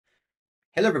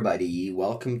Hello everybody,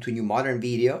 welcome to a new modern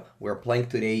video. We're playing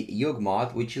today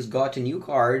Yawgmoth, which has got a new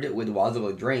card with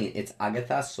Wazzle Drain. It's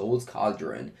Agatha Soul's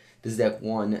Cauldron. This deck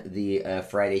won the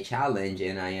Friday challenge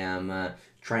and I am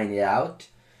trying it out.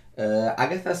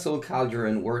 Agatha Soul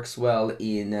Cauldron works well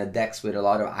in decks with a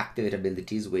lot of activate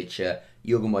abilities, which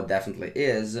Yawgmoth definitely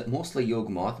is. Mostly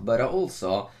Yawgmoth, but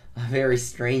also a very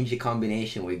strange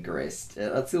combination with Grist.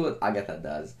 Let's see what Agatha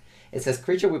does. It says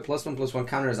creature with +1/+1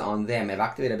 counters on them have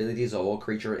activate abilities of all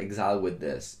creature exiled with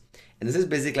this. And this is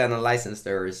basically an unlicensed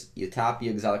Thurs. You tap, you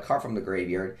exile a card from the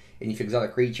graveyard, and if you exile a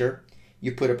creature,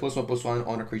 you put a +1/+1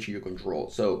 on a creature you control.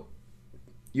 So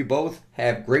you both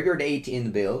have Graveyard 8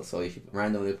 in build, so if you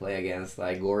randomly play against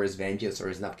like Glorious Vengeance or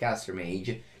Snapcaster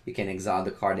Mage, you can exile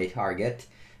the card they target.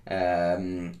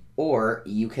 Or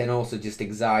you can also just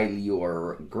exile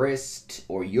your Grist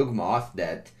or Yawgmoth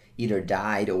that either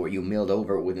died or you milled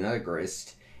over with another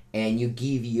Grist, and you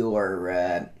give your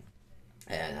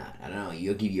I don't know,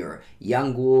 you give your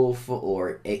Yawgmoth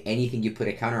or anything you put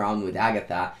a counter on with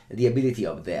Agatha the ability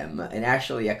of them. And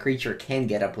actually a creature can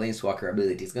get a Planeswalker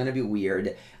ability. It's gonna be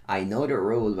weird. I know the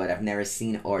rule, but I've never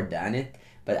seen or done it.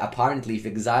 But apparently if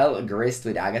you exile a Grist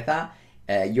with Agatha,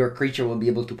 your creature will be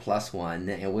able to +1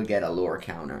 and will get a lore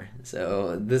counter.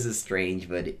 So this is strange,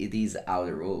 but it is how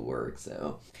the rule works.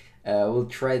 So we'll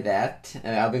try that.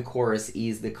 Elven Chorus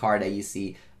is the card that you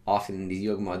see often in these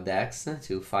Yawgmoth decks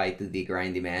to fight the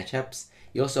grindy matchups.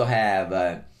 You also have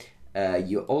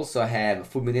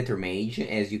Fulminator Mage,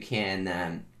 as you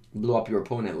can blow up your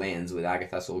opponent lands with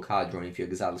Agatha Soul Cauldron if you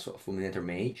exile Fulminator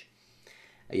Mage.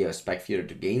 You have Spike Feeder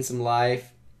to gain some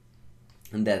life,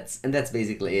 and that's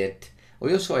basically it.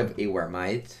 We also have Haywire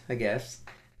Mite, I guess.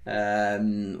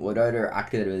 What other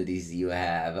active abilities do you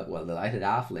have? Well, Delighted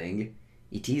Halfling.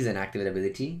 It is an active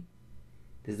ability.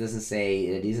 This doesn't say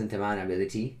it isn't a mana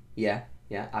ability. Yeah,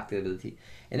 active ability.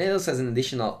 And it also has an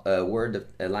additional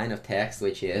line of text,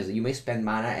 which is you may spend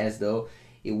mana as though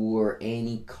it were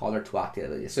any color to active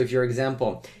ability. So if, for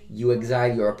example, you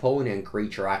exile your opponent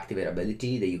creature activate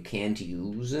ability that you can't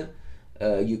use,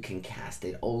 you can cast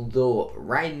it. Although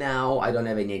right now I don't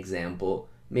have any example.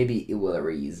 Maybe it will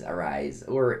arise.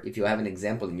 Or if you have an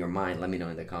example in your mind, let me know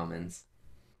in the comments.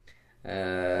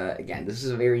 Again, this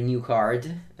is a very new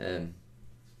card.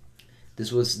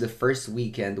 This was the first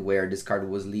weekend where this card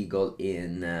was legal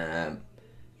in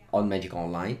on Magic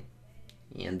Online,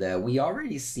 and we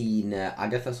already seen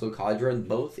Agatha Soul Cauldron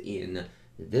both in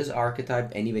this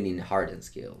archetype and even in Hardened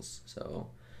Skills. So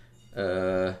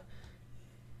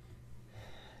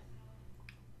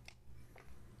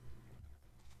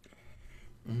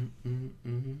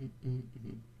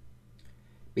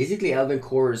basically Elven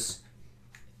Chorus.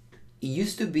 It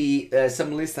used to be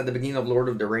some list at the beginning of Lord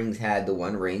of the Rings had the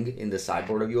one ring in the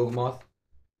sideboard of Yawgmoth.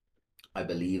 I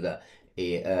believe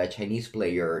a Chinese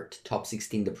player top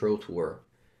 16 the Pro Tour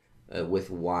with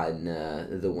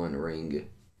the one ring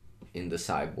in the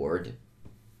sideboard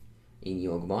in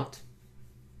Yawgmoth.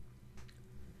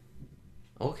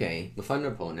 Okay, we find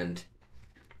an opponent.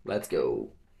 Let's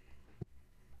go.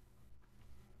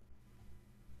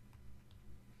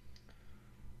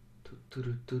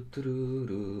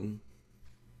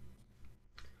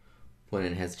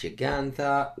 Opponent has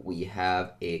Giganta. We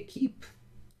have a keep.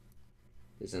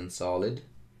 Isn't solid.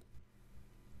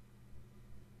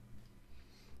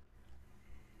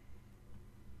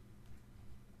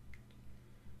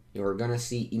 You're gonna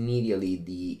see immediately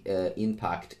the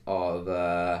impact of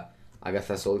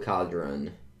Agatha Soul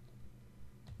Cauldron,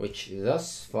 which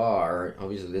thus far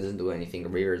obviously doesn't do anything.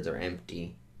 Rears are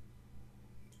empty.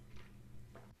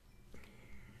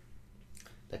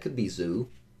 That could be Zoo.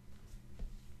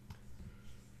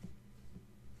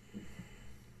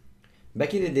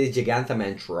 Back in the day, Giganta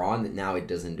meant Tron. Now it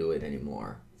doesn't do it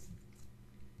anymore.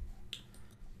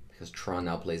 Because Tron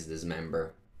now plays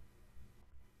Dismember.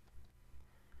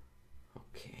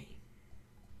 Okay.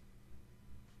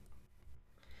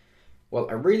 Well,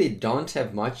 I really don't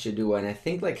have much to do, and I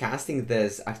think like casting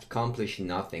this accomplished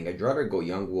nothing. I'd rather go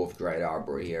Yawgmoth Dryad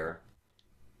Arbor here.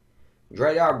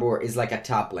 Dryad Arbor is like a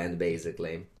top land,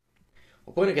 basically.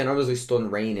 Opponent can obviously Stone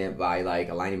Rain it by like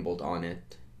a Lightning Bolt on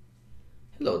it.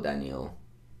 Hello, Daniel.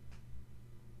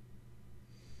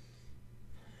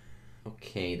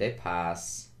 Okay, they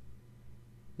pass.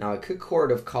 Now I could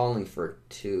Chord of Calling for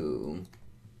 2.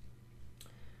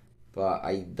 But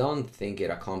I don't think it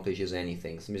accomplishes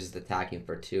anything. So I'm just attacking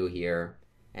for 2 here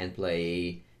and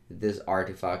play this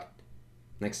artifact.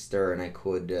 Next turn I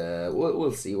could,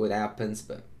 we'll see what happens,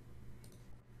 but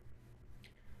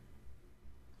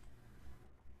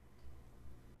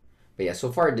yeah,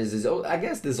 so far this is, I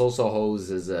guess this also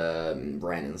hoses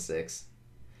Brandon 6.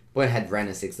 But I had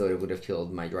Ren 6 though, it would have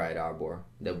killed my Dryad Arbor.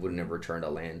 That wouldn't have returned a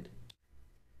land.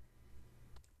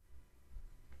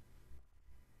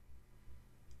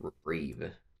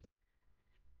 Reprieve.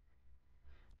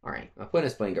 Alright, my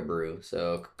opponent's playing a Brew,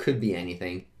 so could be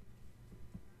anything.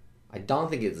 I don't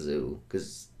think it's Zoo,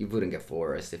 because you wouldn't get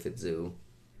Forest if it's Zoo.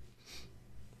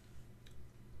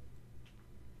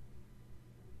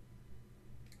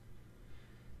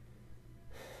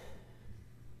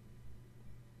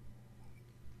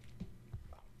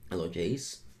 Hello,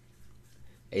 Jace.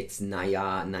 It's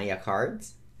Naya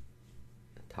cards.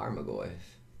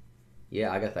 Tarmogoyf.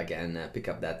 Yeah, Agatha can pick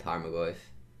up that Tarmogoyf.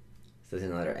 So there's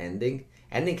another ending.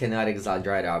 Ending cannot exile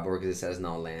Dryad Arbor because it says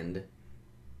no land.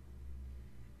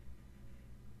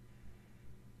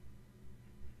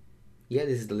 Yeah,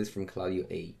 this is the list from Claudio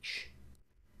H.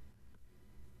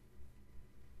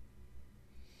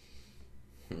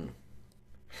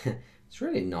 It's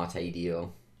really not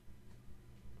ideal.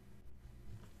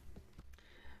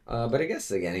 But I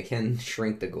guess, again, it can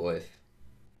shrink the Goyf.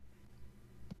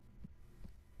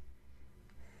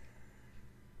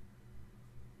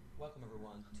 Welcome,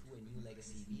 everyone, to a new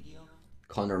Legacy video.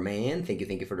 Connor Man, thank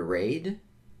you for the raid.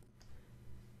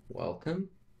 Welcome.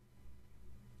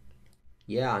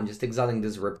 Yeah, I'm just exiling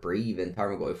this Reprieve, and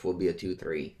Tarmogoyf will be a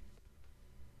 2-3.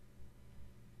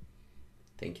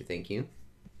 Thank you.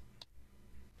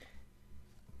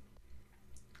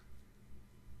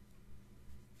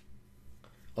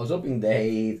 I was hoping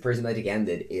they Prismatic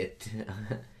ended it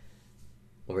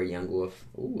over Yawgmoth.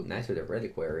 Ooh, nice with a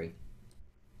Reliquary.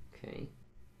 Okay.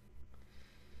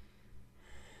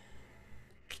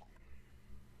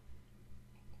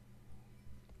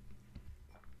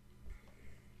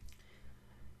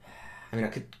 I mean, I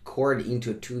could chord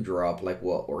into a 2-drop like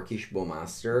what, Orcish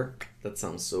Bowmaster? That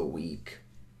sounds so weak.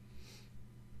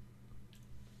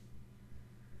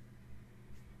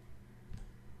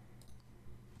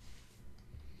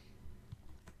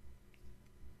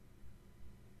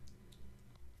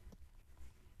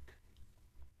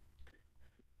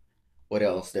 What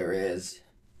else there is?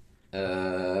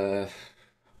 I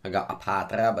got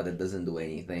Hapatra, but it doesn't do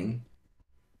anything.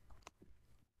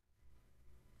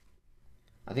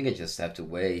 I think I just have to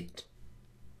wait.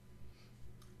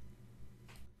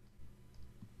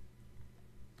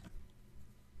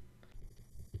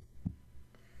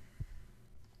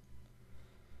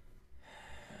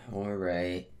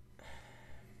 Alright.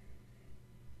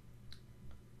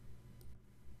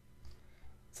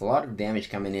 It's a lot of damage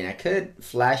coming in. I could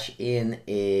flash in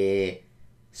a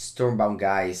Stormbound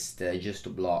Geist just to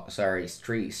block. Sorry,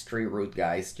 Strangleroot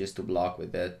Geist just to block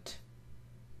with it.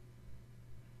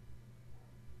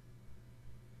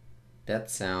 That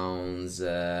sounds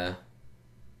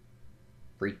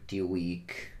pretty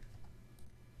weak.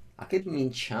 I could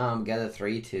mean Chump, get a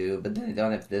 3-2, but then I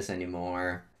don't have this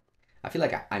anymore. I feel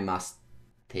like I must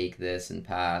take this and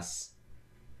pass.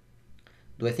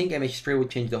 Do I think MH3 would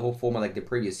change the whole format like the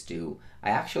previous two? I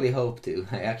actually hope to.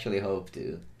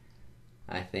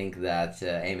 I think that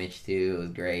MH2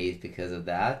 is great because of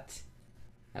that.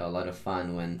 I have a lot of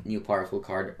fun when new powerful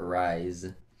cards arise.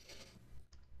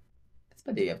 It's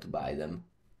bad that you have to buy them.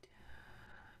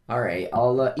 Alright,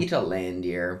 I'll eat a land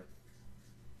here.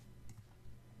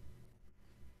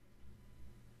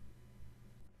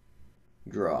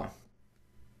 Draw.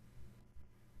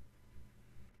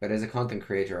 But as a content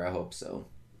creator, I hope so.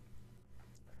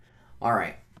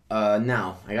 Alright,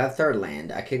 now, I got third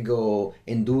land. I could go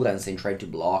Endurance and try to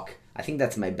block. I think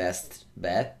that's my best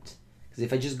bet. Because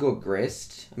if I just go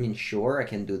Grist, I mean, sure, I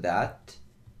can do that.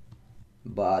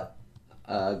 But,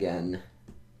 again,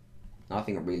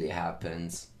 nothing really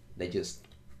happens. They just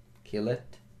kill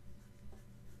it.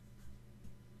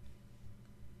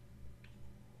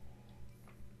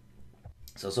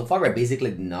 So far I basically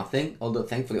did nothing, although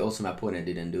thankfully also my opponent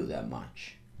didn't do that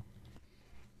much.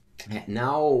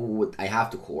 Now I have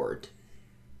to chord.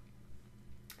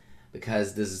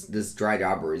 Because this Dryad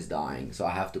Arbor is dying, so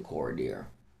I have to chord here.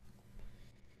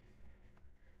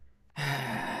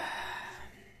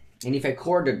 And if I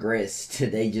chord the Grist,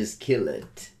 they just kill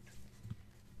it.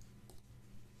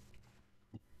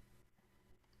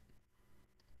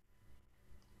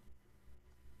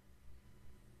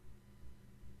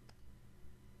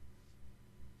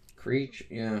 Creature,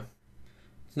 yeah.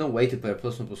 There's no way to put a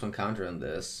 +1/+1 counter on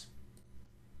this.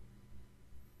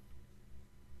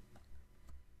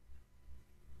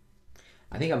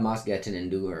 I think I must get an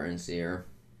Endurance here.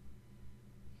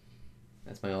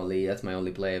 That's my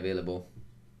only play available.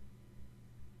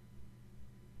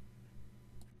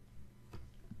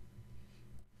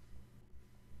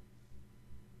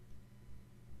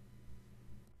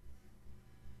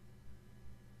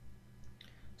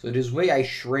 So this way I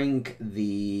shrink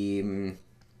the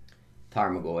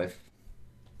Tarmogoyf.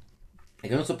 I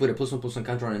can also put a +1/+1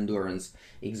 counter on Endurance,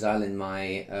 exiling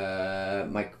my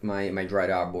my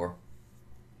Dryad Arbor.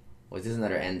 Oh, is this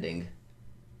another ending?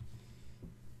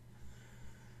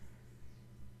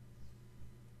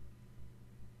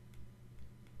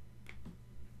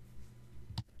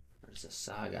 There's a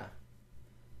Saga.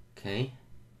 Okay.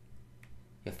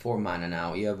 You have 4 mana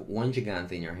now. You have 1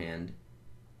 Gigante in your hand.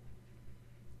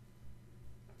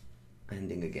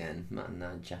 Ending again.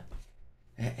 Mannaggia.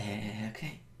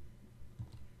 Okay.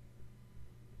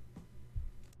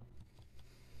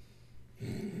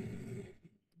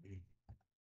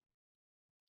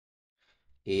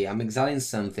 I'm exiling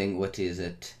something. What is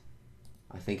it?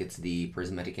 I think it's the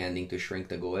Prismatic Ending to shrink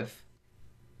the Goif.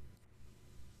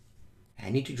 I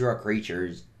need to draw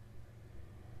creatures.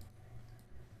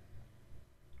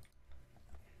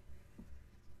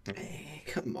 Hey,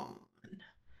 come on.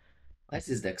 Why is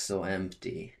this deck so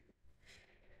empty?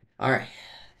 Alright.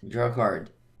 Draw a card.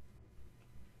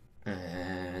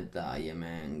 And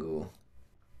Diamangu.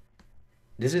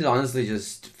 This is honestly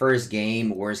just first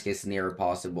game, worst case scenario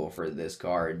possible for this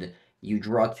card. You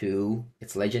draw 2,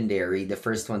 it's legendary. The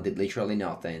first one did literally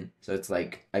nothing. So it's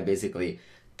like I basically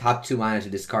tapped 2 mana to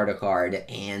discard a card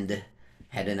and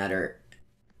had another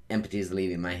empty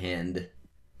sleeve in my hand.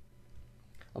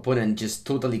 Opponent just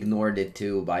totally ignored it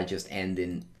too by just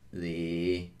ending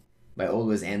by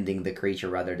always ending the creature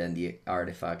rather than the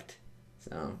artifact.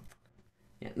 So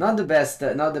yeah, not the best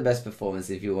performance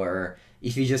if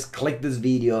you just click this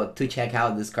video to check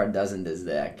how this card does in this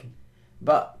deck.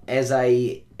 But as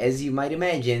you might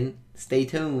imagine, stay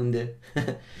tuned.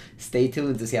 Stay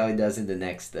tuned to see how it does in the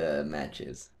next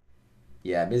matches.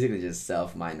 Yeah, basically just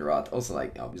self-mind rot. Also,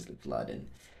 like, obviously flooding.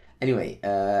 Anyway,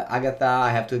 Agatha, I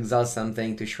have to exile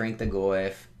something to shrink the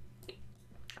Goif.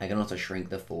 I can also shrink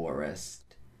the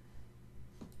forest.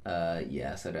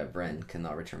 Yeah, so that Brent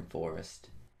cannot return forest.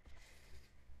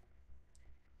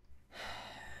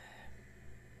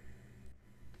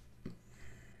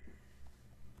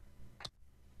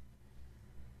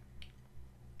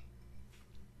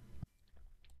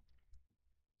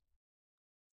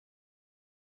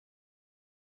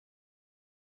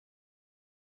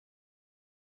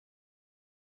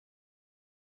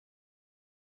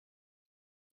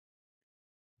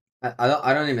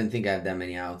 I don't even think I have that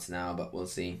many outs now, but we'll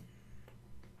see.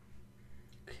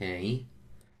 Okay.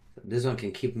 So this one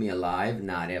can keep me alive.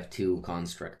 Nah, they have 2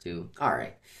 construct too.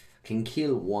 Alright. Can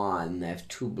kill 1. They have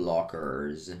 2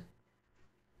 blockers.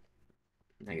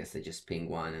 I guess they just ping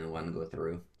 1 and 1 go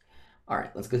through.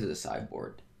 Alright, let's go to the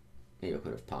sideboard. Maybe I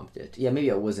could have pumped it. Yeah, maybe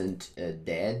I wasn't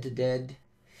dead,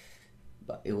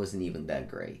 but it wasn't even that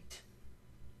great.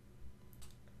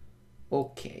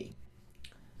 Okay.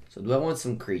 So do I want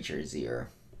some creatures here?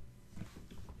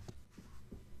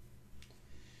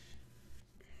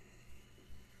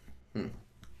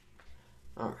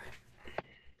 Alright.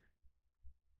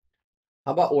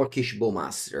 How about Orcish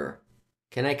Bowmaster?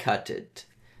 Can I cut it?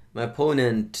 My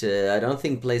opponent, I don't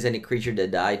think plays any creature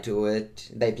that die to it.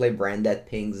 They play Brand that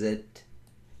pings it.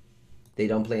 They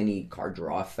don't play any card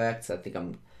draw effects. I think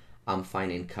I'm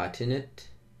fine in cutting it.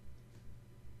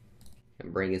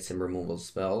 And bringing some removal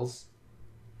spells.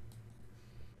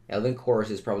 Elven Chorus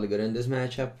is probably good in this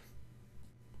matchup.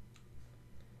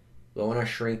 Do I want to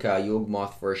shrink a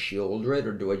Yawgmoth for a Shieldred,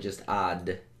 or do I just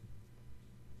add?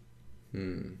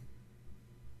 A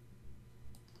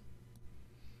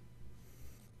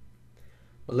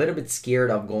little bit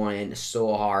scared of going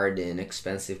so hard in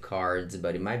expensive cards,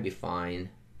 but it might be fine.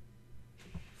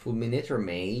 Fulminator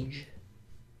Mage.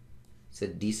 It's a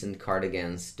decent card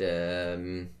against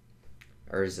Urza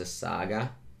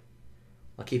Saga.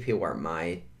 I'll keep Haywire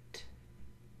Mite.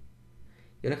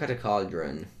 You're gonna cut a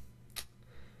Cauldron.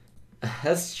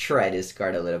 Let's try this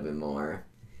card a little bit more.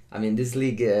 I mean, this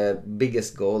league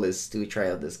biggest goal is to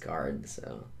try out this card,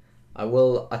 so I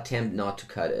will attempt not to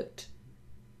cut it.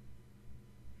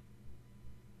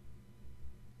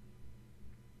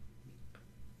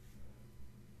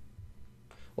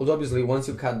 Although obviously once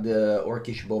you cut the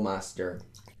Orcish Bowmaster,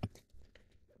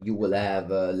 you will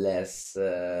have less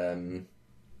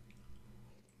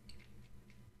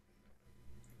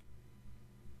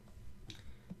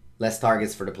less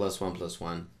targets for the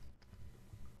 +1/+1.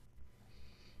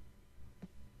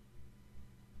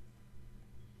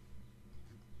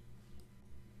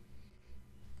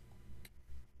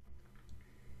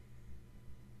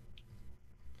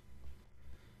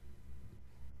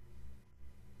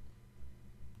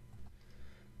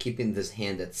 Keeping this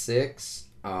hand at 6,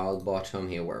 I'll bottom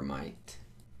Haywire Mite.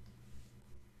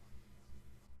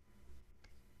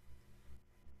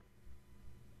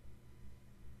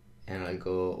 And I'll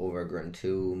go Overgrown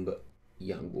Tomb,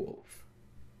 Yawgmoth.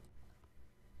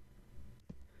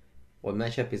 What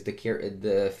matchup is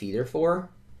the feeder for?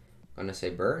 I'm gonna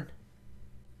say burn.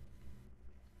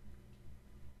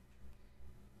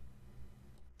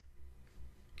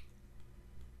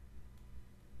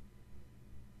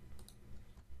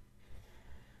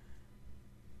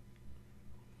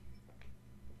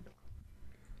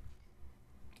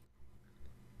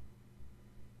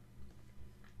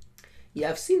 Yeah,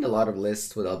 I've seen a lot of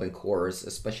lists with Elven Chorus,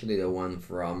 especially the one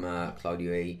from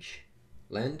Claudio H.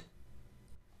 Land.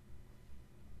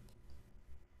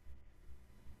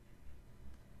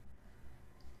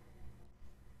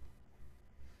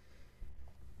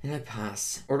 And I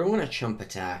pass. Or do I want to chump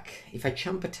attack? If I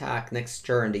chump attack next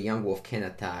turn, the Yawgmoth can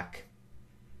attack.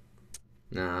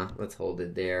 Nah, let's hold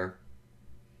it there.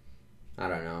 I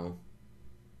don't know.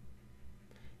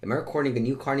 Am I recording a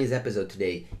new Carney's episode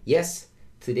today? Yes.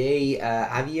 Today,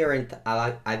 Javier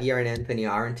and Anthony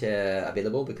aren't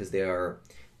available because they are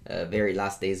very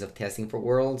last days of testing for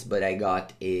Worlds, but I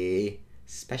got a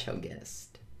special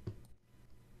guest.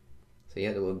 So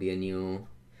yeah, there will be a new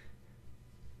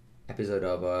episode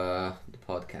of the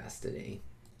podcast today.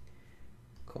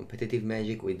 Competitive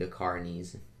Magic with the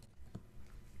Carnies.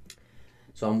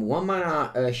 So I'm 1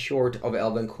 mana short of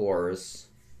Elven Chorus.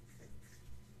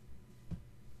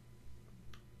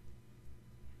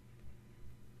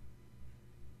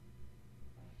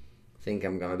 I think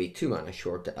I'm gonna be 2 mana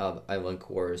short of Elven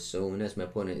Chorus soon, as my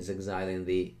opponent is exiling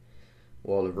the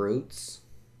Wall of Roots.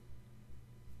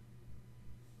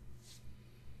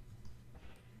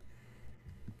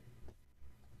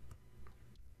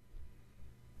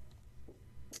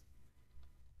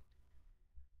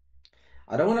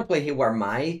 I don't want to play Haywire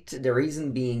Mite. The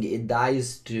reason being it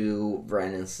dies to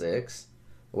Vernon 6,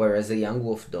 whereas the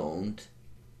Yawgmoth don't.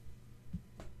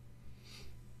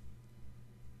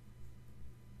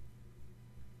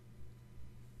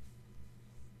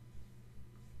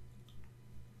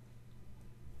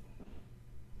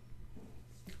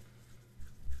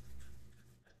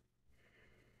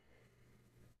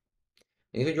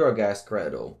 I need to draw a Gas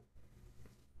Cradle.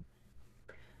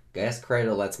 Gas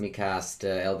Cradle lets me cast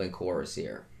Elven Chorus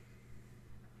here.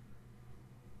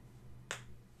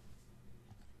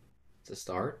 It's a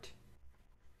start.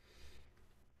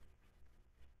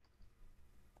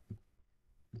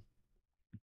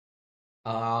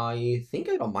 I think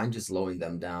I don't mind just slowing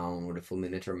them down with a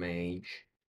Fulminator Mage.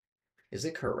 Is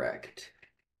it correct?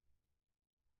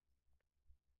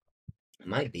 It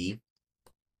might be.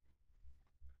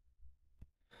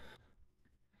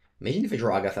 Imagine if I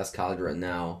draw Agatha's Cauldron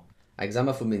now. I exile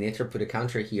my Fulminator, put a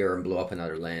counter here, and blow up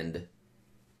another land.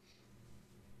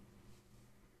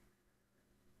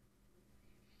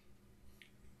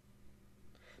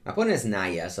 My opponent is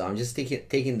Naya, so I'm just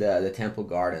taking the Temple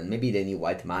Garden. Maybe they need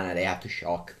white mana, they have to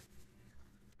shock.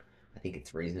 I think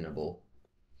it's reasonable.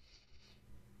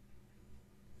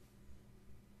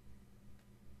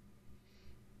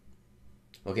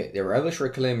 Okay, the Ravage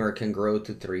Reclaimer can grow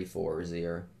to 3/4s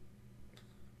here.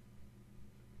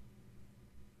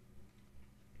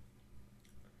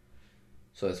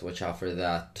 So let's watch out for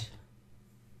that.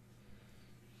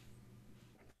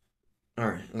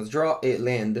 Alright, let's draw a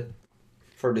land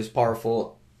for this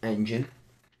powerful engine.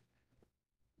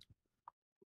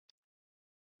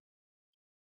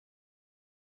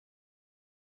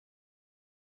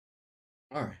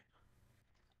 Alright,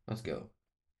 let's go.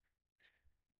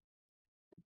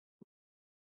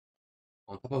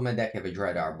 On top of my deck, I have a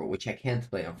Dryad Arbor, which I can't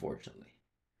play, unfortunately.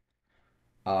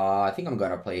 I think I'm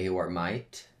gonna play Haywire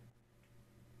Mite.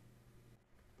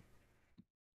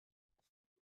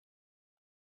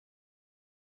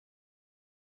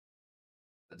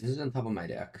 But this is on top of my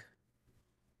deck.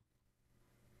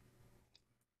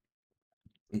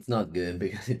 It's not good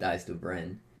because it dies to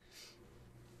Bren.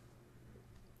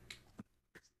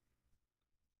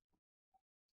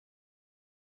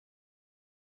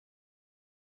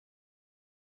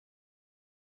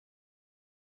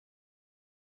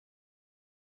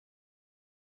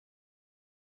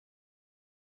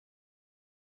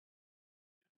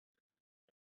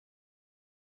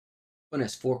 One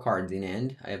has 4 cards in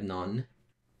hand. I have none.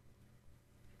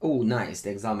 Oh, nice.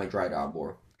 They exile my Dryad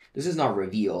Arbor. This is not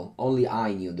reveal. Only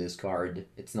I knew this card.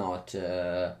 It's not,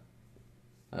 I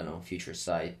don't know, Future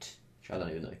Sight. I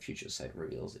don't even know if Future Sight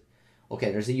reveals it.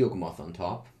 Okay, there's a Yawgmoth on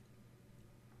top.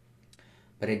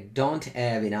 But I don't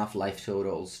have enough life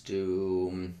totals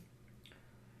to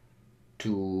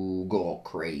go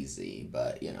crazy.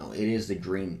 But, you know, it is the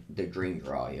dream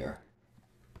draw here.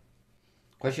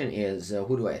 Question is,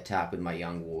 who do I attack with my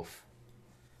Yawgmoth?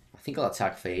 I think I'll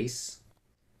attack face.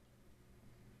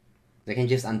 They can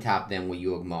just untap them with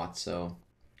Yawgmoth, so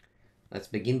let's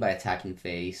begin by attacking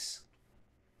face.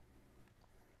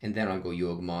 And then I'll go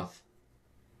Yawgmoth.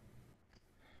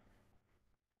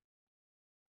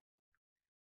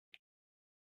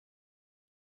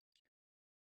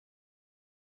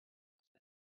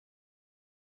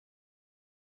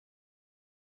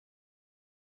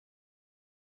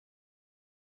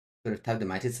 Could have tapped the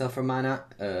Mite itself for mana.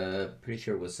 Pretty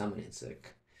sure it was summoning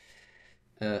sick.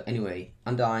 Anyway,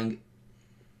 Undying.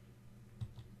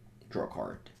 Draw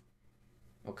card.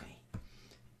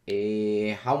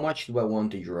 Okay. How much do I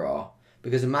want to draw?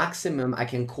 Because the maximum I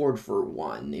can chord for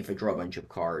 1 if I draw a bunch of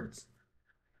cards.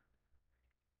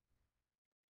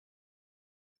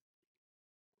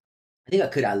 I think I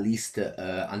could at least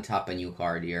untap a new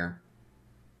card here.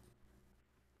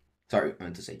 Sorry, I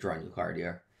meant to say draw a new card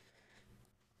here.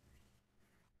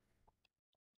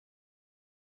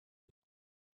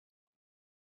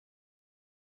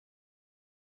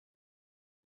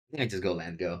 I think I just go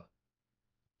land go.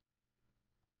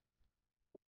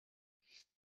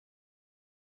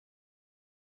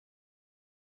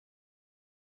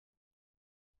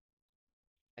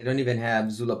 I don't even have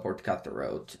Zulaport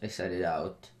Cutthroat. I set it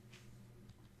out.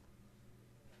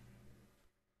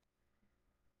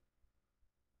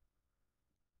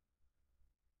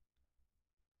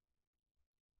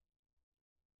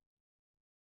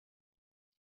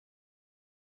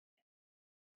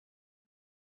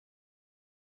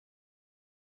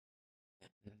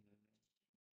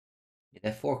 They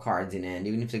have 4 cards in hand.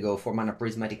 Even if they go 4 mana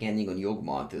Prismatic Ending on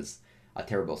Yawgmoth is a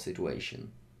terrible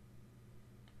situation.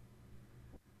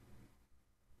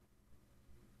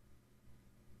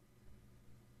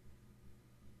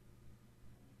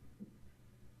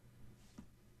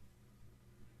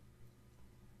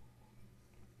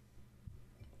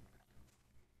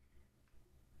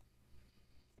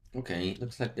 Okay,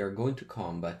 looks like they're going to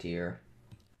combat here.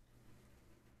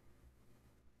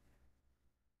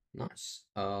 Nice.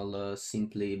 I'll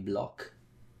simply block.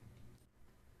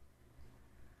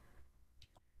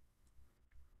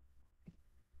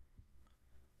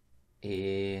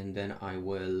 And then I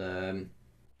will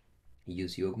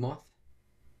use Yawgmoth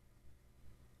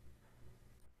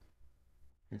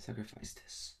and sacrifice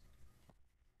this.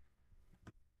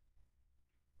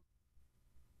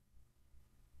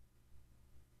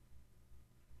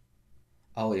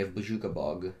 Oh, we have Bazooka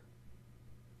Bog.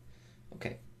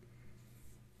 Okay.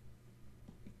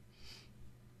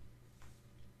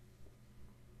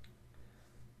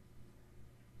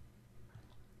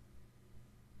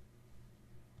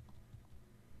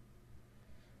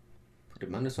 Put a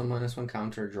 -1/-1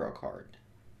 counter, draw a card.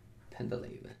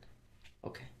 Pendelhaven.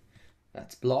 Okay.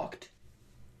 That's blocked.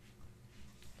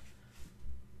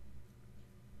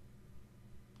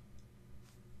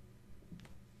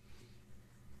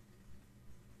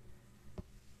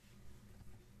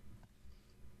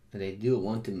 They do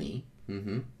one to me.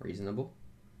 Reasonable.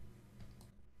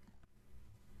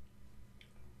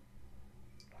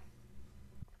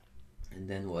 And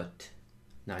then what?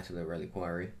 Knight of the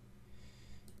Reliquary.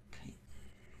 Okay.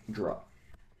 Draw.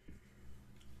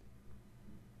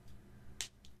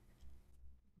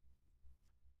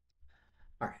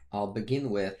 Alright, I'll begin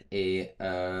with a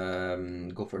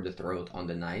go for the throat on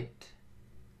the knight.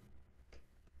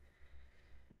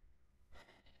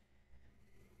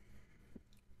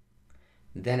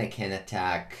 Then I can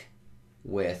attack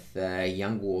with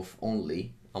Young Wolf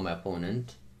only on my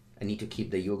opponent. I need to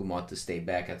keep the Yawgmoth to stay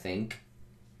back, I think.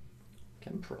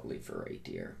 Can proliferate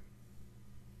here.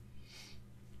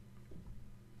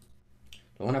 Do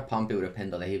I want to pump it with a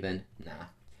Pendelhaven? Nah.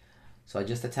 So I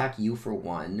just attack you for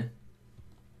 1.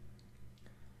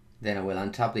 Then I will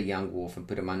untap the Young Wolf and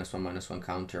put a -1/-1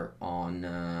 counter on...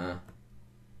 I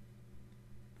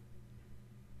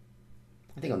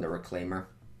think on the Reclaimer.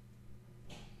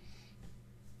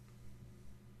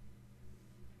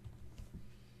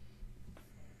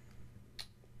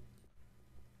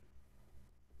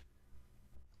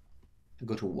 I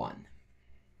go to 1.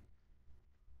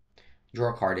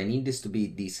 Draw a card. I need this to be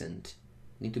decent.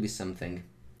 I need to be something.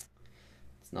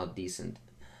 It's not decent.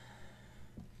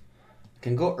 I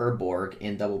can go Urborg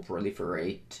and double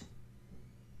proliferate.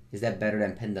 Is that better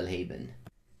than Pendelhaven?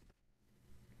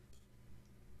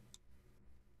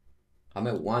 I'm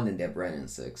at 1 and they have Ren and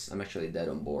 6. I'm actually dead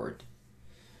on board.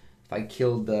 If I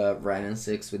killed the Ren and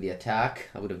 6 with the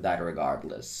attack, I would have died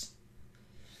regardless.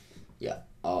 Yeah.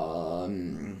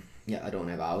 Yeah, I don't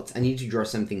have outs. I need to draw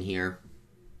something here.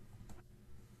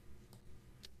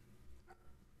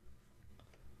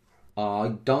 I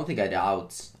don't think I had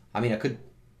outs. I mean, I could...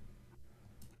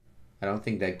 I don't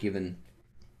think that given...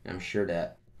 I'm sure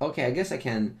that... Okay, I guess I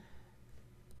can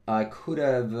I could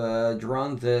have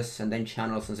drawn this and then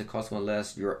channel since it costs one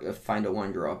less, find a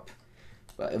 1-drop.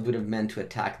 But it would have meant to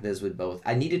attack this with both.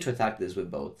 I needed to attack this with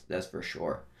both, that's for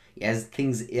sure. As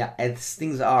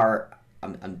things are,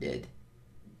 I'm dead.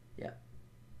 Yeah.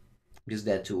 Just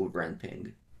dead to Overgrown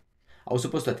Ping. I was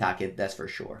supposed to attack it, that's for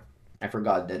sure. I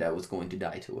forgot that I was going to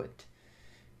die to it.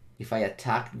 If I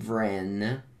attacked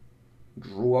Vren,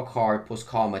 drew a card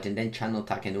post-combat, and then channeled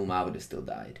Takenuma, I would have still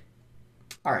died.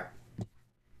 Alright.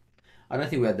 I don't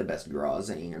think we had the best draws,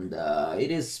 and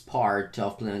it is part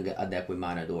of playing a deck with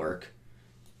Mana Dork.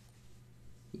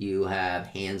 You have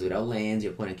hands without lands,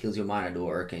 your opponent kills your Mana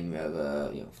Dork, and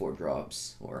you have 4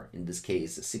 drops, or in this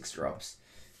case 6 drops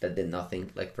that did nothing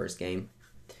like first game.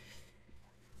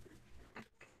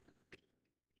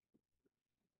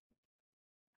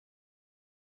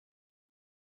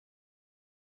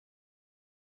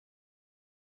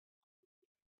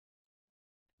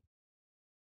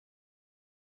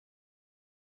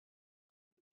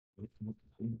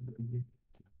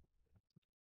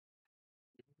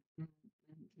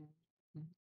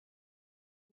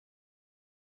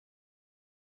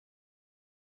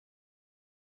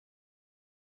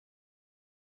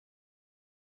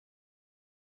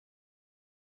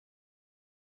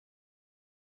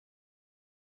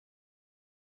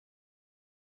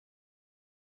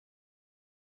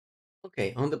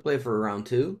 Okay, on the play for round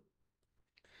 2.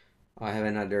 I have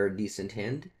another decent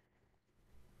hand.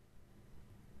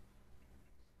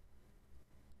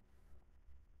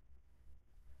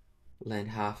 Land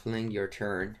Halfling, your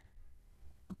turn.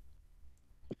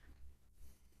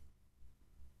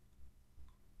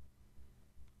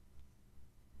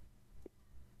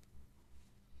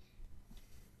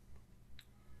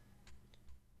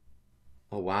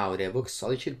 Oh wow, they evoke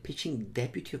Solitude pitching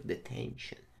Deputy of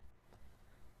Detention.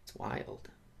 It's wild.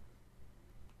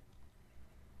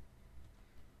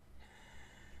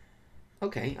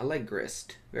 Okay, I like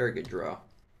Grist. Very good draw.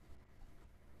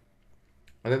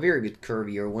 I have a very good curve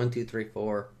here. 1, 2, 3,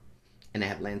 4. And I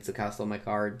have lands to cast all my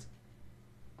cards.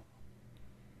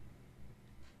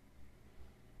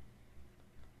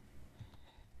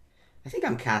 I think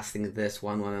I'm casting this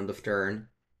one end of turn.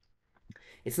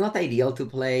 It's not ideal to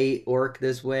play Orc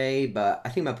this way, but I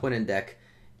think my opponent deck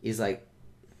is like...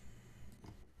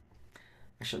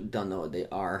 I actually don't know what they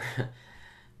are.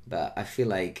 But I feel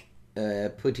like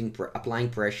applying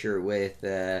pressure with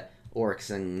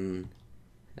Orcs and...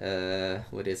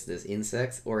 what is this?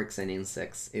 Insects? Orcs and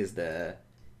insects is a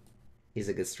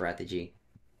good strategy.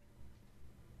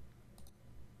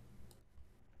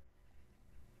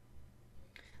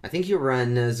 I think you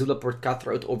run Zulaport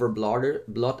Cutthroat over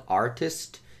Blood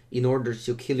Artist in order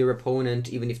to kill your opponent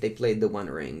even if they played the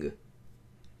One Ring.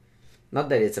 Not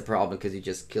that it's a problem because you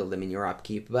just kill them in your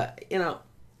upkeep, but you know,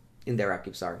 in their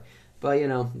upkeep, sorry. But you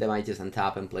know, they might just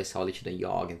untap and play Solitude and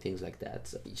Yawg and things like that.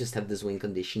 So you just have this win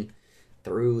condition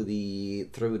through the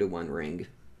One Ring.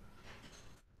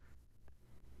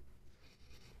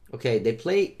 Okay, they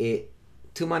play a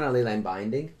 2-mana Leyline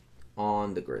Binding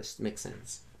on the Grist. Makes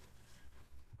sense.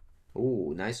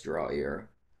 Ooh, nice draw here.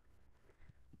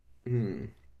 I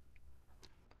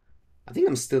think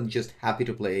I'm still just happy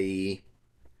to play.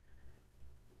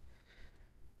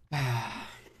 I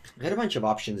had a bunch of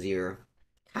options here.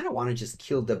 Kind of want to just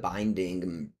kill the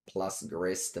Binding plus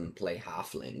Grist and play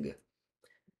Halfling.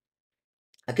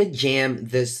 I could jam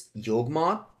this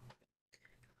Yawgmoth,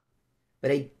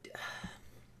 but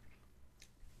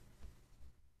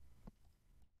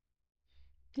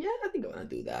yeah, I think I want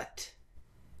to do that.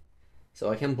 So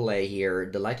I can play here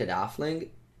Delighted Halfling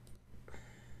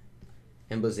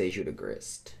and Boseiju the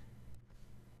Grist.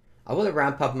 I will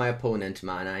ramp up my opponent,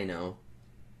 man, I know.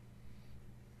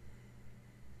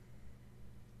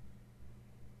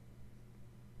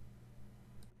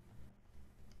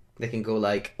 They can go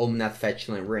like Omnath,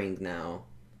 Fetchland, Ring now.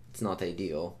 It's not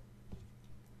ideal.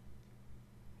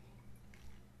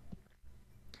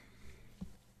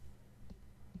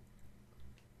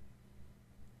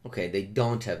 Okay, they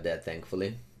don't have that,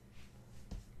 thankfully.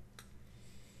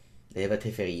 They have a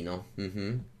Teferino.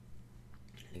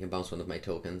 I can bounce one of my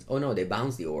tokens. Oh no, they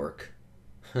bounce the Orc.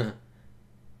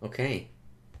 Okay.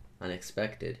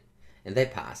 Unexpected. And they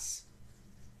pass.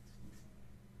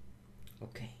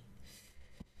 Okay.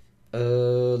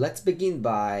 Let's begin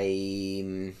by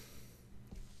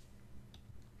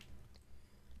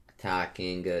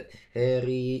attacking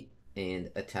Harry and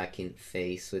attacking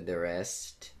face with the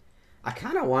rest. I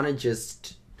kind of want to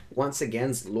just once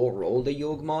again low roll the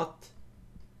Yawgmoth.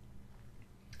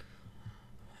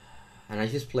 And I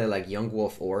just play like Young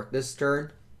Wolf Orc this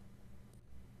turn.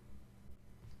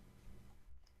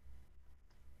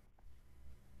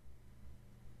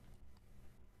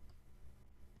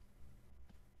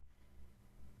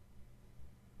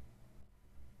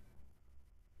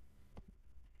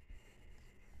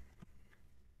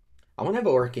 I want to have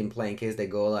Orc in play in case they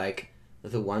go like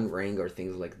the One Ring or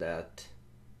things like that.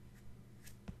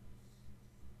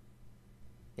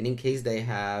 And in case they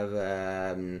have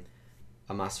a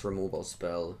mass removal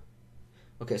spell.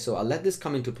 Okay, so I'll let this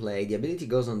come into play. The ability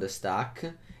goes on the stack,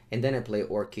 and then I play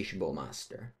Orcish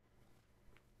Bowmaster.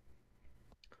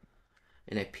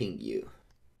 And I ping you.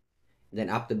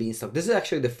 Then Up the Beanstalk. This is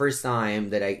actually the first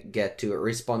time that I get to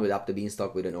respond with Up the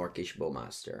Beanstalk with an Orcish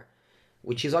Bowmaster.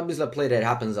 Which is obviously a play that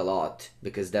happens a lot,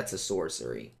 because that's a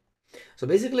sorcery. So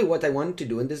basically what I want to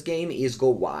do in this game is go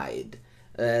wide.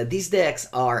 These decks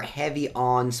are heavy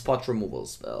on spot removal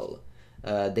spell.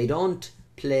 They don't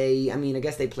play, I mean, I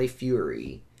guess they play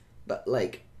Fury. But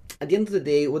like, at the end of the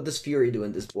day, what does Fury do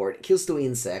in this board? It kills 2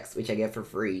 insects, which I get for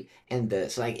free, and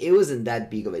this. Like, it wasn't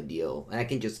that big of a deal. And I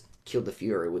can just kill the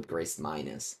Fury with Grist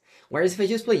minus. Whereas if I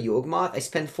just play Yawgmoth, I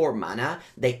spend 4 mana,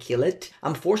 they kill it,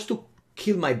 I'm forced to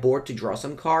kill my board to draw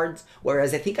some cards,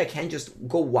 whereas I think I can just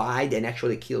go wide and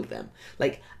actually kill them.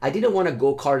 Like, I didn't want to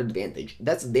go card advantage.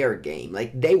 That's their game.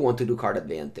 Like, they want to do card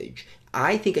advantage.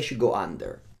 I think I should go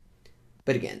under.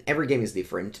 But again, every game is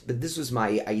different. But this was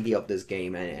my idea of this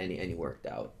game, and it worked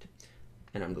out.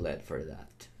 And I'm glad for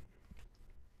that.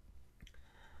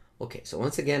 Okay, so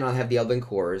once again, I'll have the Elven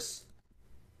Chorus.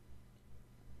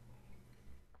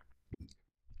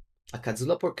 A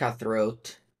Zulaport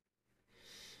Cutthroat.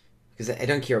 Because I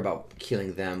don't care about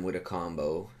killing them with a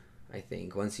combo, I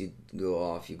think. Once you go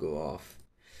off, you go off.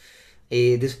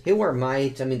 This Haywire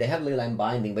Mite, I mean, they have Leyline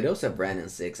Binding, but they also have Brandon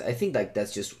 6. I think like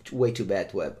that's just way too bad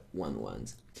to have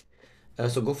 1/1s.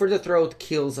 So go for the throat,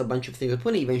 kills a bunch of things. The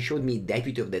opponent even showed me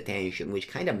Deputy of Detention, which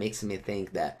kind of makes me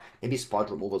think that maybe spot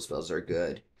removal spells are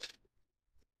good.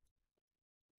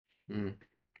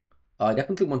 I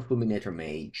definitely want Fulminator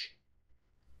Mage.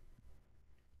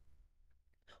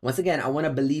 Once again, I want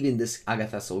to believe in this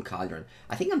Agatha Soul Cauldron.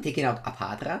 I think I'm taking out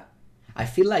Hapatra. I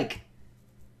feel like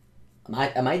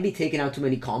I might be taking out too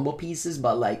many combo pieces,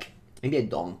 but like, maybe I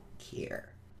don't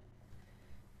care.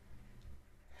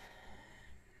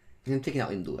 And I'm taking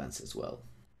out Endurance as well.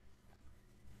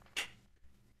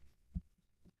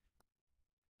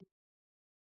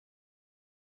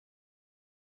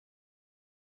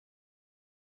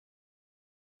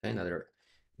 Another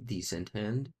decent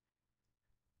hand.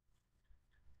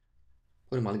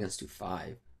 Put him mulligans to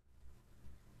 5.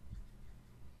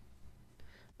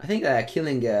 I think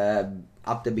killing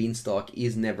up the beanstalk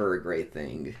is never a great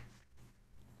thing.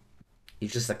 You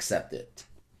just accept it.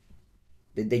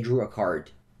 They drew a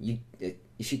card.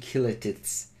 If you kill it,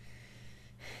 it's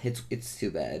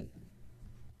too bad.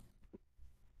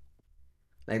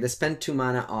 Like they spent 2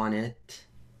 mana on it,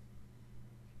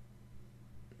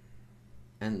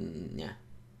 and yeah.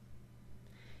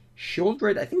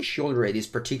 Shieldred, I think Shieldred is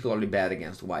particularly bad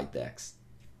against white decks.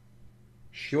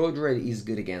 Shieldred is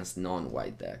good against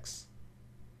non-white decks.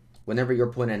 Whenever your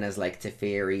opponent has like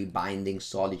Teferi, Binding,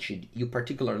 Solitude, you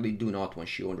particularly do not want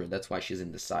Shieldred. That's why she's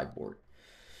in the sideboard.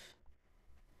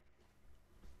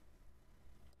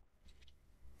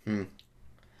 I'm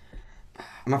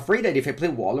afraid that if I play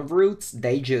Wall of Roots,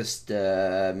 they just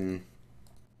go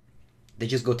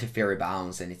Teferi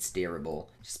Bounce and it's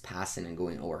terrible. Just passing and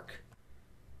going Orc.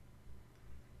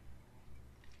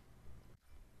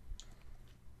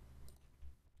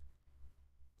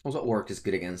 Also, Orc is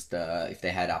good against if they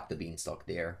had up the Beanstalk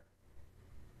there.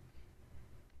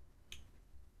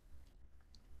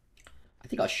 I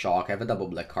think I'll shock. I have a double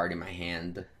black card in my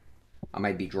hand. I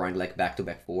might be drawing like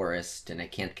back-to-back Forest, and I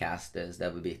can't cast this.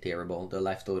 That would be terrible. The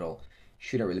life total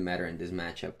shouldn't really matter in this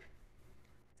matchup.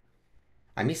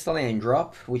 I missed a land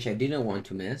drop, which I didn't want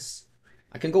to miss.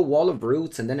 I can go Wall of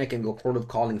Roots, and then I can go Chord of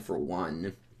Calling for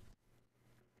 1.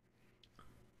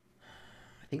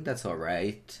 I think that's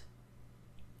alright.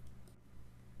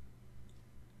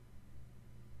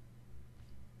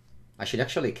 I should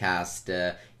actually cast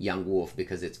Yawgmoth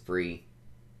because it's free.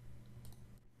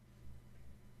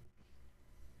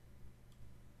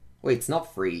 Wait, it's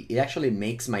not free. It actually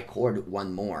makes my chord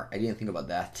 1 more. I didn't think about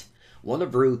that. Wall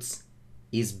of Roots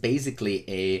is basically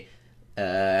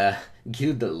a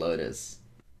Gilded Lotus.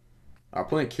 Our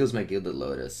opponent kills my Gilded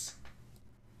Lotus.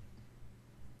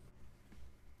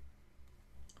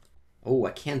 Oh,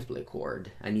 I can't play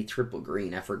chord. I need triple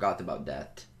green. I forgot about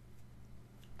that.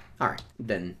 Alright,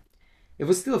 then. It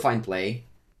was still a fine play.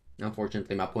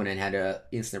 Unfortunately, my opponent had a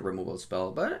instant removal spell,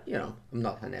 but, you know, I'm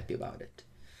not unhappy about it.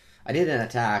 I did an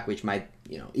attack, which might,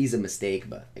 you know, ease a mistake,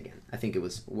 but again, I think it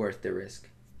was worth the risk.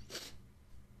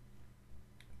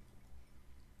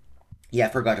 Yeah, I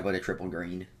forgot about a triple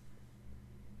green.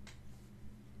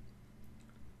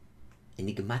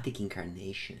 Enigmatic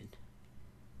Incarnation.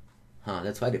 Huh,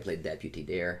 that's why they played Deputy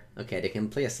there. Okay, they can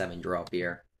play a 7-drop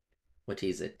here. What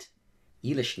is it?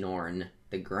 Elish Norn,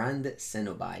 the Grand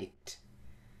Cenobite.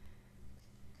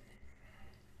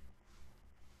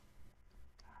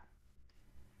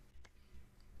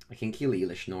 I can kill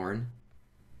Elish Norn.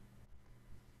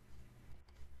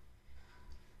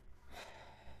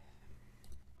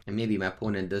 And maybe my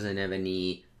opponent doesn't have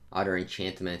any other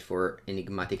enchantment for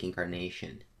Enigmatic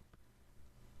Incarnation.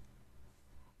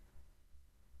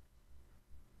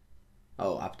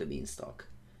 Oh, up the Beanstalk.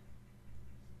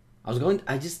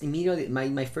 I just immediately,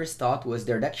 my first thought was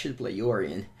their deck should play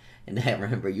Yorion. And I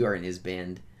remember Yorion is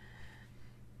banned.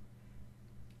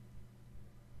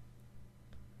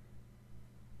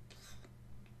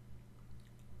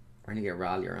 We're gonna get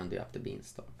Rally around the up the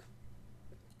Beanstalk.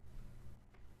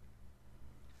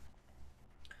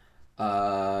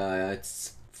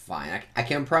 It's fine. I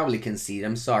can probably concede.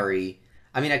 I'm sorry.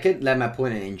 I mean, I could let my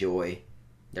opponent enjoy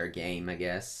their game, I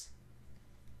guess.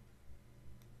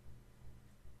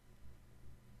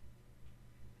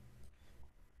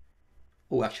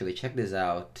 Oh, actually, check this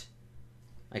out.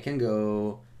 I can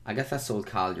go Agatha Soul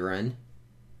Cauldron.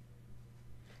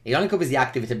 It only copies the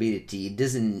activate ability. It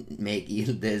doesn't make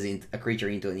a creature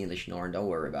into an Elish Norn. Don't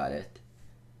worry about it.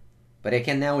 But I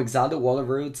can now exile the Wall of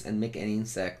Roots and make an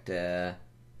insect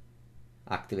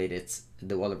activate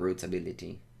the Wall of Roots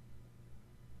ability.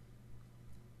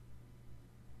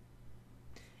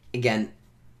 Again,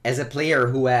 as a player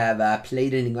who have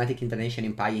played Enigmatic Incarnation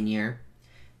in Pioneer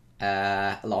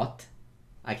a lot,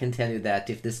 I can tell you that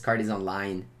if this card is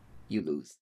online, you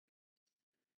lose.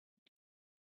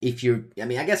 If you're, I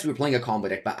mean, I guess we're playing a combo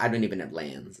deck, but I don't even have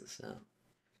lands, so.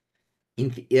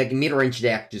 Like mid-range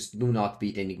deck, just do not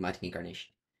beat Enigmatic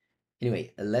Incarnation.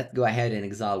 Anyway, let's go ahead and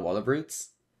exile Wall of Roots.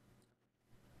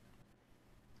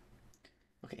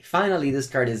 Okay, finally this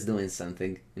card is doing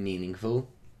something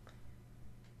meaningful.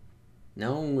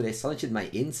 No, they selected my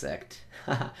insect.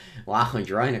 Wow, I'm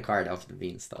drawing a card off the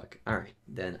Beanstalk. Alright,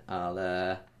 then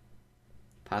I'll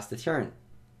pass the turn.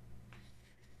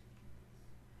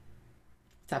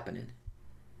 What's happening?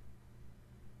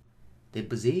 The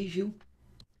Boseiju?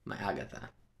 My Agatha.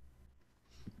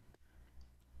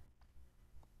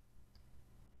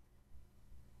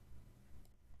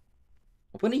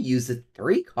 I'm gonna use the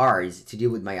 3 cards to deal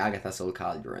with my Agatha Soul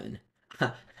Cauldron.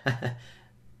 I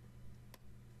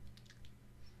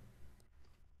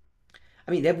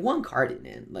mean, they have 1 card in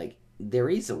it. Like, there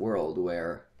is a world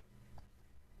where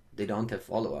they don't have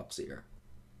follow-ups here.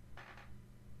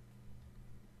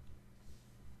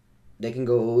 They can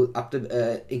go up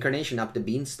the Incarnation up the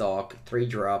Beanstalk,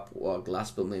 3-drop, or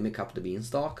Glassbill Mimic up the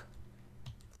Beanstalk.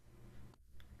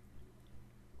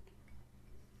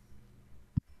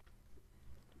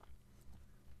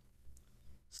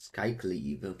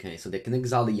 Skycleave, okay, so they can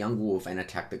exile the Young Wolf and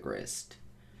attack the Grist.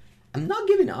 I'm not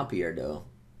giving up here, though.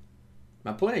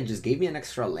 My opponent just gave me an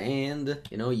extra land,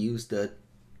 you know, used a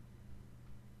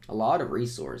lot of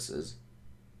resources.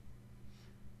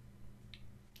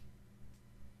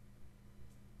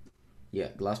 Yeah,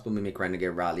 Glassbill Mimic Renegade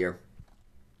Rallier.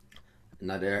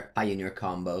 Another Pioneer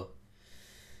combo.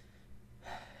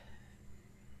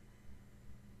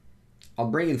 I'll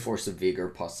bring in Force of Vigor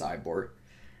plus Cyborg.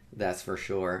 That's for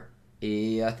sure.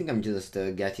 I think I'm just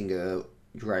getting a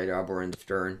Dryad Arbor in the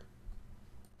turn.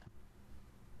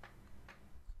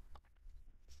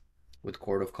 With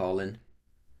Chord of Calling.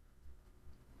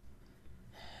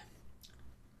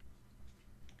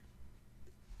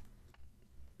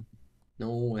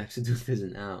 No, I have to do this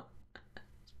now.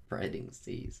 Spreading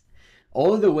Seas.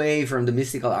 All the way from the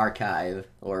Mystical Archive,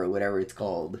 or whatever it's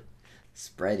called.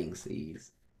 Spreading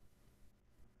Seas.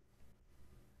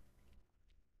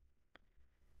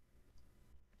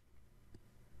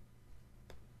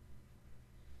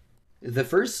 The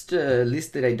first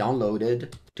list that I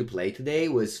downloaded to play today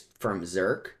was from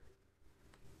Zerk.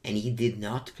 And he did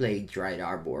not play Dryad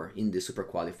Arbor in the Super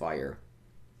Qualifier.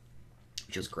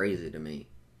 Which was crazy to me.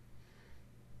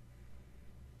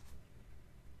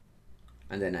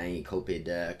 And then I copied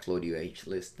Claudio H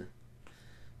list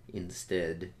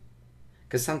instead.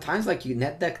 Because sometimes, like, you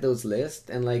net deck those lists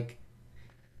and, like,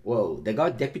 whoa, they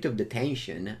got Deputy of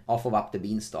Detention off of Up the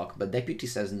Beanstalk, but Deputy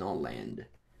says no land.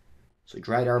 So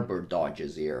Dryad Arbor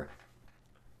dodges here.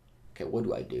 Okay, what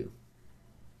do I do?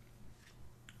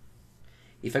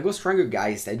 If I go Strangleroot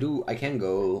Geist, I can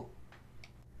go...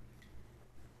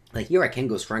 Like, here I can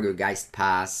go Strangleroot Geist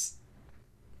pass,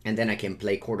 and then I can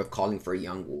play Chord of Calling for a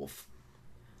Young Wolf.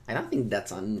 I don't think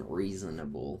that's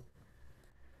unreasonable.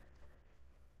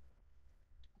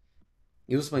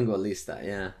 Use Mengucci,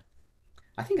 yeah.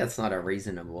 I think that's not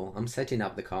unreasonable. I'm setting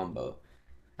up the combo.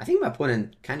 I think my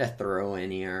opponent kind of throw in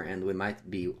here, and we might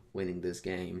be winning this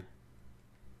game.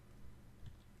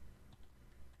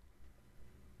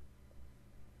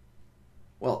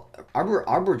 Well,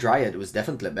 Arbor Dryad was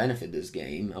definitely a benefit this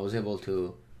game. I was able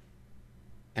to,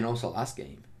 and also last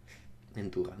game,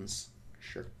 Endurance,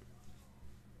 sure.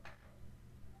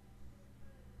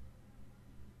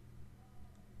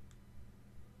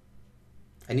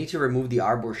 I need to remove the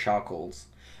Arbor Shackles.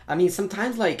 I mean,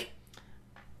 sometimes like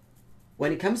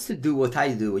when it comes to do what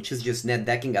I do, which is just net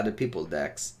decking other people's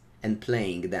decks and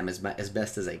playing them as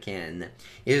best as I can,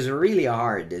 it is really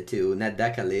hard to net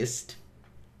deck a list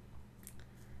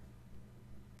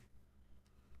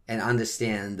and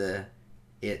understand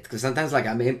it. Because sometimes, like,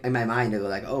 I'm in my mind, I go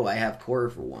like, oh, I have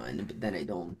core for one, but then I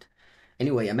don't.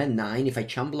 Anyway, I'm at 9. If I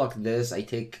chump block this, I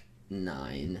take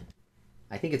 9.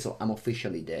 I think I'm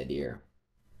officially dead here.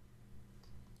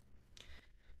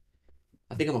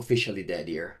 I think I'm officially dead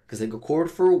here. Because I go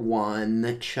chord for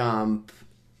 1, chump,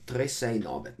 3, 6,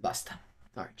 9. Basta.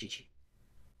 Alright, GG.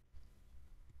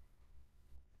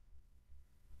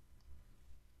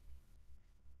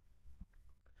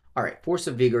 Alright, Force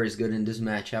of Vigor is good in this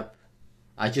matchup.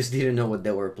 I just didn't know what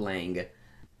they were playing.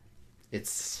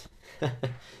 It's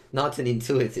not an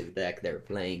intuitive deck they're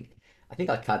playing. I think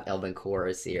I'll cut Elven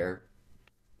Chorus here.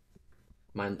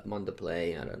 I'm on the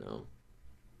play, I don't know.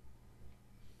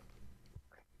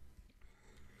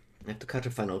 I have to cut a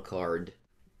final card.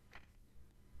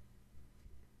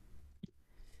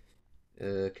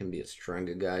 Can be a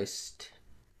Strangleroot Geist.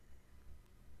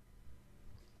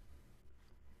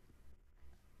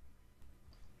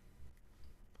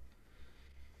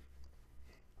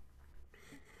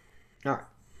 Alright,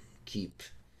 keep.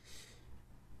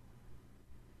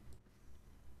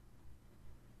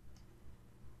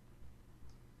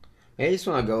 I just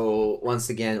want to go, once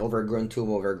again, Overgrown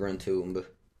Tomb.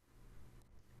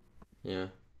 Yeah.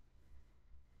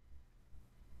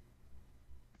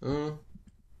 No,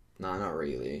 not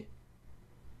really.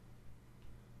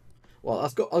 Well,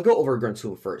 I'll go Overgrown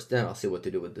Tomb first, then I'll see what to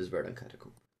do with this Verdant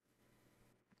Catacomb.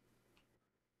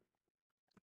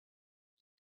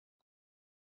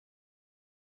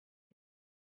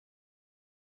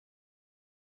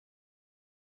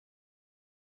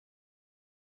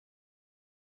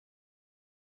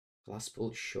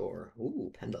 Glasspool Shore.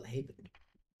 Ooh, Pendelhaven.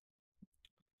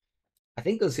 I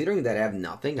think considering that I have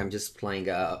nothing, I'm just playing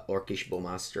Orcish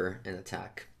Bowmaster and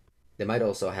attack. They might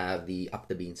also have the Up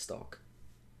the Beanstalk.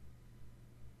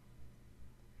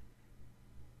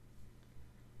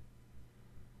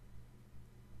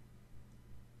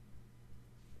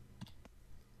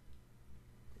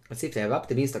 Let's see if they have Up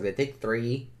the Beanstalk. They take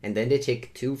 3, and then they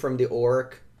take 2 from the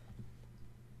Orc.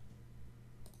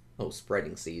 Oh,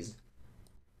 Spreading Seas.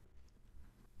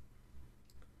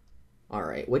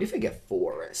 Alright, what if I get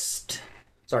Forest?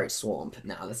 Sorry, Swamp.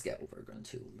 Now let's get Overgrown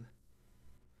Tomb.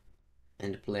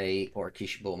 And play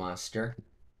Orcish Bowmaster.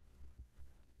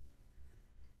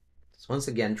 So once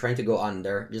again, trying to go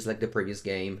under, just like the previous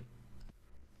game.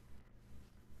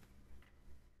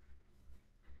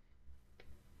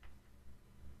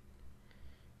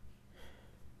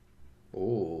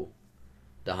 Ooh,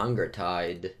 the Hunger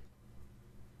Tide.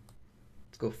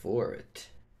 Let's go for it.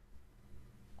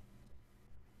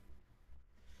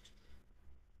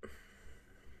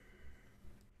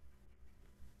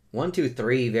 One, two,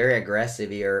 three, very aggressive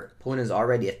here. Opponent's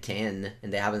already at 10,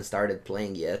 and they haven't started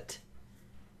playing yet.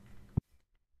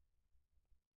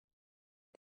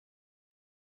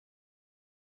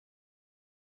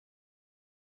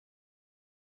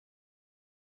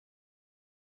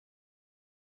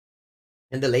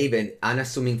 And the Laven,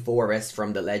 unassuming forest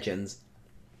from the legends.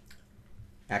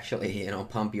 Actually,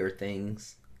 pump your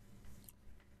things.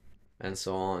 And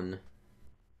so on.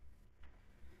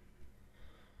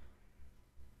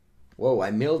 Whoa,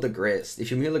 I milled the Grist. If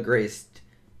you mill a Grist,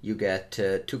 you get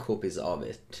 2 copies of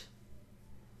it.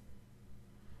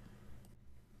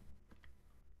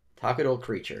 Target all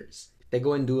creatures. If they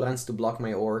go Endurance to block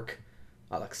my Orc,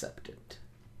 I'll accept it.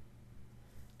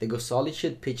 They go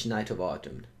Solitude, pitch Knight of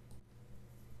Autumn.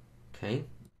 Okay.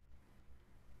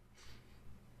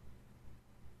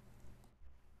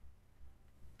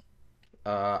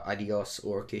 Adios,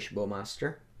 Orcish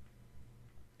Bowmaster.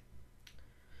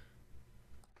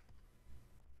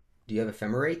 Do you have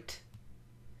Ephemerate?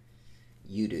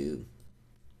 You do.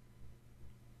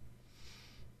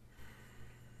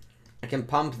 I can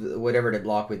pump whatever they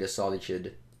block with the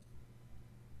Solitude,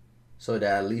 so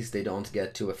that at least they don't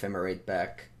get to Ephemerate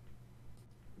back.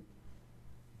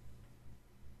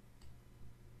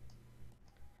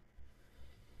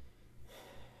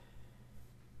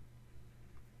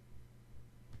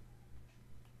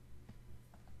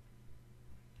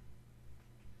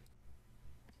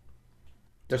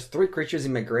 There's 3 creatures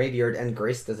in my graveyard and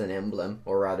Grist as an emblem,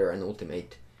 or rather an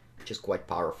ultimate, which is quite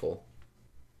powerful.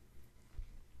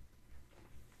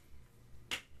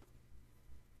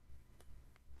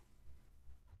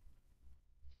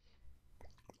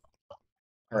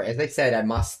 Alright, as I said, I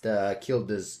must kill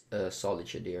this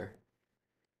Solitude here.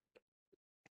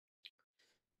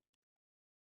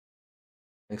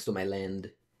 Thanks to my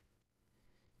land.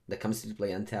 That comes to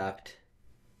play untapped.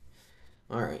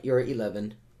 Alright, you're at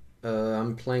 11.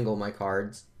 I'm playing all my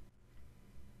cards.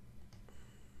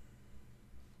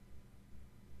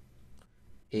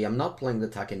 Hey, I'm not playing the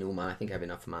Takenuma. I think I have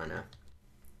enough mana.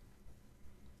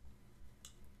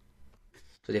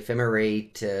 So the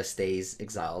Ephemerate stays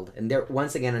exiled. And they're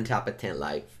once again on top at 10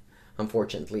 life.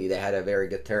 Unfortunately, they had a very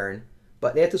good turn.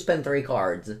 But they had to spend 3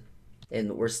 cards.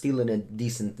 And we're still in a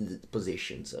decent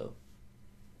position, so...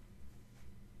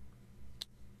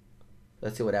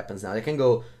 Let's see what happens now. They can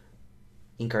go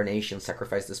Incarnation,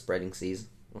 sacrifice the Spreading Seas.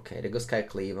 Okay, they go Sky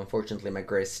Cleave. Unfortunately, my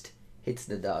Grist hits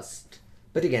the dust.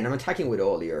 But again, I'm attacking with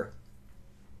all here.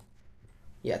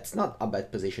 Yeah, it's not a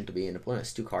bad position to be in. The opponent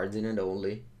has 2 cards in it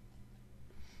only.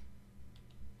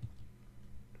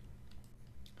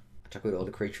 Attack with all the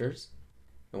creatures.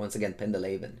 And once again,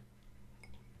 Pendelhaven.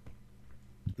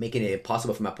 Making it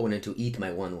impossible for my opponent to eat my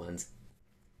 1/1s.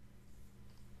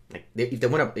 Like, if they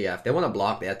want to, yeah, if they want to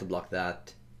block, they have to block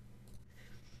that.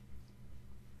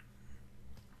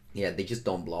 Yeah, they just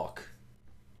don't block.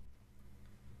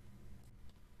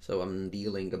 So I'm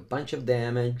dealing a bunch of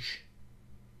damage,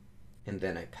 and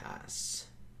then I pass.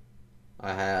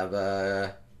 I have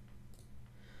I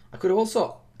could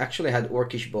also actually had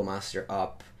Orcish Bowmaster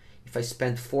up if I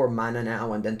spent 4 mana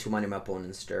now and then 2 mana in my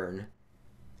opponent's turn.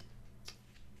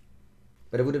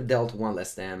 But I would have dealt 1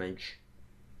 less damage.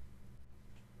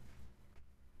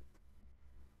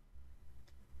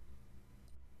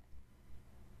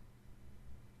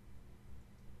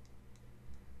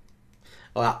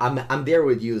 Well, I'm there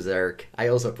with you, Zerk. I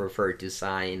also prefer to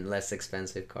sign less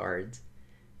expensive cards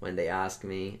when they ask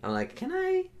me. I'm like, can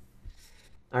I?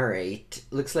 Alright.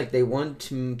 Looks like they want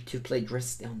to play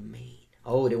Dress Down Main.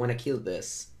 Oh, they want to kill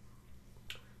this.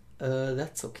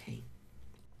 That's okay.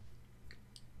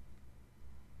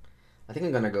 I think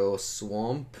I'm gonna go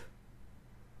Swamp.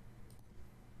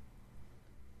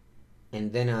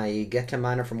 And then I get a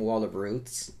mana from Wall of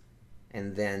Roots.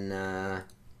 And then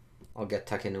I'll get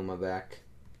Takenuma back.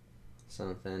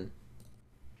 Something.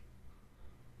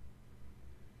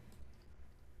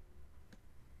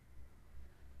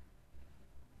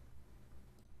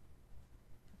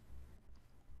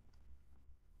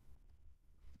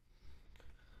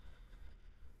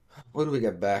 What do we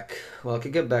get back? Well, I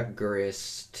could get back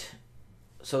Grist.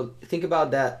 So think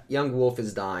about that. Young Wolf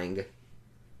is dying.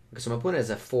 Because my opponent has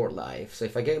a 4 life. So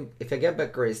if I get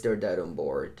back Grist, they're dead on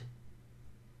board.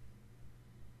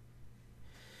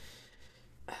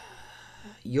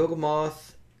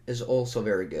 Yawgmoth is also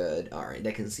very good. Alright,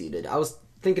 they conceded. I was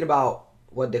thinking about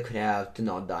what they could have to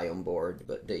not die on board,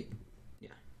 but they... Yeah.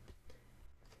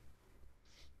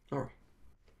 Alright.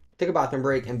 Take a bathroom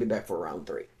break and be back for round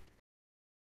 3.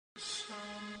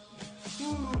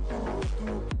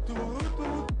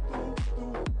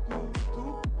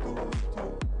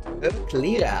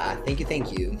 Lira,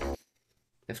 thank you.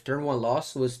 If turn 1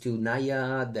 loss was to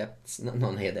Naya Depths, no,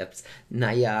 not Naya Depths,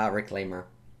 Naya Reclaimer.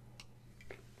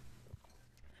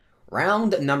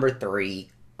 Round number 3.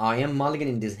 I am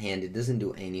mulliganing this hand. It doesn't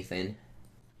do anything.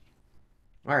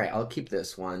 Alright, I'll keep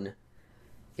this one.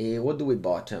 What do we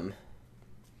bottom?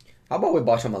 How about we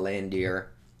bottom a land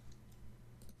here?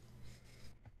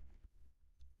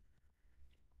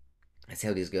 Let's see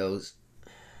how this goes.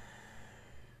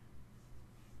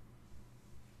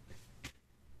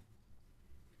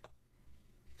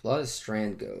 Flawless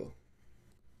Strand go.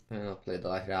 And I'll play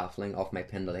Delighted Halfling off my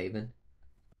Pendelhaven.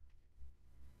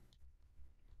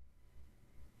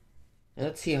 And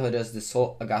let's see how does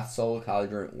the Agatha Soul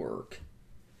Cauldron work.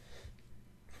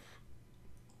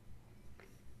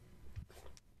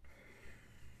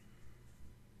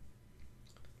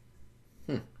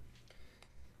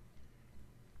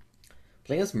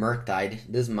 Playing as Murktide,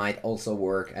 this might also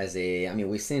work as a, I mean,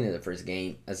 we've seen it in the first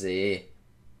game, as a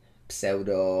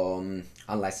pseudo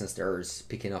unlicensed Urs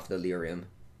picking off Delirium.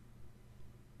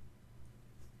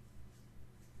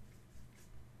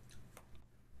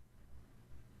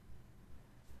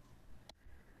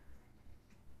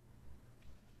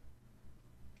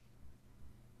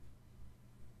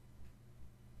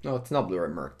 No, it's not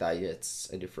Blue-Red Murktide, it's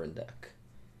a different deck.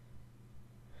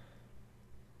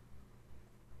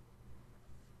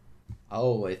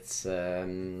 Oh, it's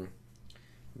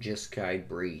Jeskai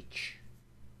Breach.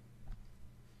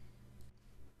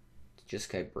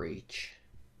 Jeskai Breach.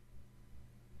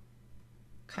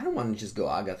 Kind of want to just go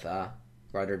Agatha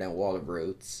rather than Wall of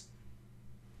Roots.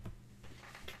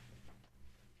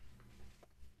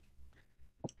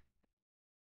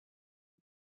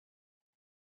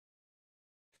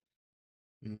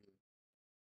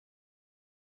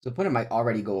 So opponent might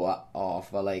already go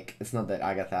off, but like it's not that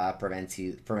Agatha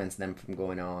prevents them from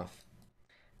going off.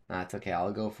 That's okay.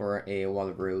 I'll go for a Wall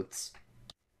of Roots.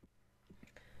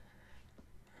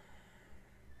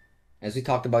 As we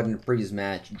talked about in the previous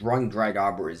match, drawing Dryad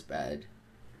Arbor is bad.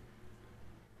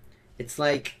 It's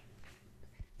like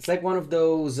one of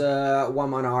those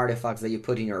one-mana artifacts that you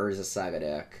put in your Urza Saga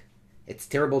deck. It's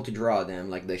terrible to draw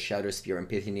them, like the Shadow Spear and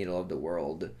Pity Needle of the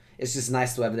World. It's just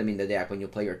nice to have them in the deck when you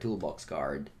play your toolbox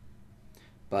card.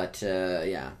 But,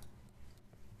 yeah.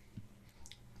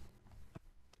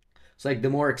 It's like the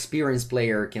more experienced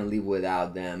player can live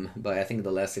without them, but I think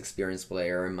the less experienced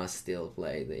player must still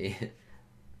play the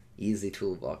easy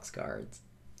toolbox cards.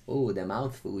 Oh, the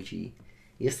Mount Fuji.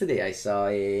 Yesterday I saw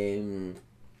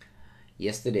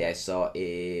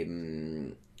a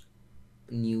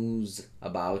news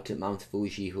about Mount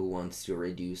Fuji who wants to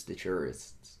reduce the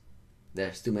tourists.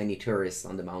 There's too many tourists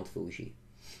on the Mount Fuji.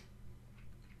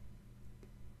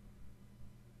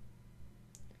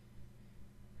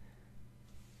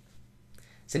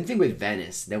 Same thing with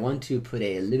Venice. They want to put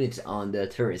a limit on the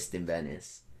tourists in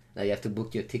Venice. Now you have to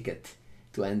book your ticket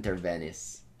to enter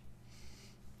Venice.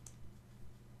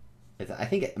 I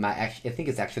think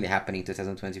it's actually happening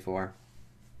 2024.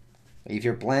 If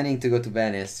you're planning to go to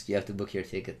Venice, you have to book your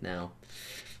ticket now.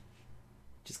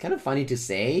 Which is kind of funny to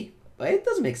say, but it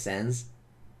does make sense.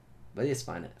 But it's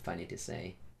funny to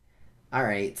say.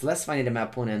 Alright, it's less funny that my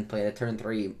opponent played a turn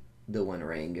 3 the One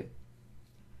Ring.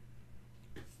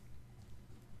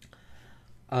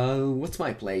 What's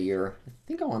my play here? I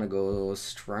think I want to go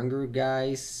Strangleroot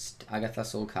Geist, Agatha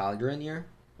Soul Cauldron here.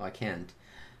 Oh, I can't.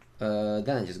 Then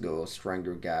I just go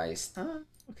Strangleroot Geist.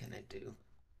 What can I do?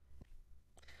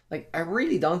 Like, I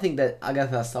really don't think that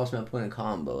Agatha stops my opponent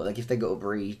combo. Like, if they go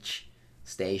Breach,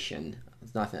 Station,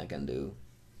 there's nothing I can do.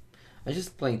 I'm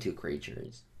just playing 2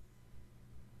 creatures.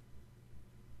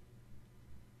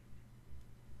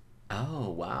 Oh,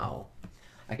 wow.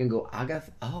 I can go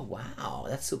Agatha. Oh, wow.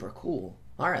 That's super cool.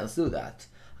 Alright, let's do that.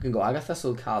 I can go Agatha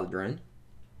Soul Cauldron.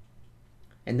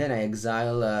 And then I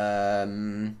exile,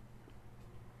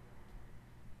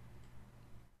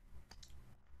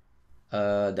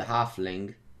 the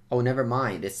Halfling. Oh, never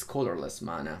mind. It's colorless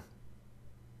mana.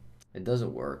 It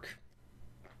doesn't work.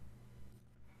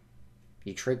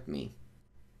 You tricked me.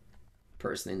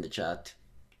 Person in the chat.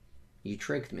 You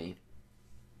tricked me.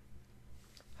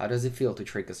 How does it feel to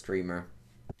trick a streamer?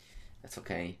 That's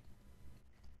okay.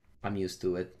 I'm used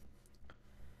to it.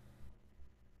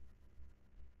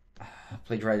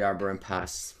 Play Dryad Arbor and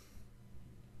pass.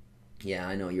 Yeah,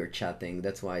 I know you're chatting.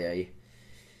 That's why I...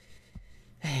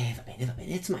 Hey,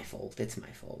 it's my fault. It's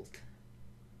my fault.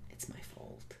 It's my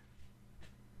fault.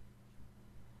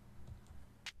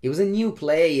 It was a new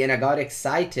play and I got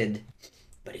excited,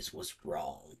 but it was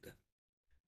wrong.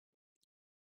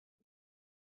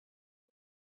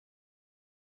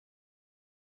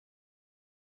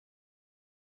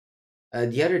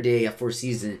 The other day, for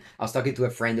season, I was talking to a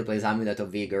friend who plays Amulet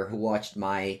of Vigor who watched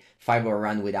my 5-hour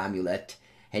run with Amulet.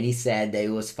 And he said that it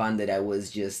was fun that I was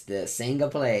just saying a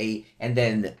play and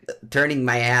then turning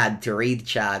my head to read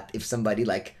chat if somebody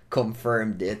like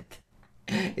confirmed it.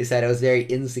 He said I was very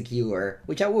insecure,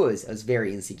 which I was. I was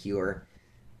very insecure.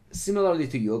 Similarly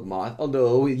to Yawgmoth,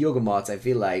 although with Yawgmoths I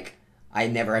feel like I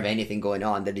never have anything going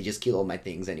on, that they just kill all my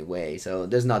things anyway, so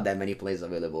there's not that many plays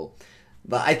available.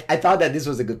 But I thought that this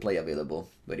was a good play available,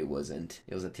 but it wasn't.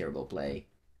 It was a terrible play.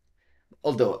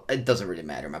 Although, it doesn't really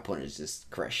matter, my opponent is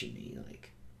just crushing me,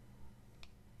 like...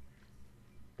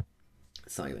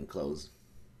 It's not even close.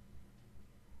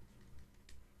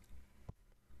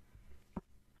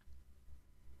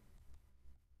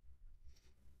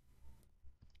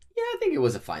 Yeah, I think it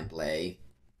was a fine play.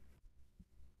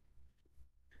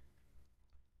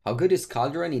 How good is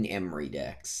Cauldron in Emery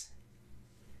decks?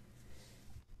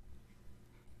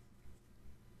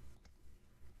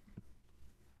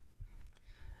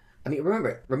 I mean,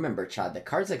 remember, Chad, that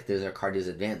cards like this are card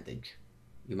disadvantage.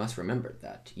 You must remember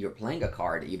that. You're playing a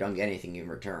card, you don't get anything in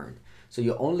return. So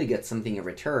you only get something in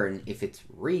return if it's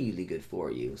really good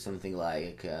for you. Something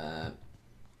like a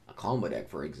combo deck,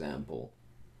 for example.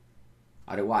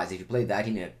 Otherwise, if you play that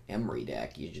in an Emery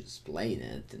deck, you're just playing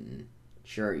it, and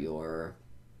sure, you're...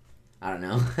 I don't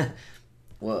know.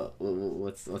 Well,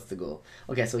 what's the goal?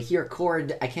 Okay, so here,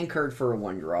 Chord, I can card for a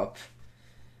 1-drop.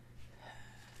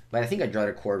 But I think I draw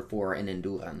a Chord for an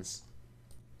Endurance.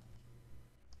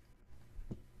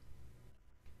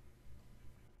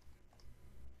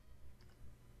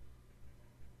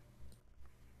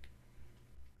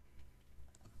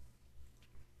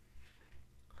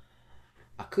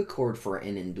 could chord for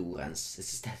an endurance. It's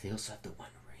just that they also have the one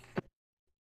ring.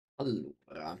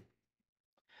 Allora.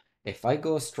 If I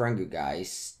go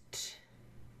Stranglegeist,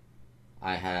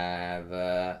 I have.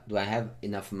 Do I have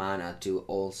enough mana to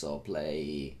also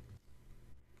play?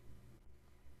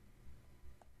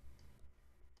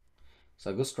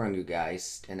 So I go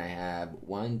Stranglegeist, and I have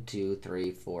 1, 2,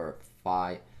 3, 4,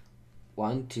 5.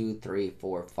 1, 2, 3,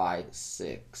 4, 5,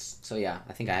 6. So yeah,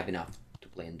 I think I have enough to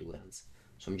play Endurance.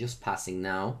 So I'm just passing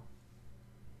now.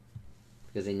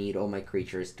 Because I need all my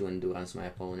creatures to Endurance my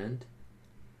opponent.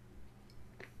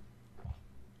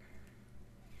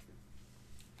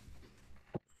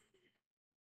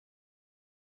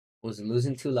 Was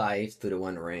losing 2 lives to the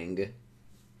 1 ring.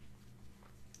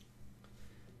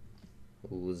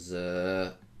 Was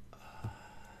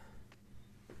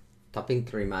topping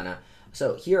 3 mana.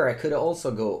 So here I could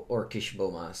also go Orcish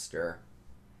Bowmaster.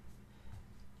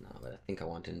 No, but I think I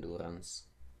want Endurance.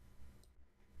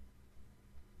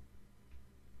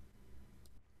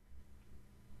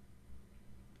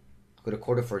 I could have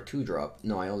Chord for a 2-drop.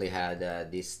 No, I only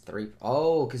had these 3.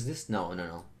 Oh, because this.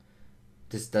 No.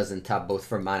 This doesn't tap both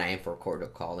for mana and for Chord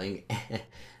of Calling.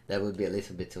 That would be a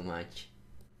little bit too much.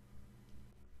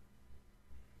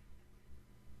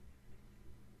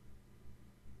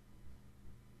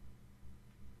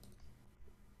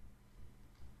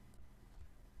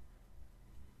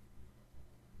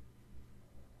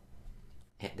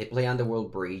 They play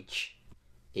Underworld Breach.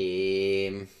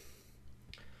 I'm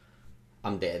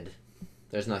dead.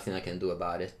 There's nothing I can do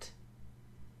about it.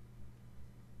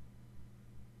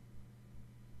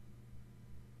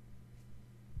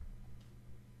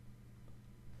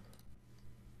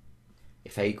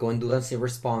 If I go Endurance in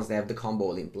response, they have the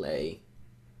combo in play.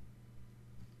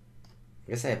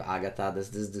 I guess I have Agatha. Does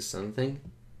this do something?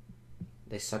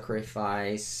 They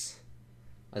sacrifice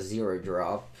a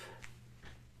 0-drop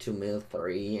to mill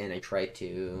 3, and I try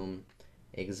to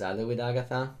exile it with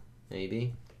Agatha.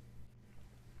 Maybe.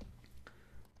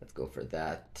 Let's go for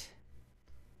that.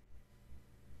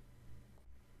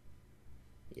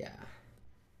 Yeah.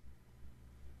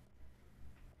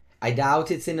 I doubt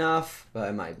it's enough, but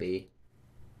it might be.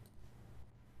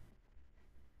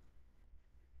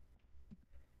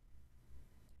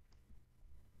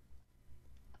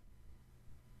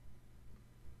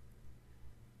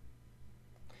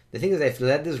 The thing is, if they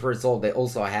let this result, they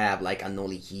also have like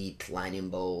Unholy Heat, Lightning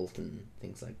Bolt, and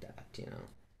things like that, you know?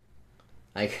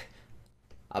 Like,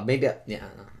 maybe, yeah,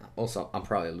 also, I'm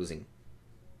probably losing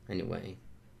anyway.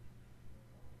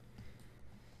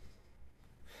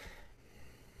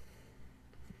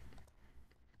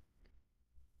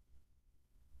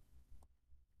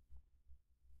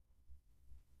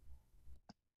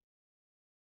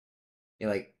 Yeah,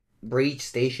 like, Breach,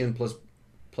 Station, plus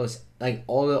like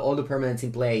all the permanents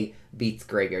in play beats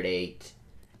Graveyard 8.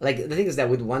 Like, the thing is that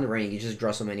with one ring, you just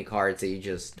draw so many cards that you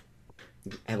just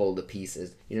have all the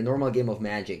pieces. In a normal game of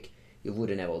Magic, you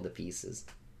wouldn't have all the pieces.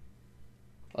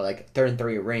 Or like turn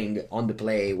 3 ring on the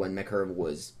play when my curve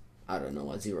was, I don't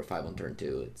know, a 0-5 on turn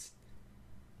 2. It's.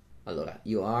 Oh, look,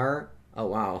 you are. Oh,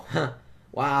 wow.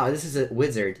 Wow, this is a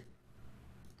wizard.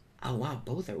 Oh, wow,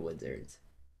 both are wizards.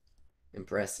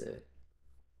 Impressive.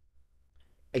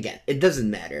 Again, it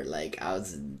doesn't matter. Like,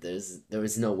 there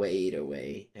was no way either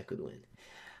way I could win.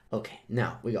 Okay,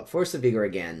 now we got Force of Vigor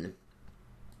again.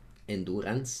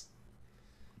 Endurance.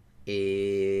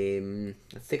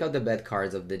 Let's take out the bad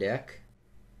cards of the deck.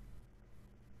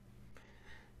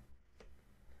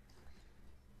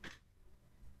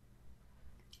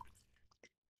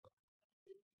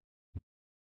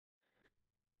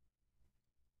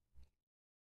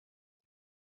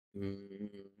 Mm,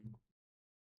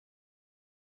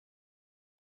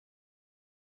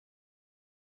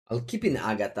 I'll keep in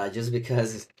Agatha just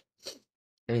because.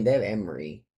 I mean, they have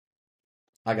Emery.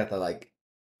 Agatha, like,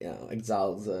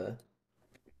 exiles. Let's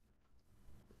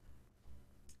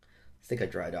take a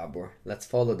Dryad Arbor. Let's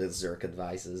follow the Zerk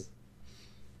advices.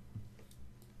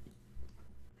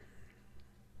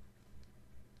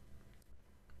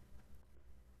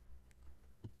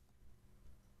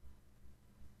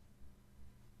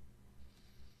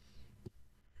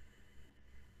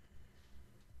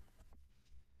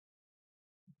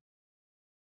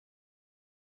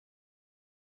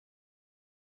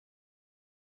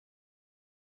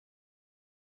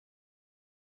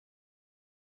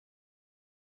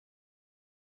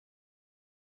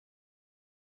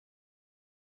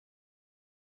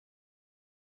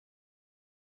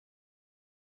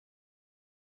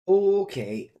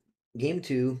 Okay, game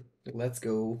 2. Let's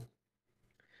go.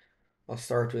 I'll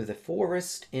start with a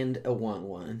forest and a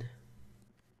 1-1.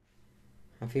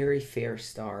 A very fair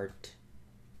start.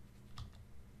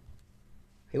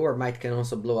 Haywire Mite can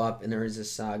also blow up in Urza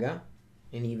Saga,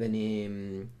 and even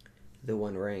in the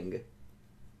One Ring.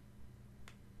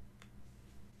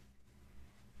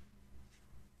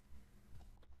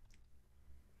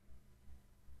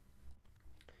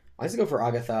 Let's go for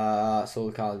Agatha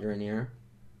Soul Cauldron here.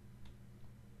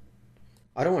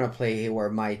 I don't want to play Haywire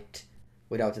Mite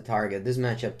without a target. This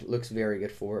matchup looks very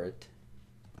good for it.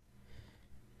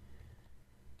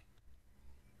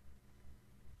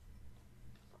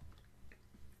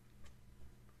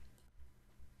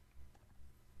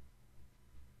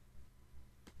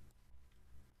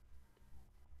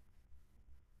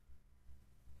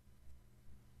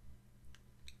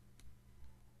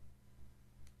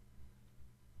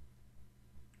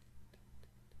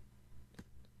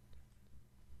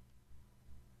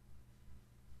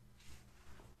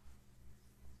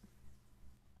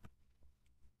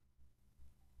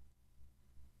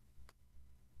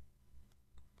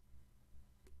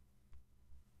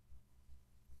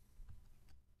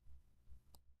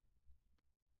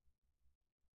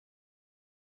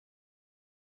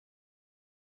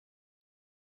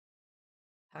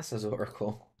 Passa's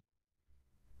Oracle.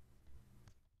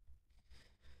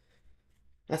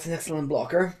 That's an excellent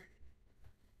blocker.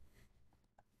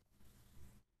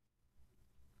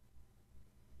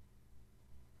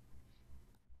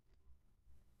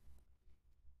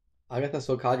 Agatha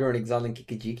Soul Cauldron exiling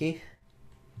Kikijiki.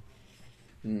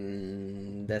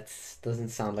 That doesn't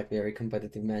sound like very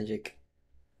competitive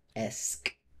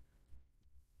Magic-esque.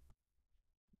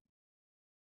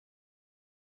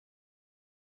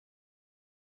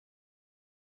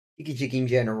 Kikijiki in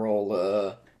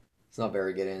general, it's not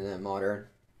very good in Modern.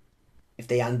 If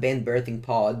they unban Birthing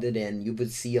Pod, then you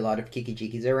would see a lot of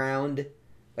Kikijikis around.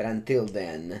 But until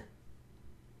then,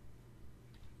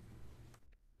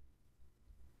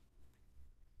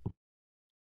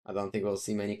 I don't think we'll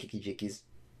see many Kikijikis.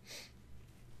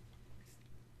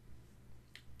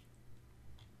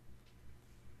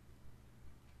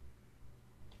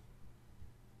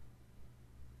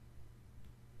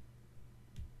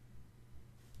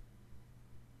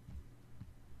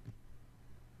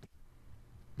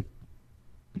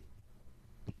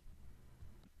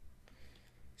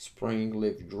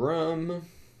 Springleaf Drum.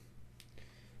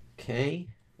 Okay,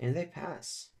 and they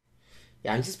pass.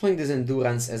 Yeah, I'm just playing this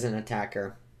Endurance as an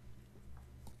attacker.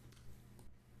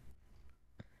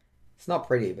 It's not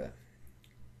pretty, but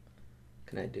what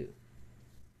can I do?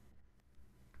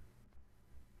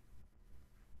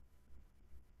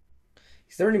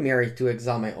 Is there any merit to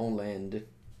exile my own land?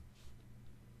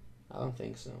 I don't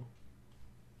think so.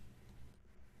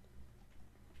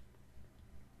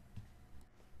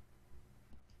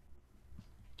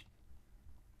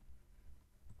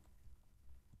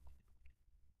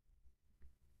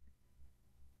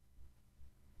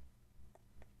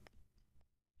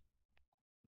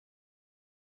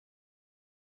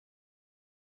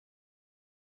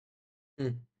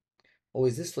 Oh,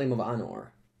 is this Flame of Anor?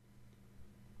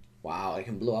 Wow, I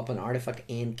can blow up an artifact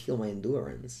and kill my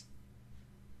Endurance.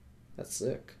 That's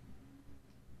sick.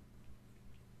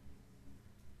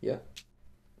 Yeah.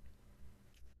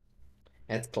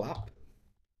 That's clap.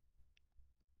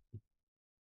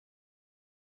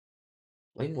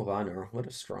 Flame of Honor, what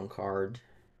a strong card.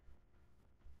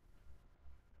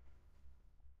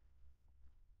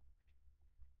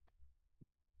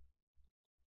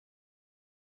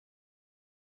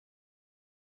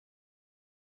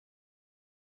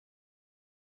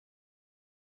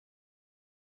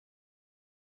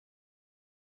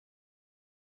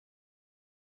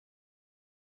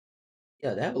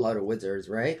 Yeah, they have a lot of wizards,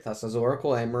 right? Thassa's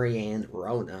Oracle, Emery, and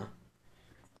Rona.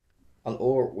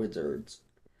 All wizards.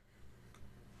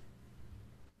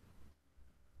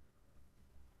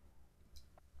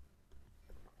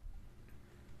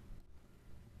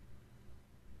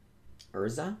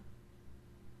 Urza?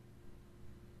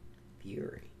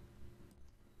 Fury.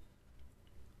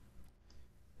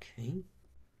 Okay.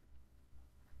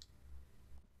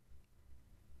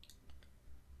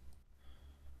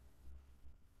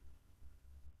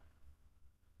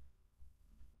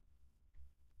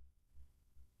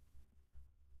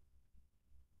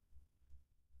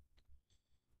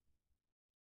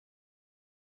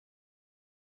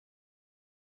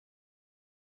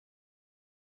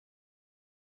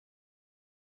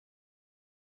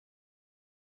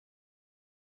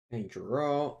 And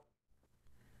draw.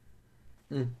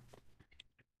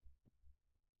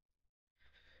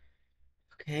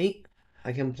 Okay.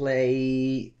 I can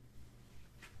play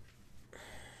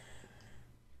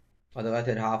a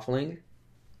Delighted Halfling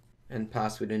and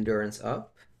pass with Endurance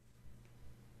up.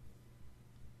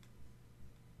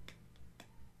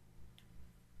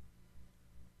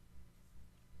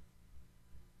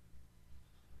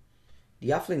 The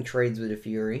Halfling trades with the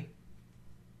Fury.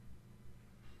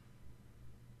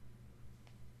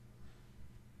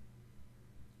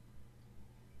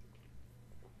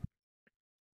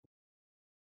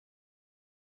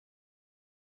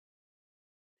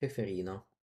 Teferino.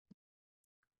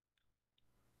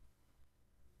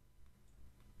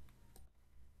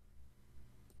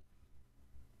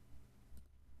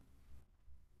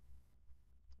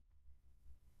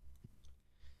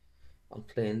 I'll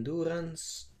play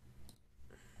Endurance.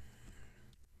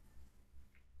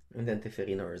 And then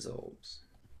Teferino resolves.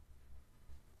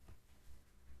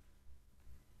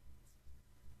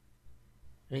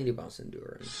 And he bounce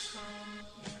Endurance.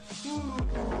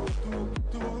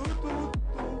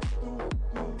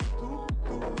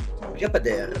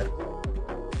 Jepader.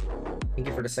 Thank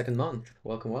you for the second month.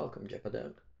 Welcome, welcome,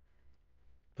 Jepader.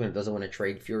 Opponent doesn't want to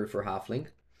trade Fury for Halfling.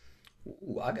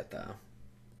 Ooh, Agatha.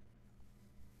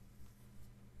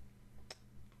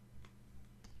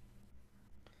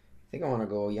 I think I want to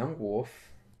go Yawgmoth.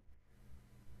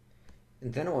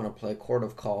 And then I want to play Chord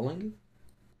of Calling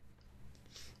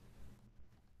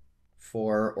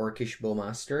for Orcish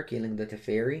Bowmaster, killing the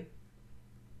Teferi.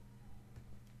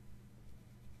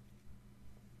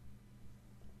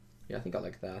 Yeah, I think I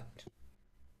like that.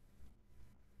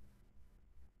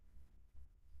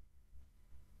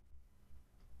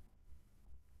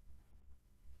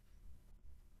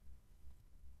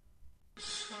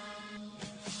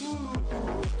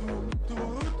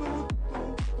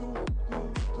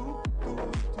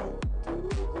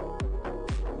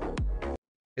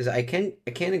 Because I can't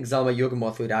exile my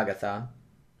Yawgmoth with Agatha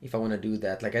if I want to do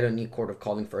that. Like, I don't need Chord of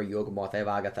Calling for a Yawgmoth. I have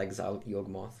Agatha exile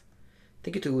Yawgmoth.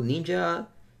 Thank you to Ninja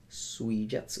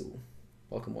Suijetsu.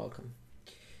 Welcome, welcome.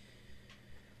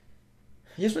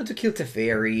 I just want to kill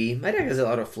Teferi. My deck has a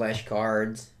lot of flash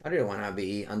cards. I don't want to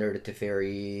be under the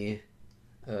Teferi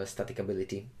static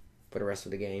ability for the rest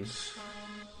of the game.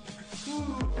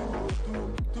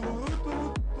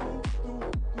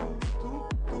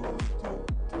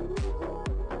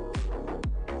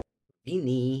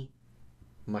 Vini,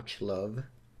 much love.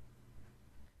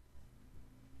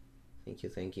 Thank you,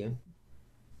 thank you.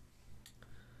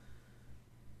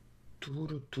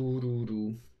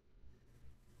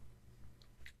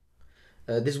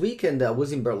 This weekend I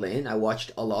was in Berlin. I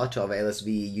watched a lot of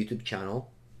LSV YouTube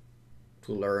channel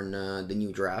to learn the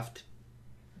new draft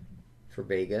for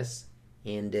Vegas,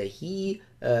 and he,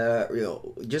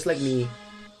 just like me.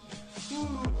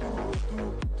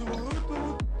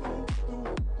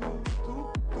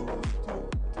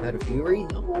 Not a Fury?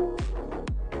 No.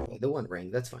 The One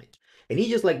Ring, that's fine. And he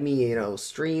just like me,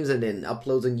 streams and then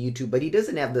uploads on YouTube, but he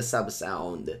doesn't have the sub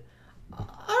sound. I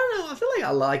don't know, I feel like I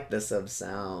like the sub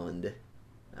sound.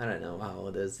 I don't know,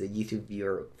 how does the YouTube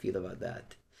viewer feel about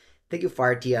that? Thank you,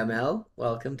 FireTML.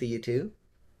 Welcome to you too.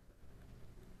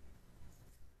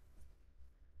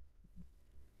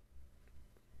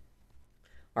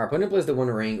 Our opponent plays the One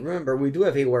Ring. Remember, we do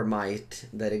have Haywire Mite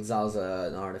that exiles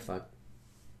an artifact.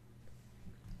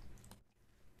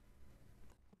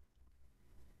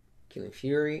 Killing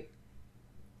Fury.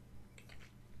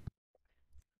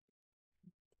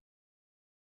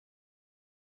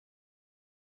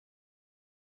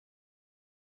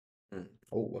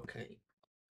 Oh, okay.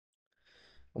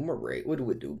 One more rate. What do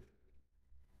we do?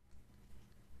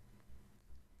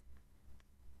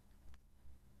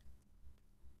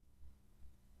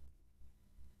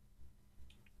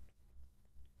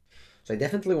 So I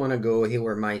definitely want to go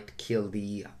Haywire Mite kill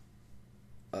the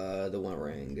One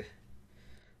Ring.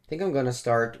 I think I'm gonna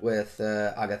start with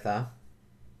Agatha.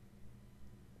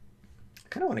 I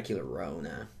kind of want to kill a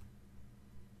Rona.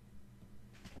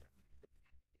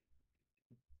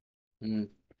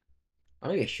 I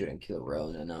think I shouldn't kill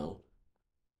Rona, no.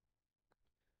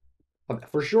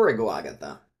 For sure I go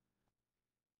Agatha.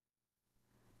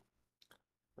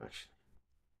 Actually.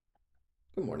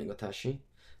 Good morning, Otashi.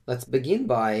 Let's begin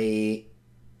by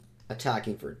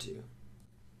attacking for 2.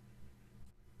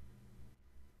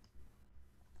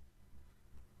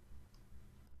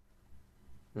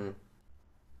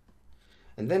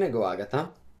 And then I go Agatha.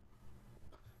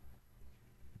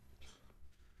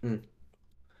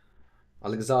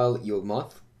 I'll exile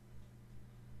Yawgmoth.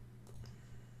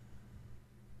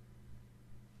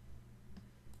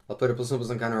 I'll put a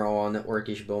 +1/+1 counter on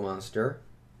Orcish Bowmaster,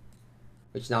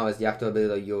 which now has the active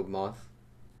ability of Yawgmoth.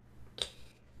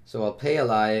 So I'll pay a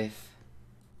life,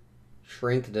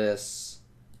 shrink this,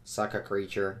 sack a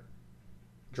creature,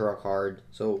 draw a card.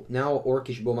 So now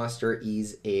Orcish Bowmaster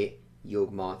is a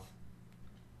Yawgmoth.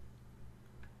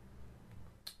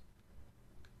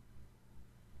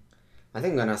 I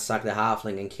think I'm gonna sack the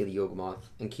Halfling and kill Yawgmoth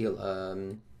and kill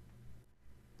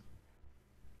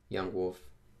Yawgmoth.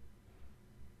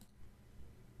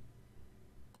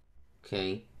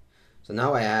 Okay. So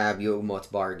now I have Yawgmoth's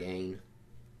Bargain.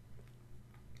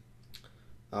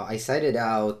 I cited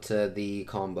out the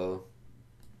combo.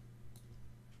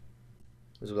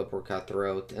 Zulaport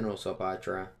Cutthroat and also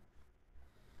Hapatra.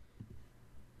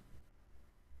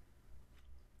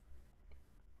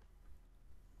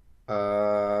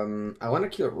 I want to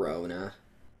kill Rona.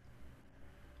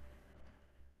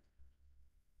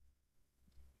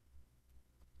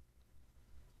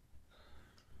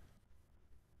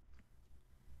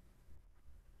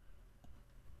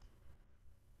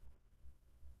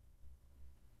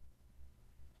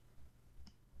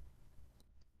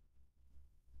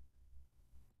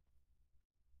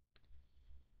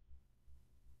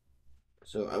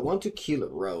 So I want to kill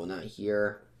Rona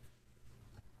here.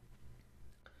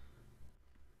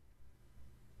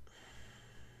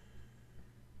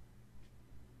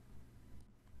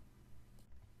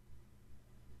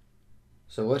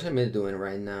 So what am I doing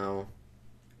right now?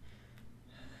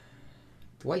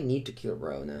 Do I need to kill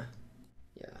Rona?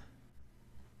 Yeah.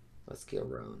 Let's kill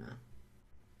Rona.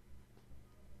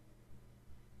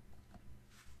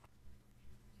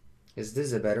 Is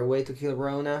this a better way to kill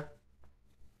Rona?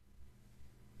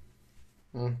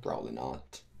 Probably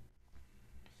not.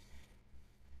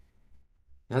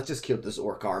 Let's just kill this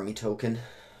Orc Army token.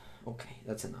 Okay,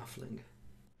 that's an Halfling.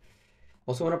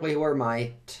 Also want to play Haywire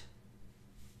Mite.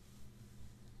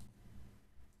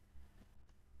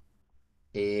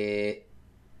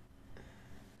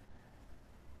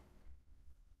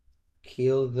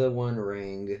 Kill the One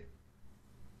Ring.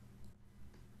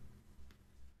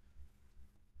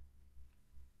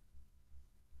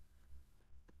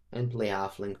 And play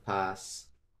Halfling Pass.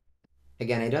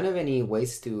 Again, I don't have any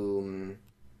ways to...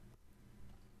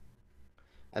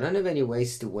 I don't have any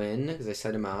ways to win because I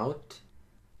set him out.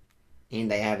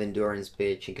 And I have Endurance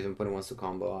Pitch because my opponent wants to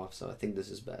combo off, so I think this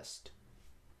is best.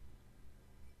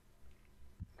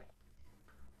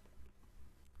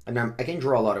 And I can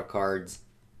draw a lot of cards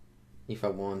if I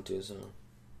want to, so...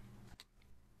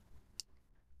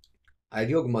 I have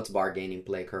Yawgmoth's Bargain in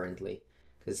play currently.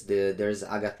 Because there's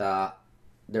Agatha,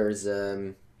 there's...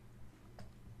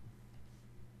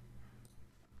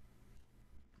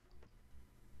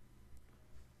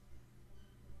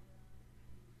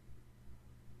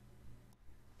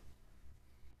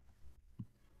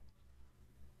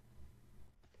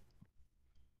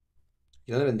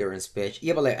 You don't have Endurance Pitch.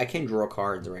 Yeah, but like, I can draw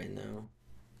cards right now.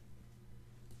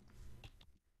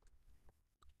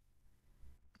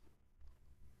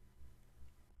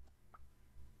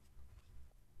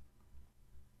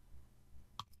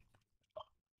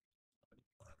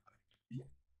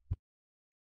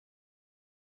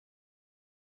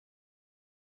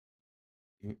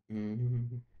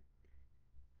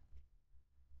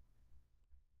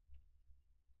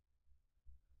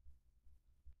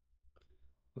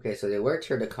 Okay, so they worked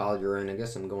here the Cauldron. I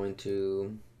guess I'm going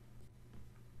to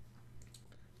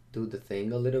do the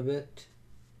thing a little bit.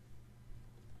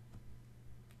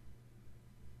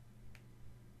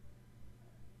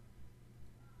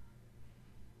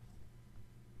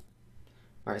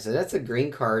 Alright, so that's a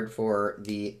green card for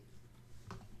the...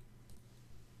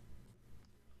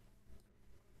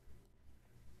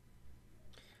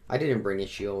 I didn't bring a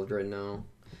shield right now.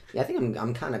 Yeah, I think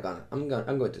I'm kind of gonna I'm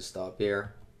going to stop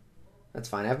here. That's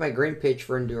fine. I have my green pitch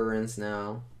for endurance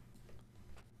now.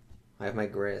 I have my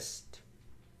grist.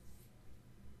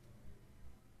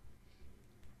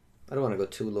 I don't want to go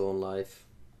too low in life.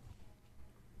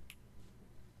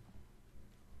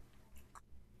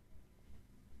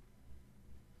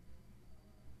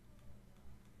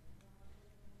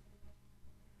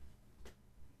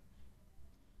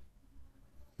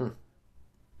 Hmm.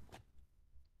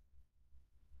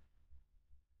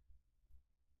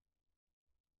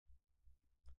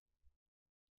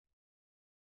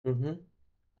 Mm-hmm.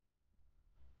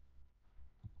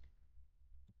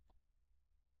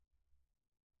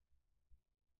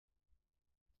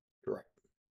 Right.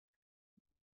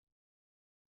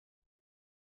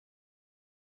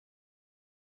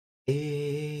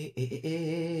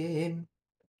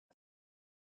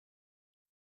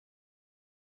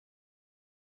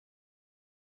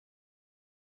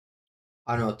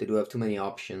 I don't know what to do. I have too many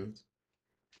options.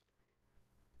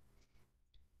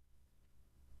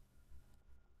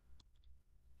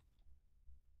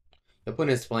 The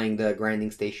opponent is playing the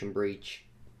Grinding Station Breach.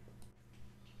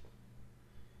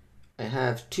 I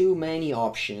have too many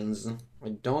options. I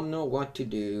don't know what to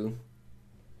do.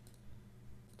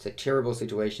 It's a terrible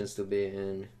situation to be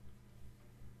in.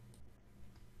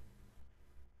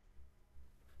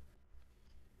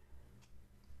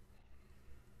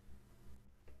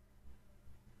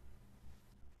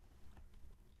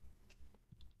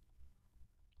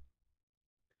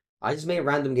 I just made a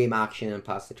random game action and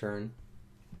passed the turn.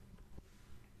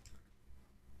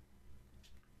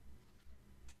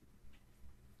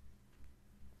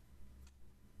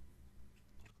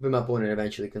 But my opponent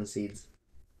eventually concedes.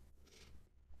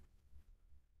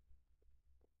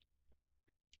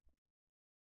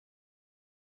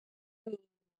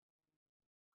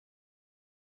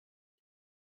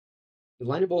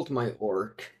 Line bolt my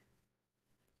orc.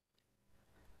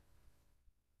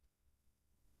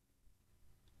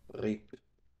 Rip.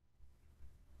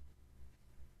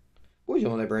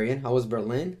 Bonjour, librarian. How was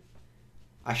Berlin?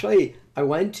 Actually, I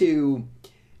went to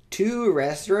two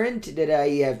restaurants that I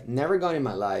have never gone in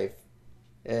my life.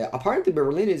 Apparently,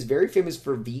 Berlin is very famous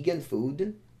for vegan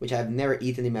food, which I've never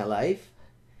eaten in my life.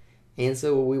 And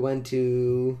so we went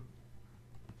to.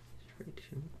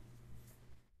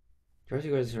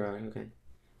 Okay.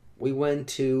 We went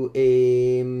to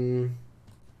a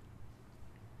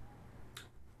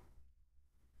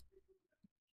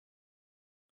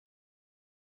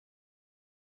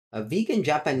vegan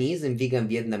Japanese and vegan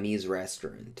Vietnamese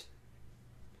restaurant.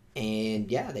 And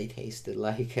yeah, they tasted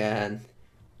like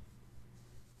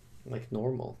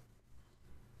normal.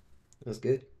 It was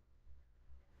good.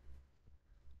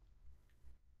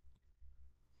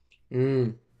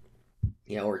 Mm.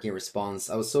 Yeah, working response.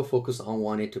 I was so focused on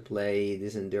wanting to play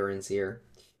this endurance here.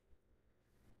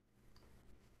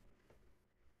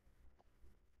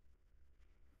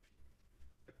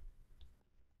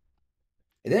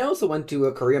 And then I also went to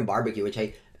a Korean barbecue, which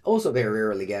I also very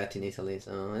rarely get in Italy.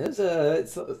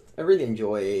 So I really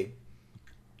enjoy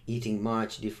eating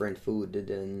much different food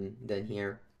than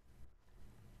here.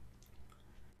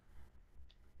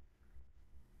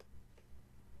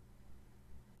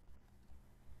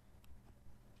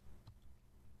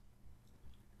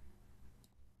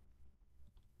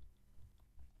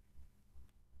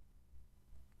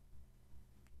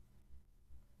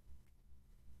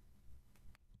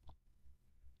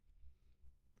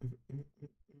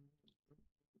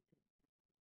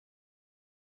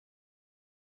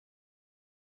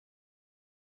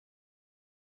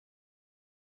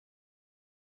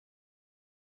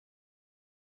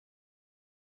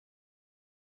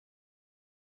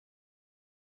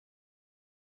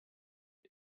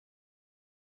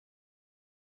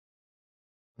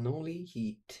 Only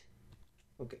heat.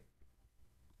 Okay.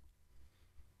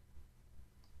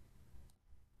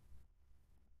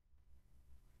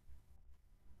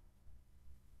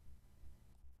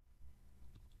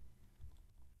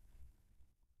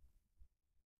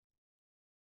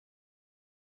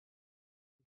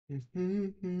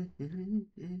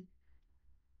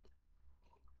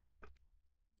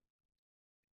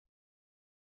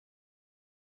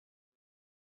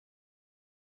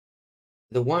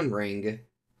 The One Ring.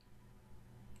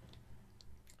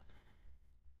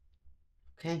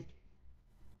 Okay.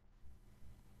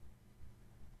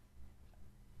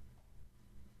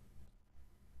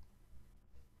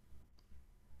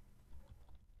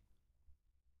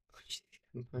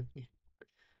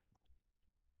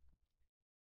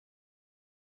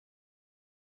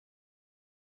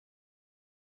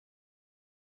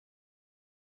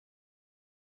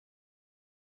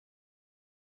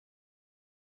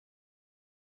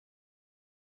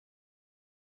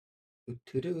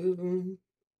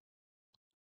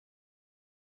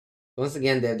 Once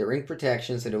again, they have the ring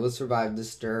protection, so they will survive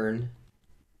this turn.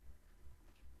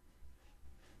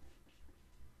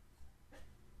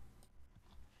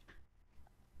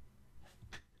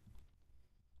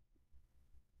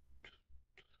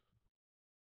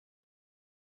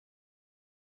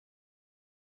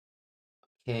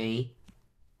 Okay.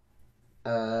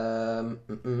 Um.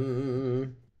 mm,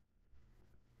 mm.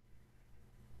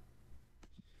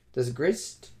 Does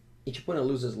Grist? Each opponent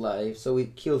loses life, so we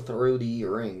kill through the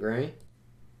ring, right?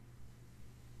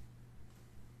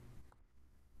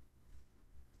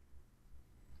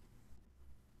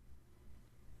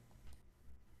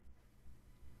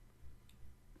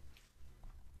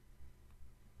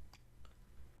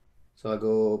 So I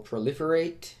go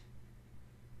proliferate.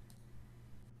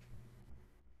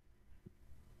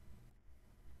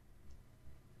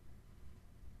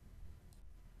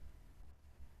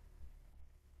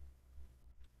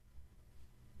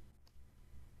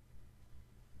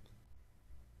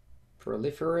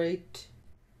 Proliferate.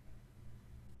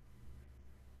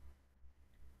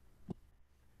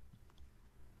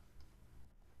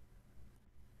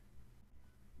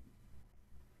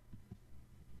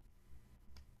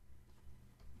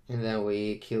 And then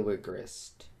we kill with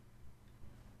Grist.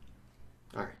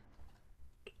 Alright.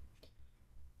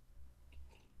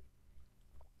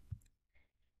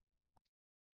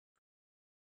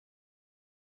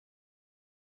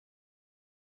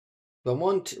 But I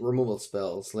want removal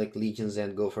spells like Legion's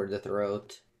End, go for the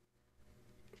throat.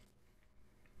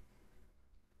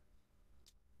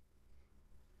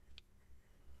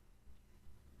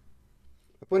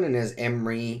 Opponent has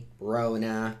Emery,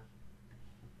 Rona.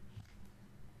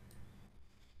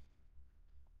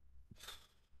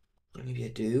 Maybe I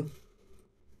do.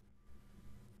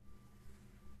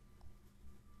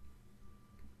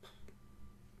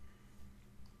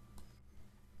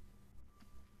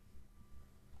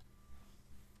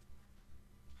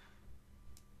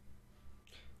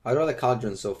 I draw the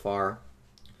Cauldron so far.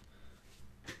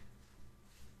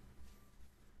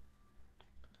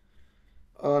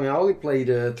 I mean, I only played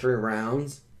 3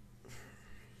 rounds.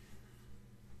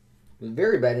 It was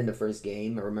very bad in the first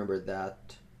game. I remember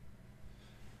that.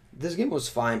 This game was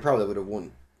fine. Probably would have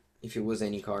won if it was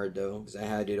any card though, because I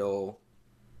had it all.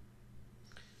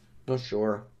 Not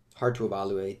sure. Hard to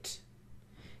evaluate.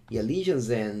 Yeah,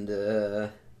 Legion's End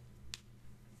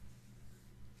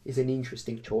is an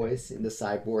interesting choice in the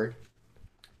sideboard.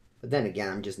 But then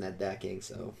again, I'm just not decking,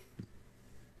 so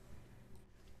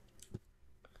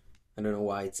I don't know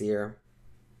why it's here.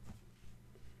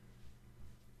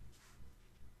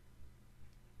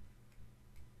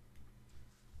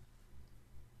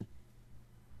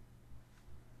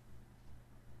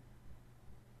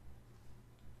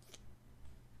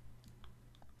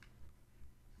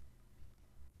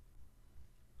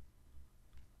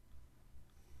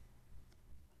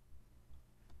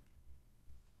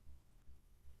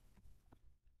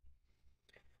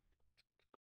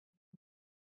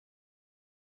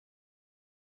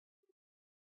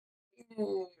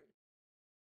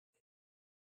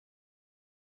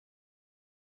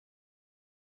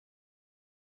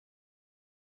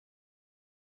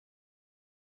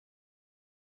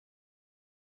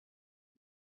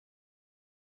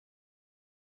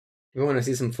 You want to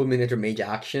see some Fulminator Mage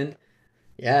action?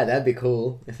 Yeah, that'd be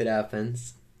cool if it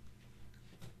happens.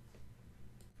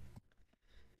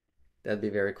 That'd be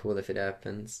very cool if it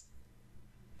happens.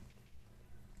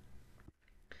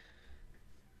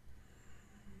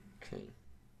 Okay.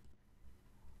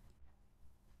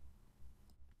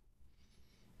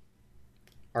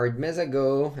 Ardmeza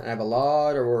go, and I have a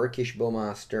lot of Orcish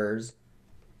Bowmasters.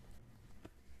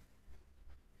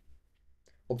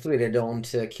 Hopefully they don't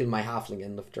kill my Halfling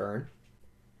end of turn.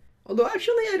 Although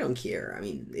actually I don't care. I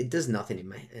mean, it does nothing in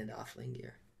my end Halfling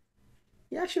here.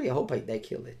 Yeah, actually I hope they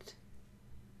kill it.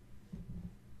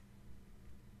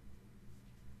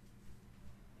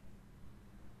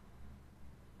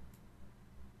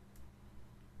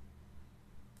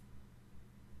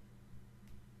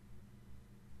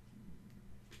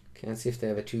 Okay, let's see if they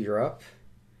have a 2-drop.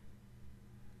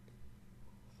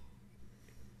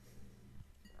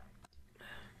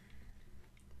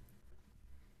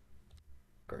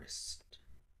 Grist.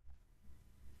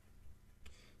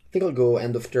 I think I'll go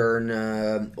end of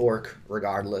turn Orc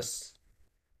regardless.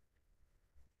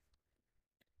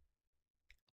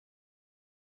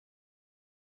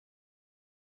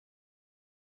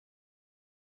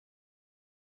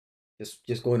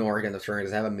 Just go in Orc end of turn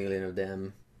because I have a million of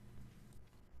them.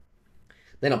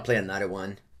 Then I'll play another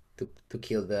one to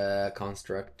kill the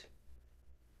construct.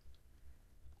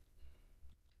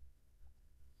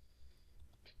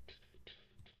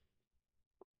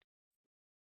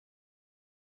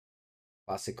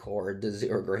 Classic Horde, the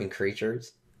 0 green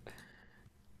creatures.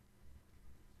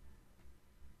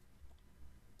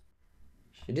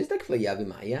 Should this deck play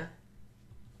Yawgmoth?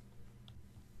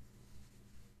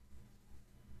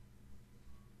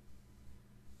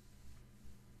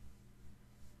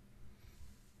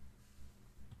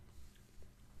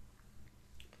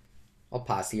 I'll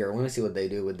pass here. I want to see what they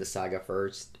do with the Saga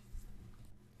first.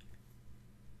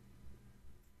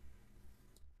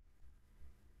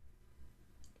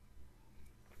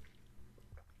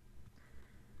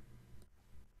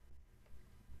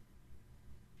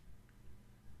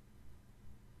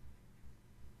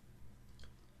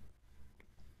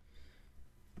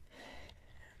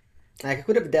 Like, I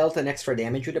could have dealt an extra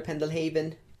damage with the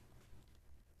Pendelhaven.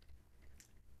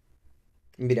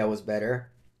 Maybe that was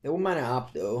better. They were mana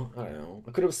up though. I don't know.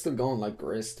 I could have still gone like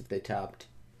Grist if they tapped.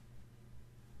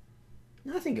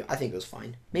 No, I think it was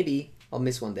fine. Maybe I'll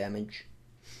miss 1 damage.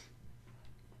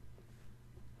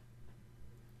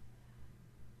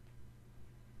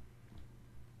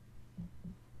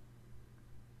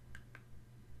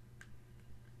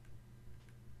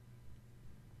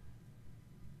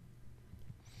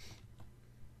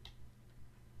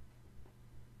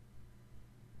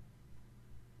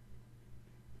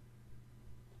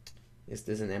 Is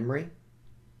this an Emery?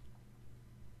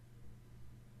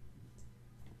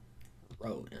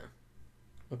 Oh, yeah.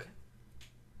 Okay.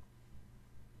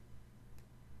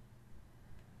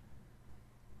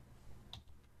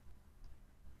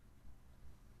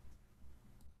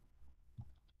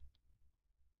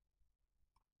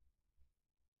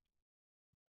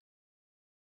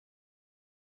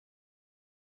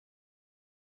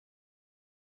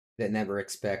 That never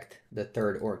expect the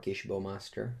third Orcish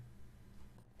Bowmaster.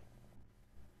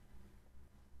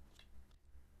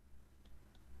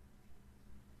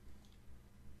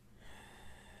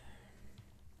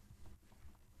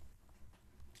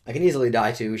 I can easily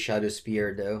die to Shadow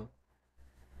Spear though.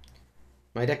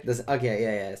 My deck does. Okay,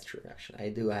 yeah, that's true. Actually, I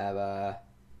do have a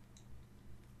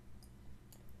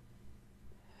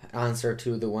answer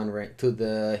to the to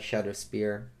the Shadow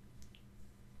Spear.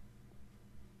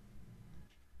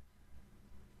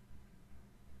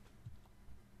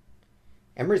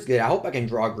 Ember's good. I hope I can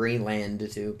draw Greenland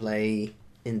to play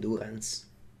Endurance.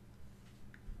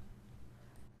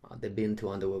 Oh, they've been to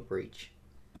Underworld Breach.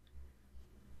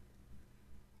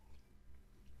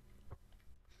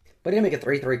 But I make a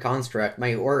 3/3 construct.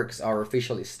 My orcs are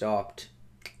officially stopped.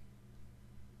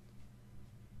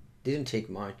 Didn't take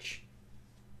much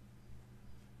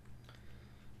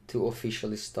to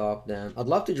officially stop them. I'd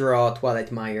love to draw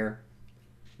Twilight Mire.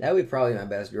 That would be probably my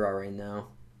best draw right now.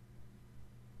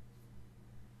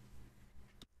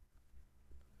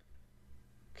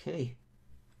 Okay.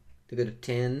 To go to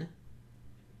 10.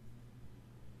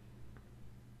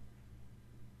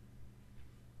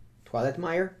 Twilight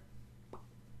Mire.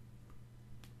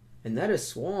 Another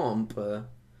swamp.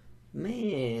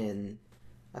 Man.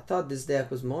 I thought this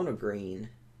deck was mono green.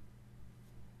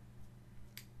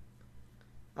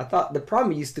 I thought the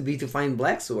problem used to be to find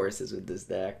black sources with this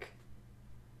deck.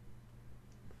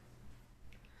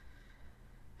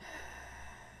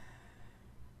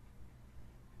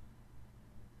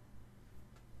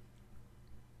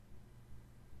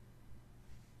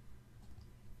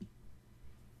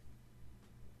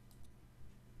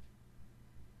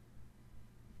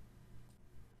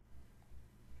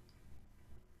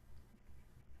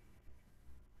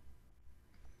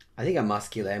 I think I must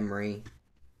kill Emery.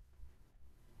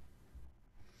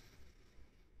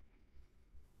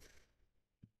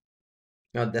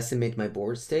 I'll decimate my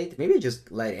board state. Maybe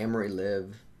just let Emery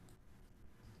live.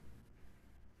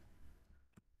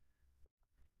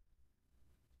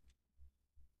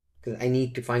 Because I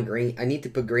need to find green. I need to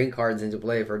put green cards into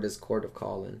play for this Chord of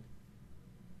Calling.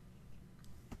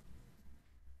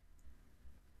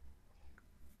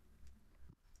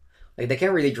 Like, they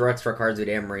can't really draw extra cards with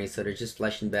Emery, so they're just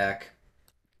fleshing back.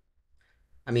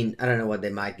 I mean, I don't know what they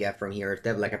might get from here. If they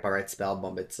have like a Pirate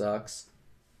Spellbomb, it sucks.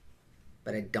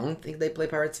 But I don't think they play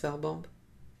Pirate Spellbomb.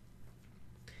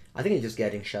 I think it's just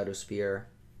getting Shadow Spear.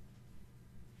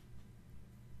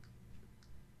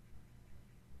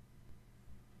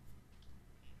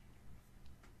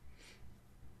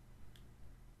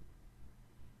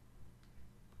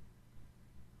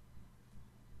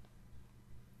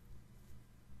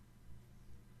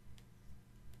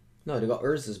 No, they got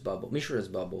Urza's Bubble. Mishra's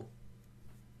Bubble.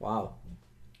 Wow.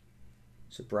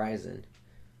 Surprising.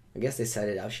 I guess they set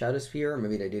it out Shadow Spear, or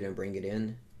maybe they didn't bring it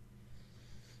in.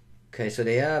 Okay, so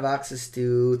they have access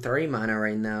to 3 mana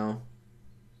right now.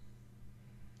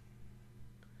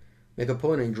 Make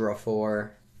opponent draw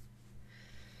 4.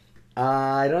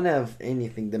 I don't have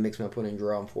anything that makes my opponent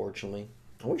draw, unfortunately.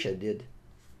 I wish I did.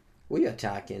 What are you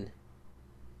attacking?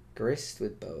 Grist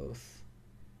with both.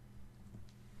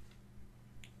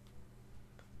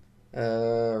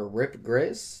 Rip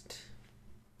Grist?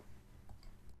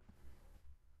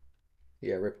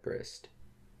 Yeah, Rip Grist.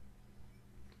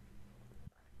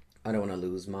 I don't want to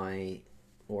lose my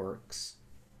orcs.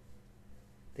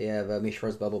 They have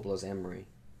Mishra's Bubble plus Emery.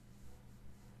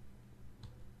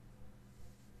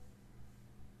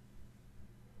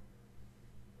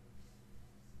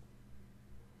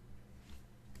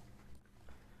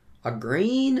 A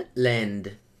green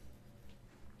land.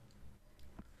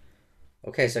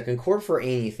 Okay, so I can court for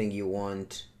anything you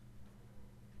want.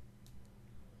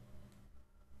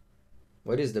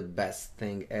 What is the best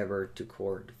thing ever to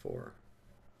court for?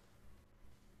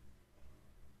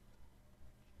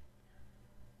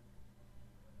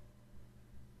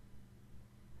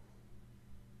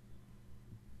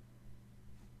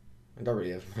 I don't really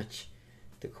have much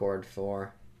to court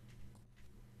for.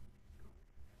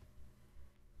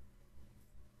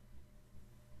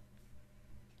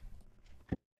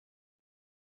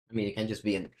 I mean, it can just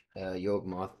be an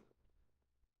Yawgmoth.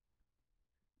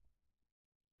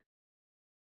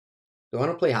 Do I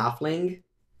want to play Halfling?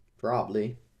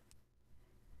 Probably.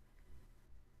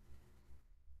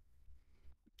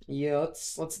 Yeah,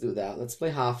 let's do that. Let's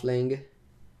play Halfling.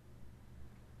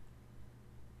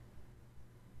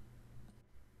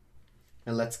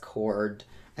 And let's chord.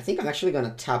 I think I'm actually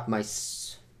gonna tap my.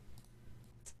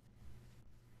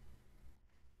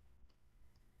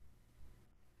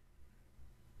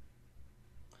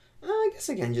 I guess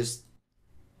I can just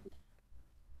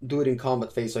do it in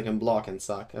combat phase so I can block and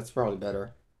suck. That's probably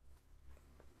better.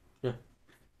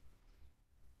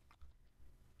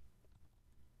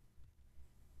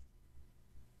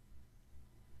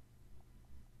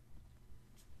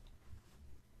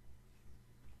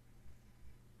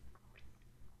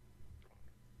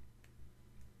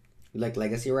 You like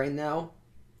Legacy right now?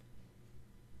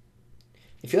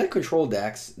 If you like control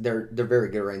decks, they're very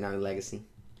good right now in Legacy.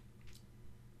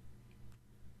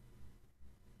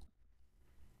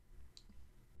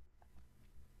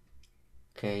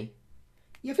 Okay.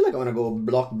 Yeah, I feel like I want to go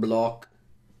block block.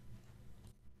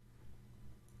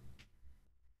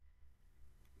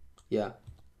 Yeah,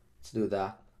 let's do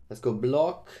that. Let's go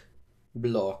block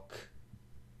block.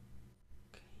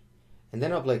 Okay. And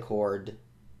then I'll play Chord.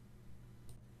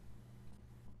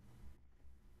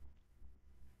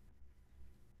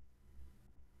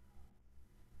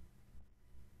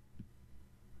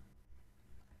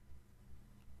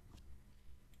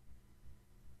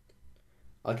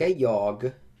 I'll get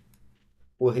Yawg.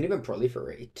 Oh, I can even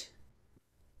proliferate.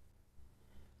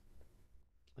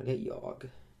 I'll get Yawg.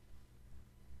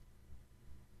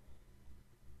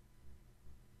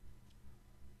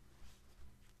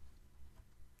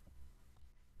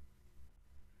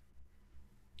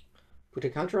 Put a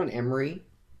counter on Emery.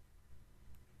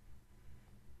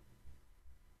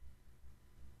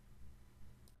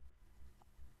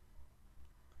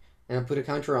 And I put a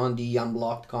counter on the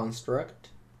unblocked construct.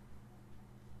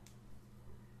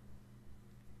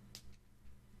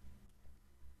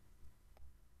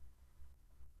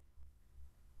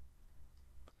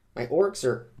 My orcs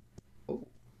are... Oh,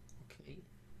 okay.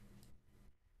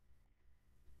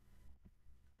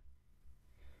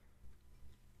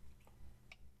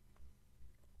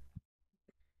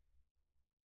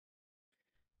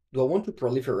 Do I want to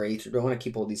proliferate or do I want to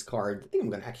keep all these cards? I think I'm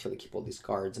going to actually keep all these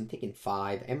cards. I'm taking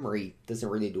 5. Emery doesn't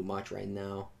really do much right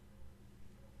now.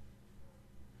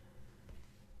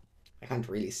 I can't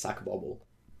really sack Bubble.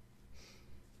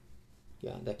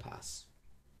 Yeah, they pass.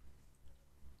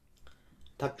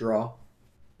 Tap draw.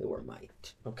 Haywire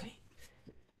Mite. Okay.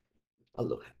 I'll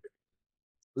look.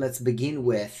 Let's begin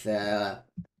with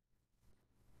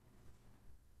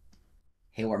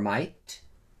Haywire Mite.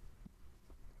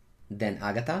 Then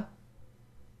Agatha.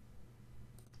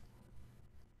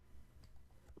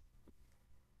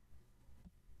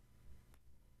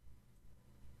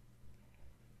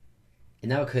 And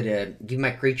now I could give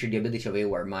my creature the ability of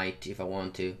Haywire Mite if I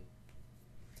want to.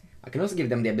 I can also give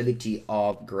them the ability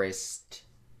of Grist.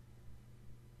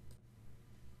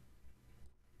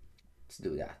 Let's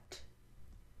do that.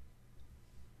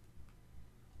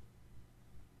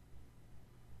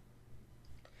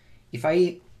 If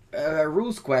I...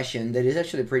 rules question that is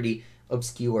actually pretty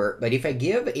obscure, but if I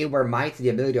give Haywire Mite the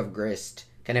ability of Grist,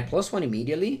 can I plus 1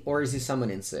 immediately, or is he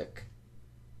summoning sick?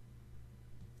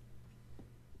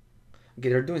 Okay,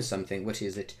 they're doing something. What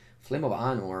is it? Flame of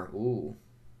Anor. Ooh.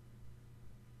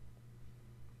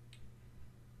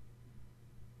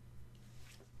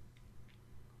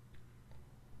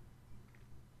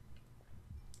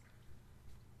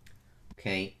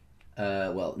 Okay.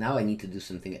 Well, now I need to do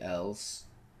something else.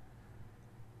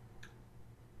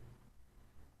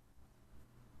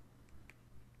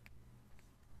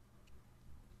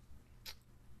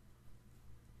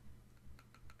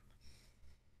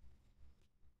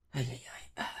 I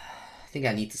think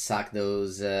I need to sack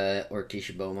those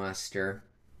Orcish Bowmaster.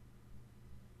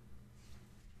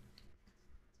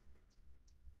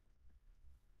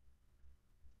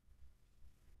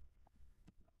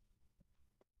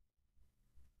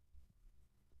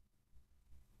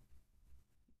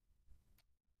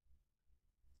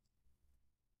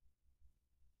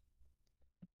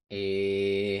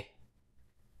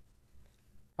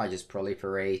 I just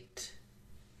proliferate.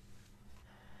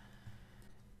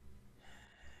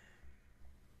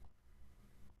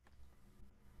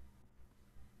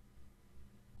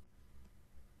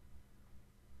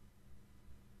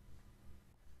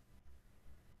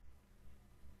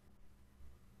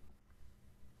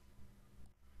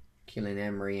 Killing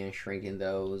Emery and shrinking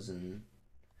those, and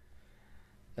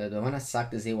do I want to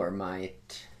suck the Haywire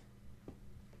Mite?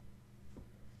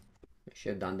 I should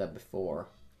have done that before,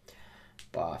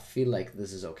 but I feel like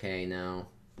this is okay now.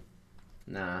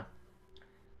 Nah,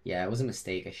 yeah, it was a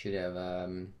mistake. I should have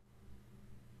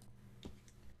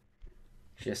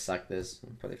sucked this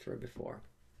and put it through before.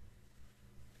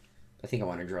 I think I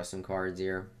want to draw some cards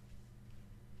here.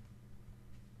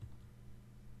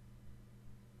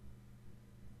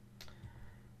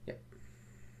 Yep.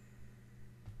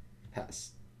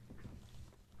 Pass.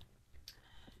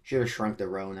 Should have shrunk the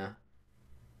Rona.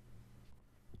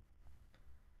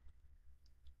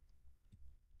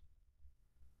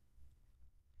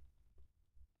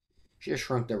 Should have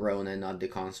shrunk the Rona, not the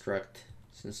construct,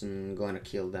 since I'm going to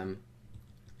kill them.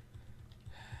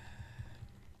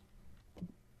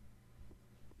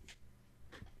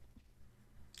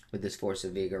 With this Force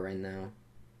of Vigor right now.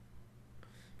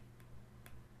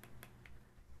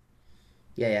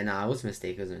 Yeah, no, it was a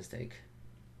mistake. It was a mistake.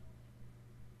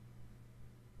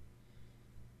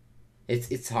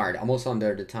 It's hard. I'm also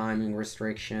under the timing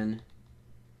restriction.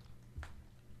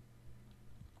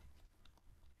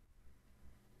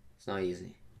 It's not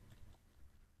easy.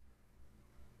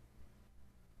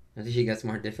 I think it gets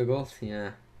more difficult.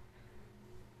 Yeah.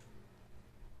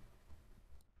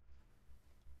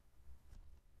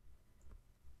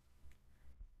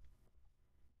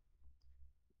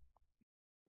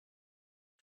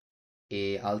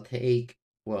 I'll take,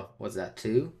 well, what's that?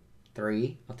 Two?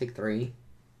 Three? I'll take three.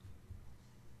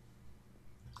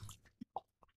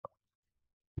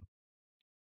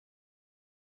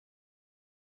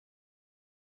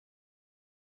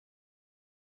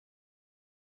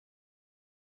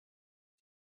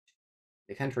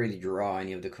 They can't really draw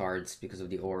any of the cards because of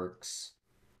the orcs.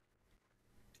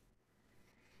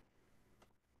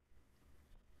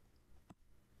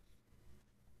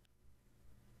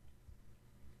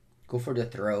 Go for the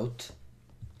throat.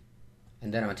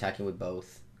 And then I'm attacking with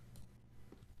both.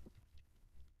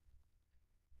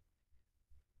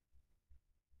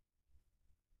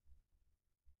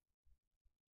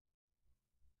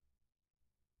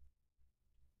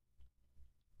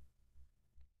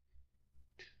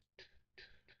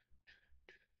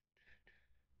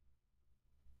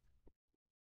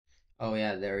 Oh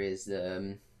yeah, there is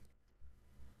the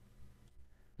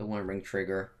one ring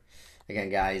trigger. Again,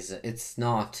 guys, it's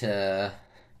not an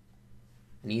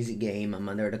easy game. I'm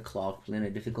under the clock playing a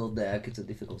difficult deck. It's a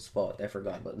difficult spot. I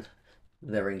forgot about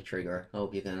the ring trigger. I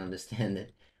hope you can understand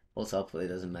it. Also, hopefully it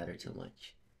doesn't matter too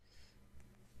much.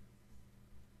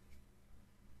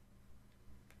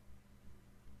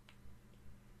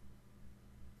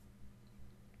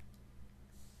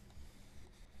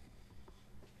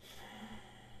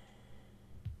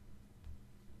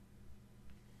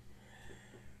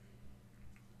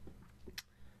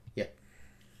 Yeah.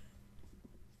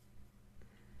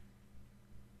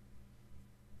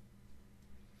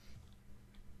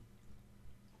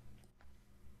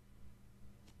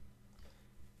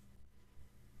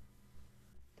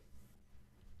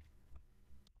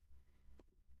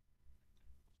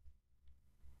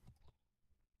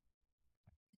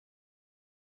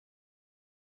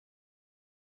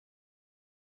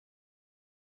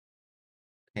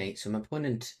 Okay, so my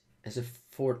opponent has a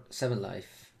 7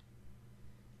 life.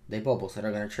 They bubble, so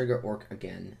they're gonna trigger Orc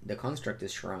again. The construct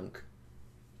is shrunk.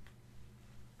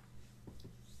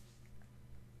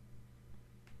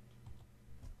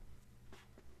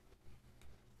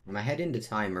 I'm ahead in the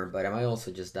timer, but I might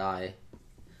also just die.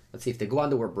 Let's see, if they go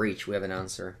Underworld Breach, we have an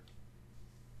answer.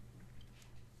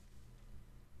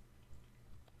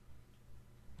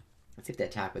 Let's see if they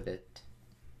attack with it.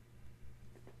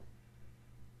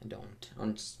 I don't.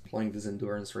 I'm just playing this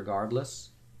Endurance regardless.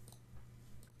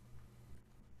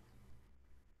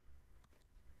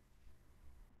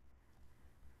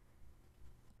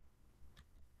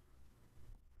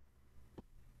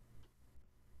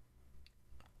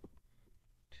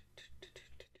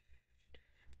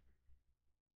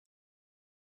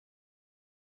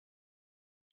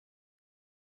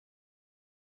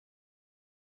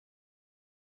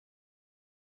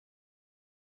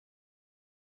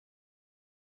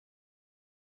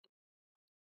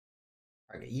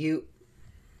 Target you.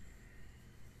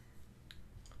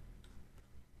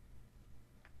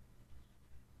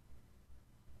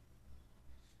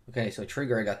 Okay, so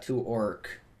trigger, I got 2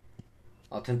 Orc.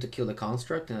 I'll attempt to kill the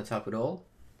construct and attack with all.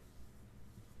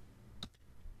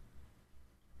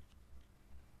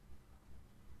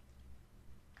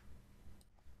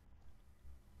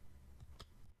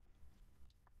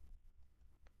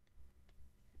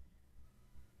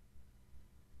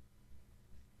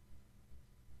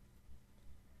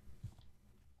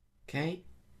 Okay.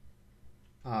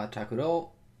 Attack with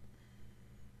all.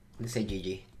 Let's say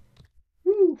GG.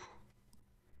 Woo.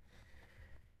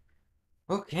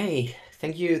 Okay,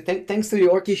 thank you. Thanks to the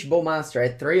Orcish Bowmaster. I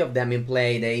had 3 of them in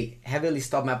play. They heavily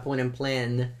stopped my opponent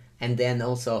plan and then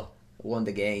also won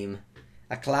the game.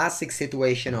 A classic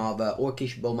situation of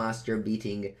Orcish Bowmaster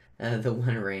beating the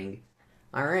One Ring.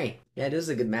 Alright, yeah, this is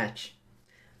a good match.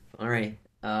 Alright,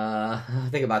 I'll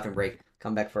take a bathroom break.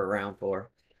 Come back for round 4.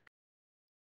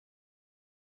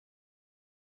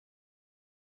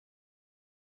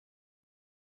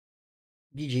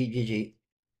 GG, GG.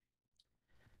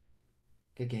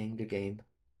 Good game, good game.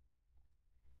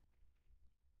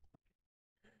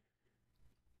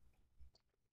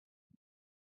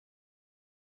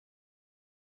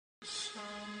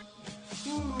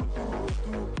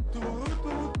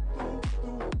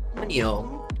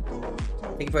 Neil,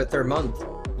 thank you for the 3rd month.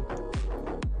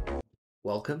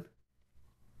 Welcome.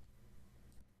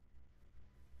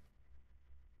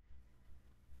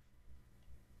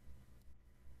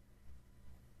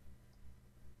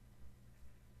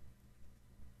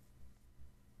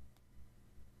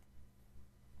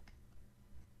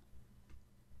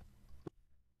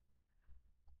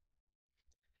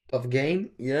 Tough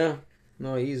game? Yeah.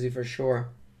 No, easy for sure.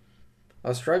 I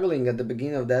was struggling at the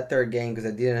beginning of that third game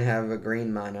because I didn't have a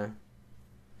green mana.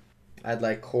 I had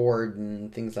like Chord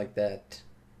and things like that.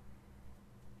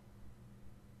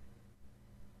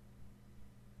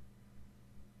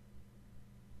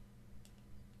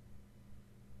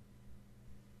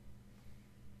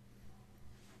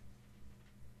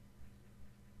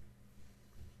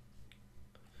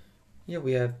 Yeah,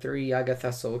 we have 3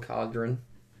 Agatha Soul Cauldron.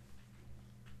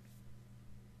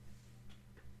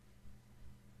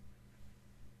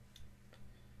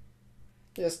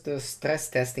 Just stress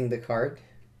testing the card.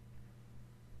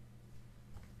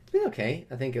 It's been okay.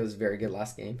 I think it was very good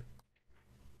last game.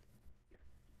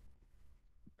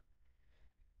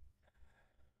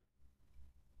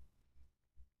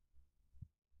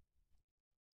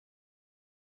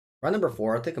 Round number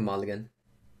 4, I'll take a mulligan.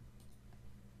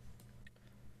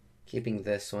 Keeping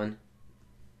this one.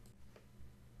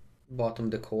 Bottom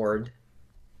the Chord.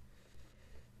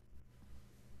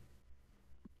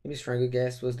 Maybe Strangleroot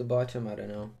Geist was the bottom, I don't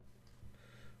know.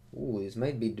 Ooh, this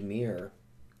might be the mirror.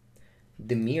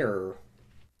 The mirror.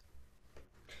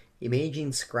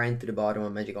 Imagine Scrying to the bottom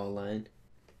of Magic Online.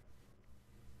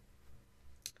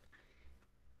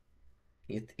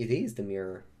 It is the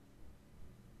mirror.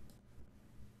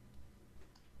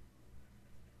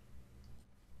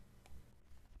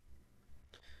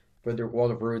 But their wall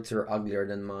of roots are uglier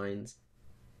than mine's.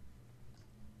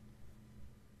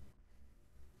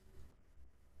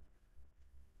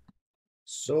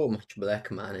 So much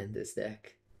black mana in this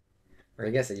deck. Or I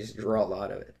guess I just draw a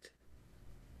lot of it.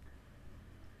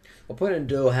 Opponent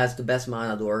though has the best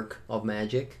mana dork of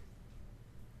Magic.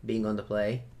 Being on the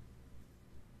play.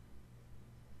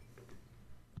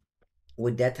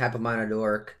 With that type of mana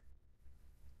dork.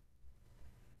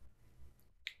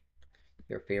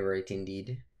 Your favorite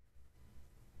indeed.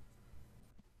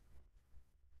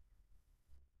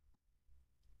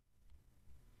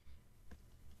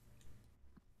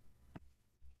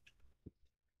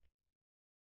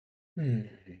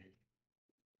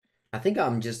 I think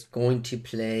I'm just going to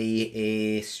play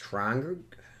a stronger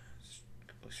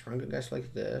guys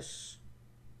like this.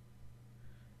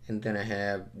 And then I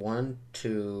have 1,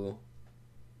 2,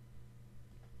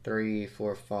 3,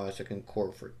 4, 5, so I can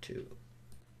core for 2.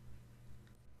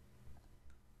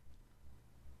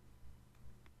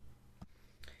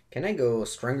 Can I go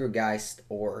Strangleroot Geist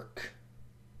Orc?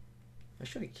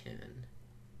 Actually I can.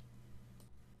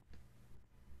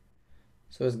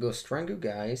 So let's go Strangleroot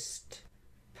Geist,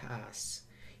 pass.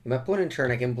 In my opponent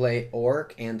turn I can play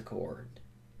Orc and Chord.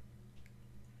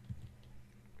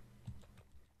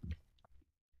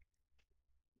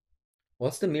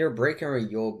 What's the Mirror Breaker or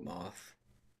Yawgmoth?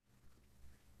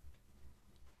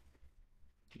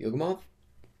 Yawgmoth?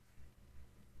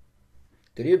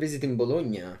 Today you're visiting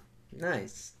Bologna.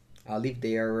 Nice. I'll live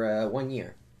there 1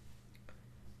 year.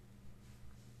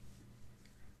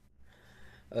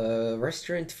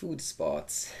 Restaurant food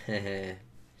spots. I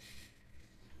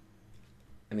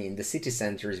mean, the city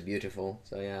center is beautiful,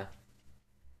 so yeah.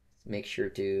 Make sure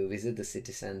to visit the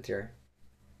city center.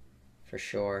 For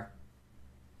sure.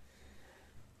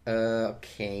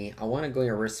 Okay, I want to go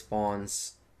in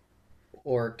response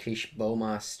Orcish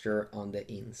Bowmaster on the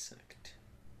insect.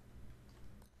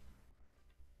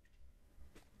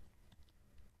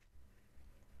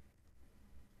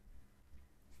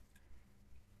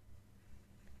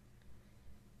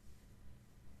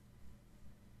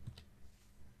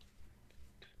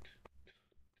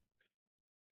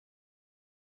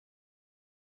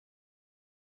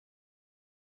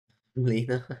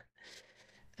 Lena.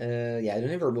 Yeah, I don't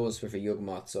have removals with a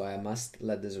Yawgmoth, so I must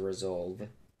let this resolve.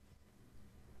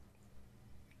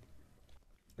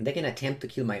 And they can attempt to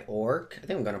kill my orc. I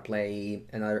think I'm gonna play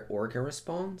another orc in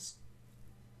response.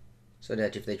 So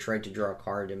that if they try to draw a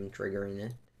card, I'm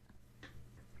triggering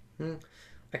it.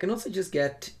 I can also just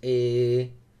get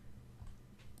a...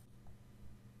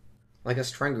 like a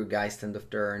Strangleroot Geist end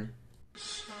of turn.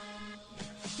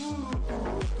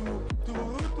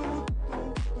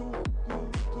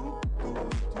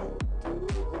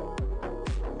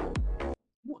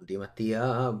 Buongiorno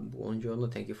Mattia,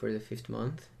 buongiorno, thank you for the 5th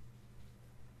month.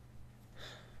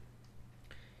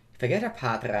 If I get a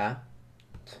Hapatra,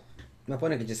 my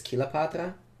opponent can just kill a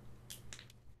Hapatra.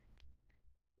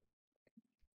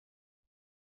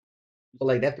 But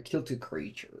like they have to kill 2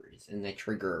 creatures and they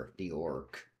trigger the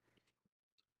orc.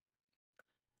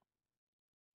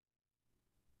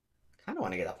 Kinda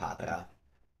wanna get a Hapatra.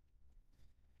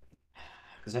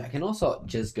 Because I can also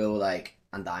just go like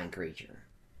Undying Creature.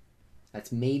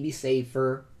 That's maybe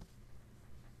safer.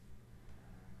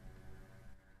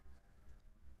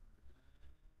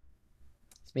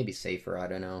 It's maybe safer, I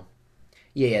don't know.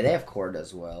 Yeah, they have Chord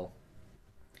as well.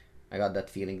 I got that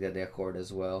feeling that they have Chord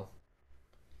as well.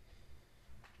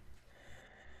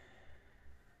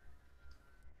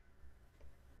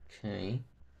 Okay.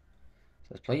 So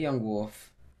let's play Yawgmoth.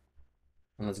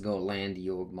 And let's go land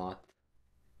Yawgmoth.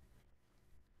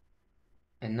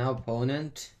 And now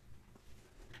opponent.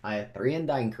 I have 3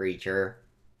 Undying Creature.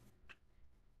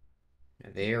 A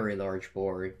very large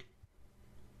board.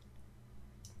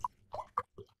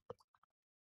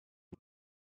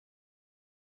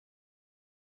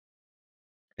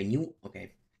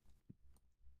 Okay.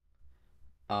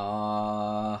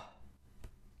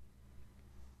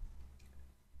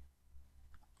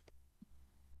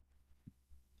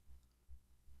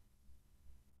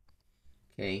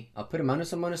 Okay, I'll put a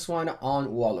 -1/-1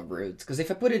 on Wall of Roots. Because if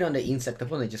I put it on the insect,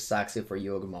 opponent just sacks it for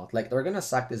Yawgmoth. Like, they're gonna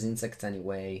sack this insect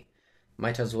anyway.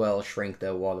 Might as well shrink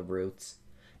the Wall of Roots.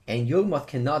 And Yawgmoth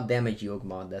cannot damage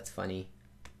Yawgmoth, that's funny.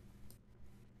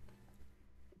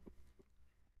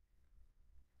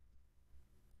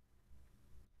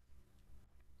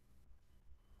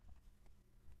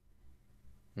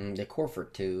 They core for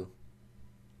 2.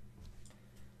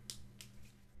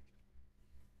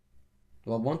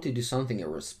 Do I want to do something in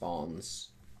response?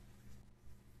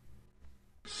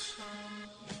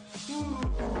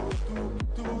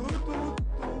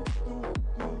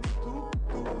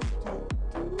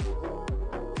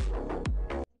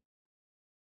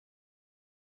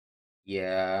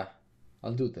 Yeah,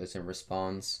 I'll do this in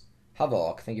response.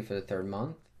 Havoc, thank you for the 3rd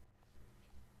month.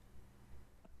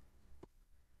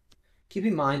 Keep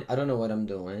in mind, I don't know what I'm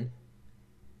doing.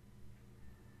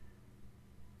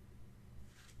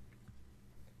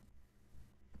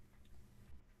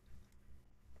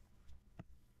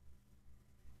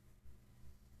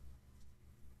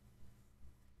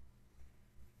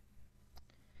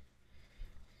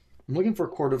 I'm looking for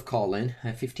Chord of Calling. I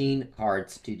have 15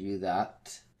 cards to do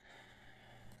that.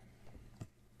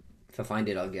 If I find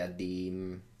it, I'll get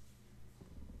the...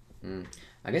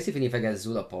 I guess even if I get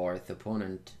Zulaport, the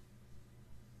opponent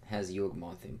has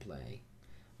Yawgmoth in play.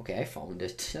 Okay, I found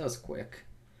it. That was quick.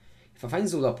 If I find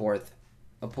Zulaport,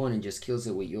 opponent just kills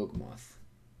it with Yawgmoth.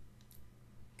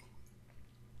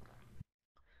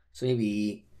 So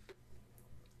maybe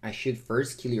I should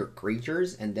first kill your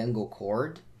creatures and then go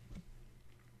Chord.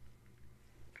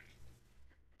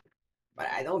 But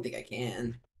I don't think I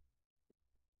can.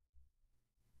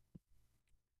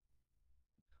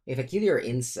 If I kill your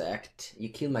insect, you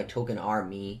kill my token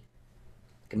army.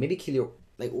 I can maybe kill your...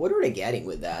 Like, what are they getting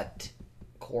with that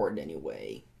Chord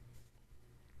anyway?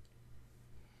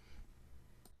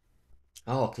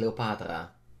 Oh,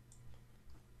 Cleopatra.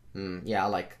 Yeah, I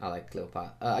like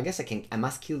Cleopatra. I guess I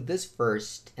must kill this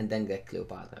first and then get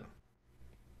Cleopatra.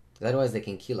 Otherwise they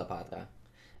can kill Hapatra.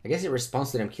 I guess it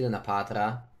responds to them killing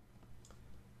Hapatra.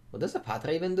 What does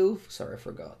Hapatra even do? Sorry, I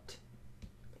forgot.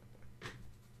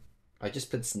 I just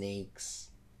put snakes.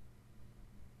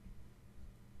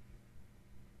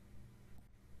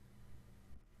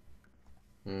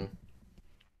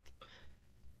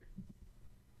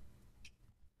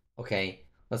 Okay,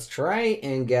 let's try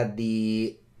and get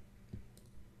the...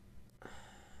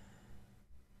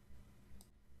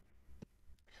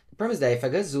 The problem is that if I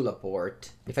get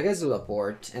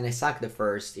Zulaport and I sack the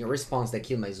first, in response they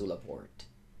kill my Zulaport.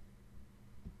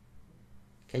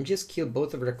 Can just kill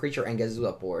both of the creature and get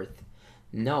Zulaport.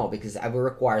 No, because I will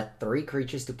require 3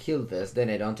 creatures to kill this, then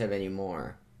I don't have any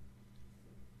more.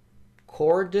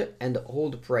 Chord and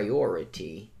hold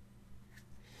priority.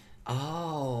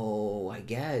 Oh, I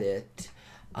get it.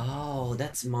 Oh,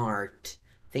 that's smart.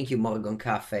 Thank you, Morgan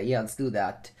Cafe. Yeah, let's do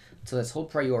that. So let's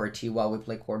hold priority while we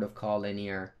play Chord of Calling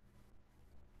here.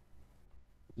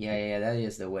 Yeah, that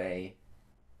is the way.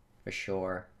 For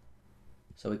sure.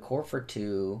 So we core for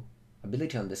 2.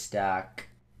 Ability on the stack.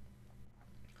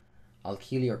 I'll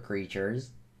kill your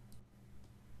creatures.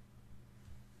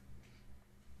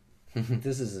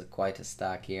 This is quite a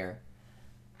stack here.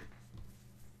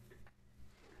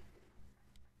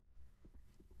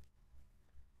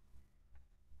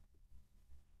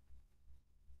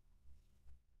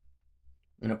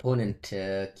 An opponent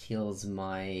kills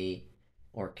my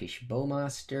Orcish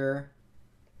Bowmaster,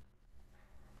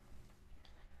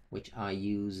 which I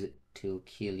use to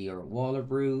kill your Wall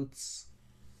of Roots.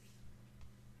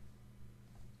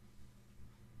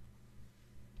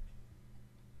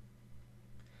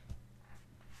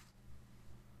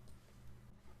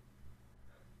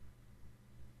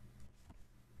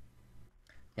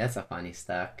 That's a funny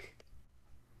stack.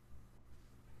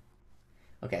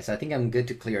 Okay, so I think I'm good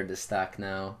to clear the stack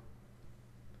now.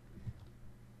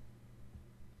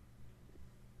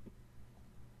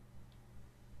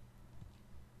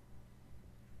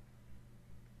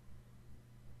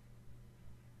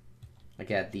 I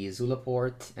get the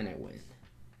Zulaport and I win.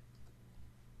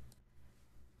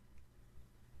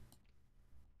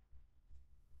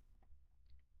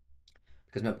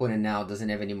 Because my opponent now doesn't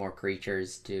have any more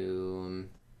creatures to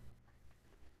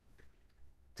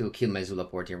kill my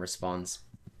Zulaport in response.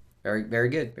 Very, very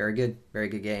good, very good, very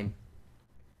good game.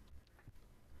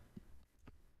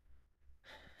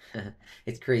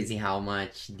 It's crazy how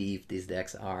much deep these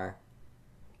decks are.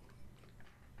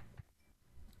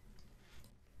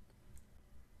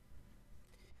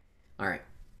 Alright.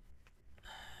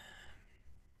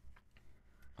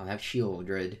 I'll have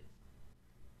Shieldred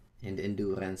and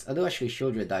Endurance. Although actually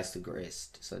Shieldred dies to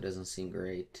Grist, so it doesn't seem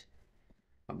great.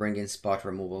 I'll bring in spot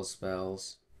removal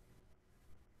spells.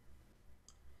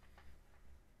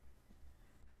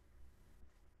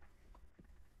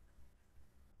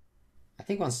 I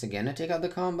think once again I take out the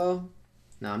combo.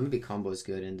 Nah, maybe combo is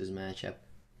good in this matchup.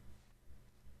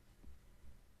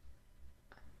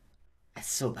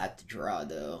 It's so bad to draw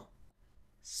though.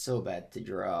 So bad to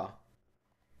draw.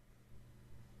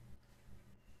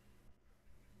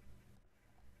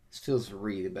 This feels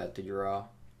really bad to draw.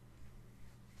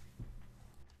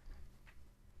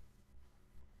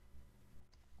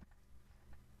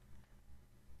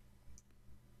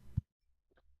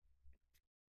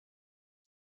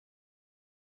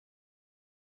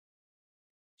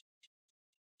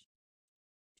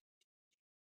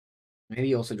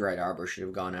 Maybe also Dryad Arbor should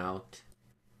have gone out.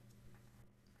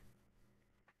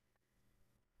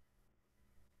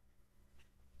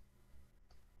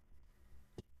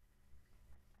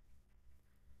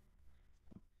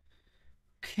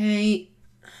 Okay.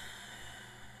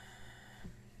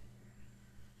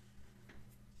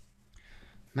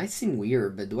 Might seem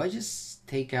weird, but do I just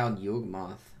take out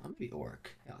Yawgmoth? I'm gonna be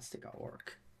Orc. Yeah, let's take out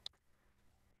Orc.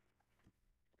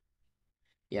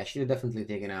 Yeah, I should have definitely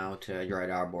taken out Dryad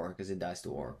Arbor because it dies to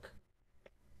Orc.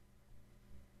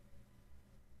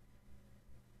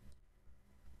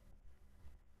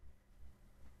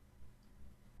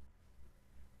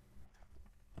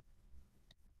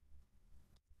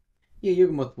 Yeah,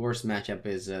 Yawgmoth's worst matchup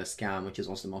is Scam, which is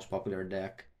also the most popular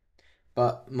deck.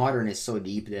 But Modern is so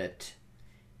deep that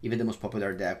even the most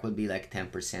popular deck would be like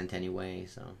 10% anyway,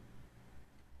 so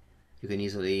you can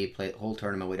easily play the whole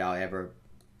tournament without ever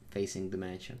facing the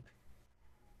matchup.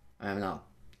 I'm not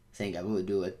saying I would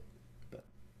do it, but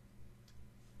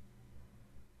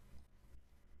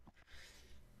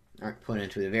alright, put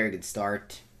into a very good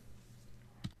start.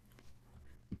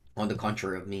 On the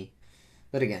contrary of me.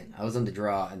 But again, I was on the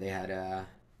draw and they had I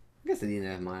guess they didn't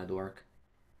have mana dork.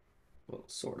 Well,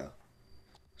 sorta.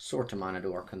 Sorta mana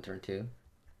dork on turn 2.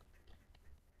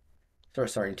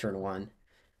 Sorry, turn 1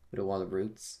 with a wall of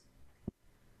roots.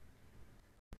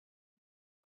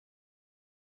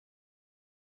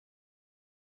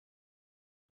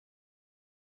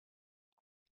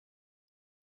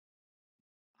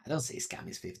 I don't say Scam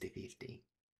is 50-50.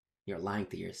 You're lying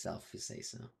to yourself if you say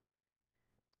so.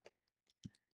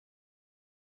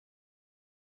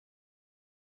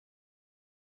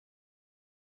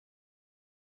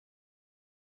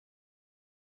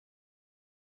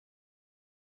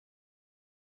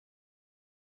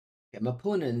 Yeah, my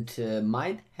opponent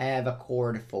might have a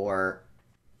chord for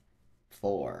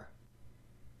 4.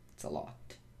 It's a lot.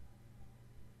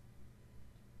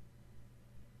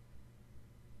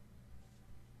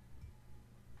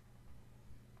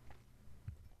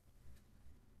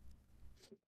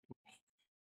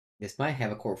 This might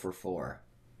have a chord for 4.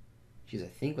 Jeez, I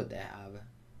think what they have.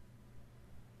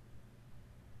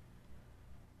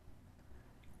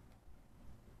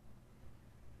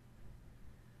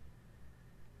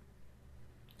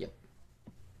 Yep.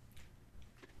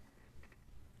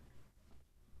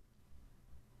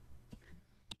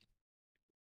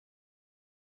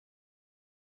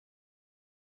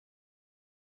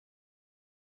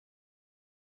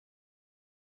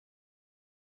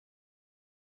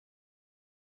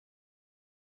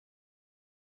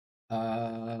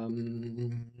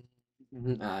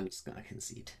 I'm just gonna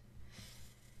concede.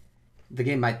 The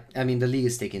game might. I mean, the league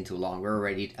is taking too long. We're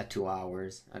already at 2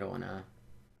 hours. I don't wanna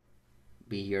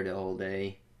be here the whole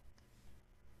day.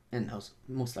 And I was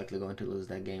most likely going to lose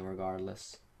that game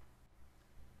regardless.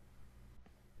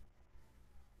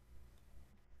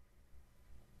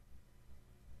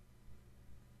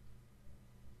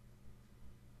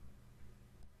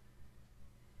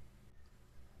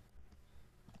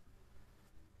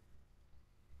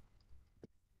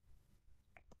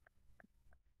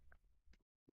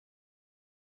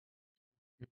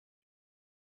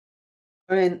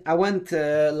 I mean, I went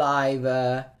live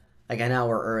like an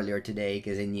hour earlier today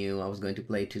because I knew I was going to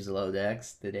play 2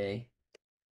 decks today.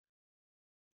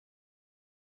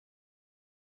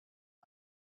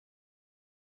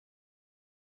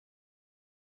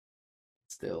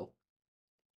 Still.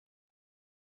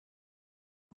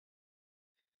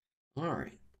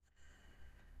 Alright.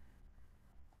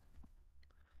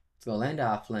 Let's go land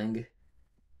Halfling.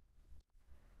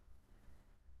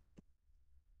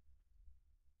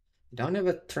 Don't have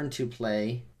a turn 2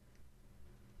 play.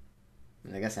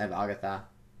 I guess I have Agatha.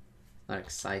 Not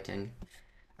exciting.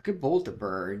 I could bolt a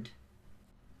bird.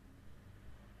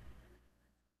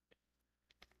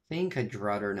 Think I'd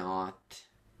rather not.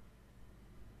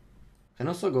 Can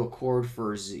also go Chord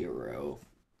for 0.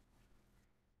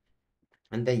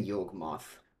 And then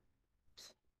Yawgmoth.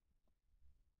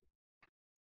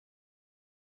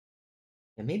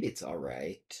 Yeah, maybe it's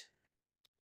alright.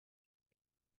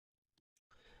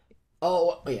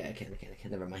 Oh, yeah, I can.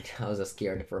 Never mind. I was just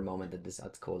scared for a moment that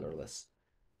that's colorless.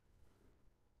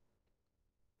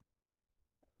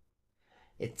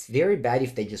 It's very bad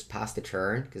if they just pass the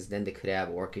turn, because then they could have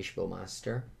Orcish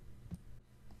Bowmaster.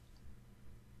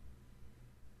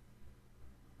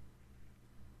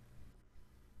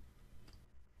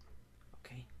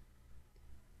 Okay.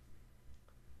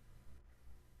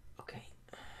 Okay.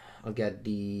 I'll get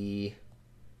the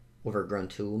Overgrown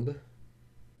Tomb.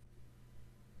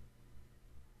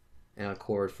 And I'll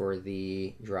chord for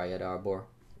the Dryad Arbor.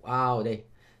 Wow, they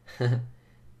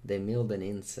they milled an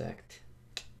insect.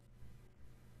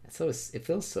 So it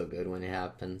feels so good when it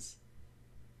happens.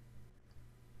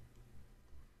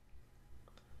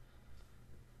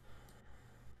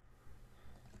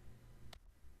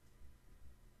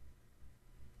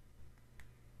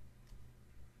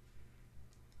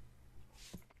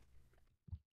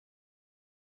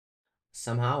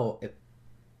 Somehow it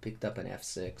picked up an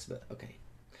F6, but okay.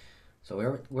 So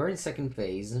we're in second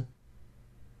phase,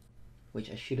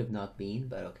 which I should have not been,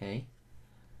 but okay.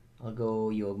 I'll go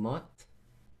Yawgmoth.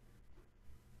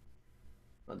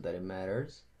 Not that it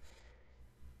matters.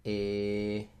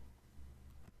 Eh.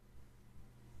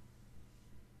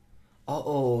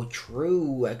 Oh,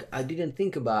 true. I didn't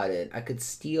think about it. I could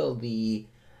steal the.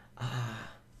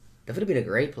 Ah, that would have been a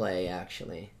great play,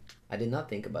 actually. I did not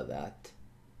think about that.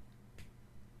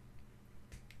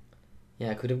 Yeah,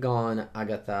 I could have gone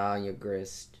Agatha on your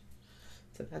Grist.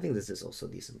 So I think this is also a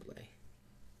decent play.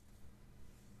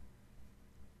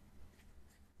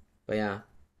 But yeah.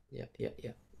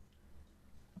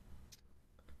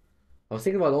 I was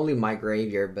thinking about only my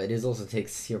graveyard, but it also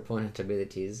takes your opponent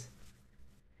abilities.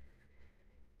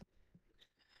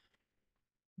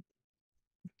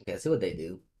 Okay, let's see what they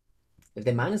do. If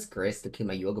they minus Grist to kill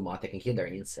my Yawgmoth, they can kill their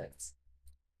insects.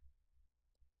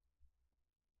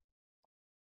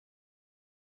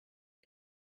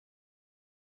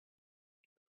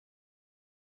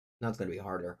 Now it's gonna be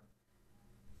harder.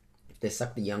 If they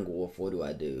suck the young wolf, what do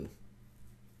I do?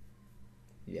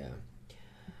 Yeah.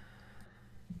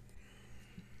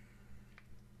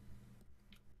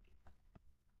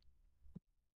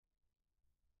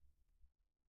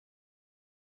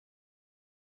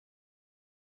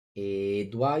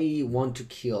 Do I want to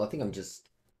kill? I think I'm just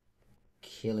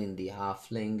killing the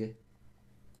halfling.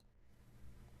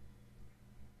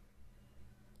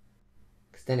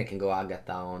 Because then I can go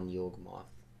Agatha on Yawgmoth.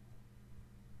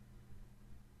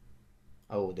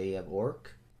 Oh, they have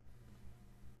Orc?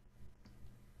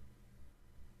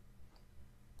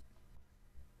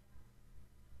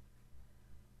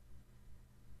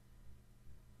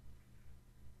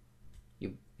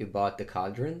 You bought the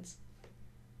Cauldrons?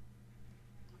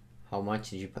 How much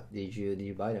did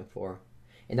you buy them for?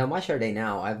 And how much are they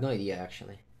now? I have no idea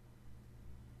actually.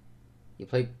 You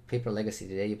play Paper Legacy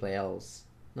today, you play Elves.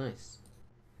 Nice.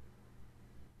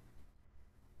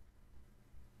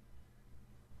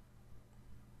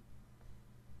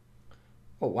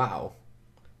 Oh wow.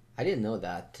 I didn't know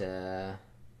that.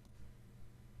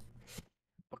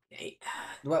 Okay.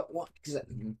 What?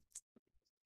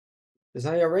 Because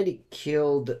I already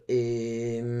killed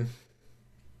I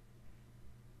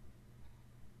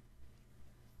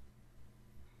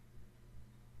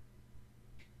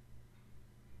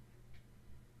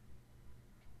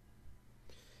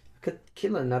could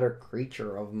kill another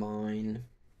creature of mine.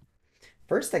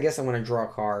 First, I guess I want to draw a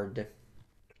card.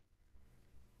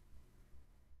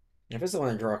 First, I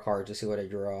want to draw a card to see what I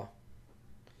draw.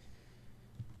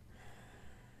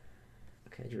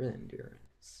 Okay, I drew an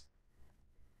Endurance.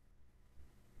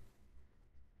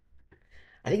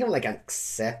 I think I'm like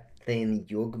accepting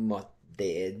Yawgmoth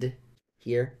dead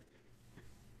here.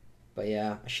 But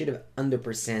yeah, I should have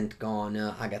 100% gone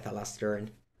Agatha last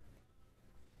turn.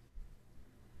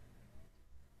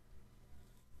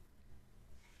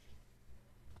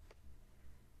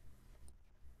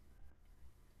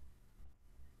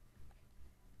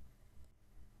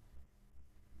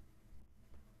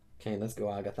 Okay, let's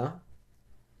go Agatha.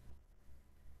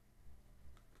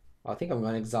 I think I'm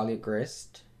going to Exile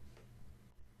Grist.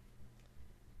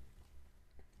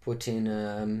 Put in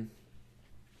a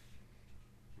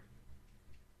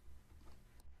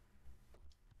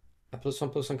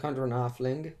 +1/+1 counter on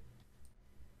Halfling.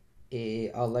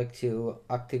 I'd like to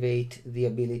activate the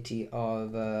ability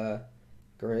of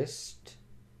Grist.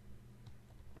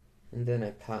 And then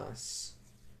I pass.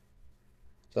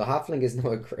 So Halfling is now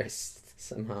a Grist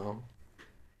somehow.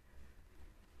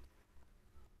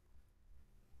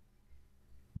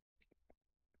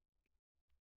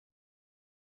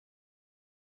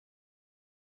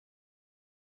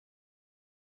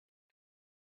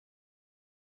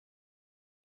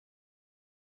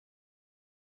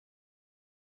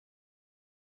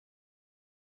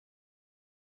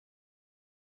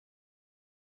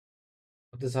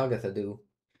 What does Agatha do?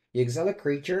 You exile a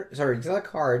creature. Sorry, exile a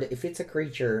card. If it's a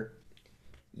creature,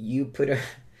 you put a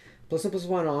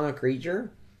 +1/+1 on a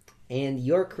creature, and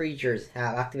your creatures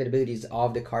have activated abilities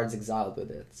of the cards exiled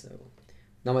with it. So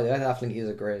now my Delighted Halfling is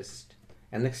a Grist.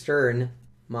 And next turn,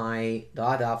 my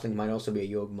Delighted Halfling might also be a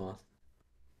Yawgmoth.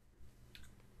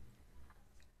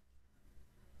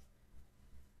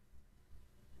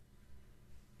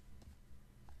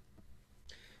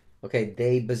 Okay,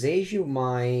 they Boseiju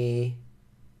my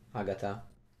Agatha.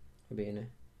 Bene.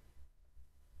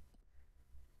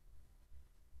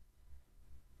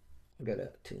 I got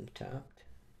a tomb tapped.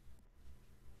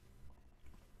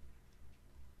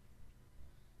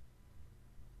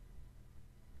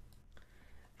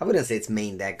 I wouldn't say it's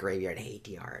main deck graveyard hate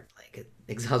yard. Like it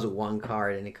exiles one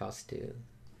card and it costs two.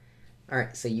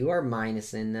 Alright, so you are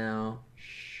minusing now.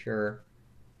 Sure.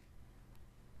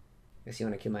 Guess you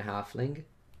want to kill my halfling.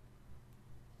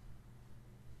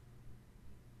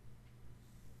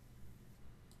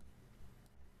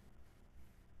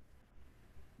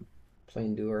 Play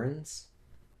endurance.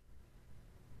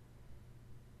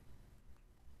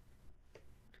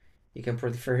 You can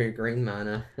prefer your green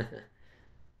mana.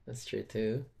 That's true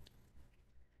too.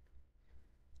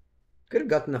 Could have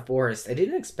gotten a forest. I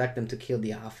didn't expect them to kill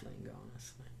the halfling,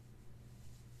 honestly.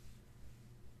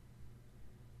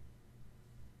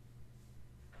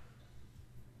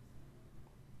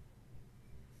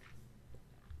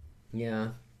 Yeah,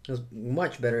 it was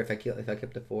much better if I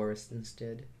kept the forest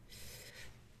instead.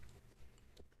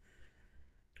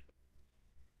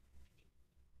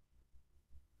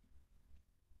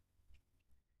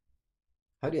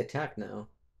 How do you attack now?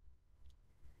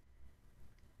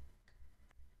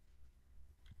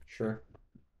 Sure.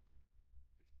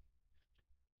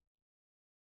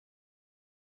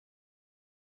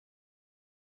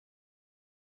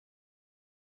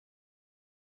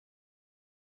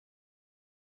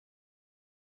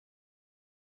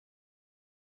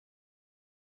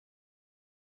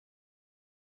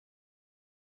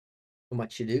 How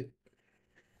much you do?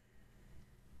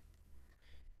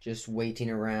 Just waiting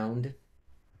around.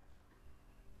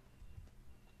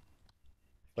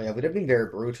 But yeah, it would have been very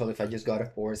brutal if I just got a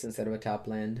forest instead of a top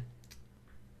land.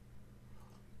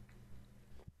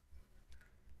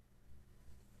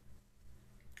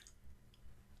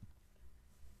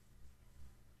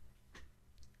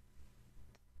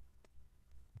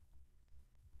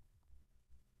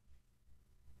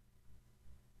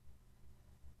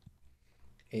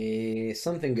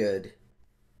 Something good.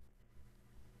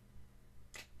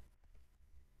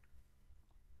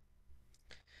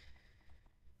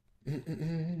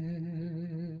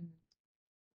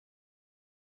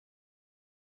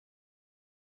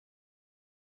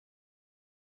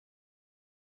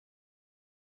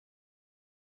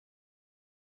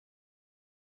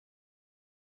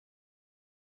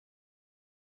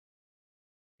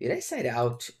 Did I cite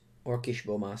out Orcish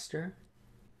Bowmaster?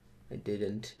 I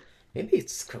didn't. Maybe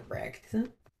it's correct. I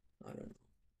don't know.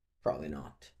 Probably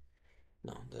not.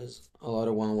 No, there's a lot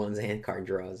of 1/1s and card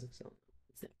draws, so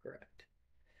it's not correct.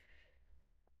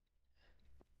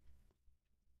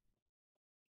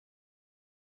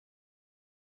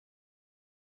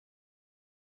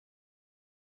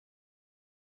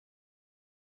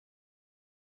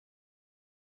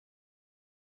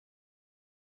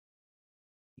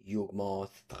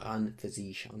 Yawgmoth dran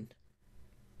versichern.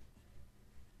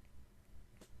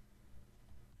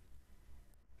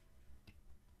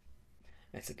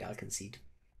 That's a gal concede.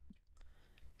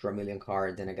 Draw a million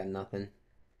cards, then I got nothing.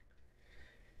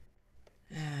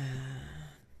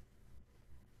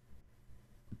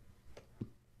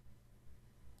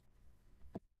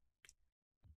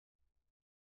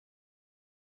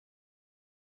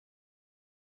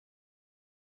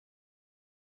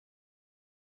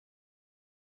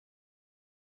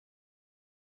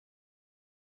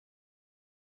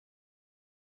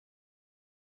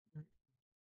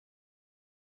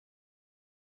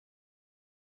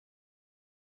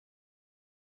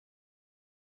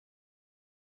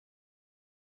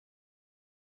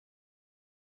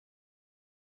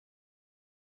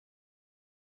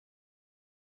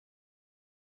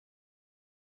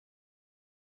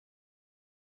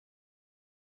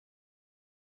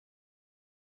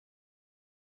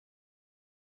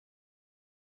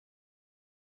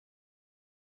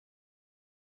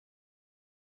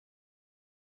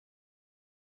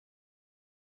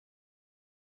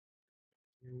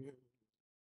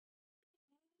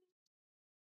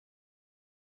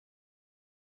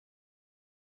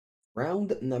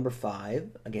 Round number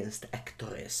 5 against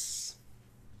Actores.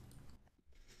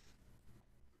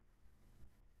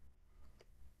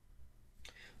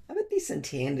 I have a decent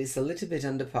hand. It's a little bit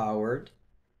underpowered.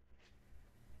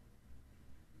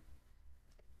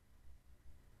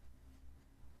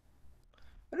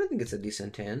 I don't think it's a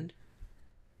decent hand.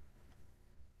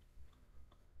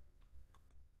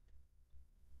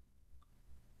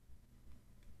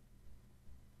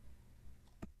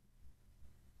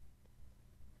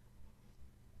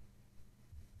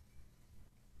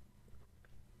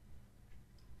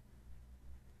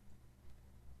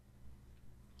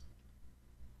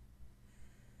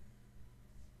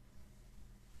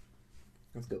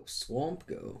 Let's go Swamp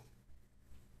Go.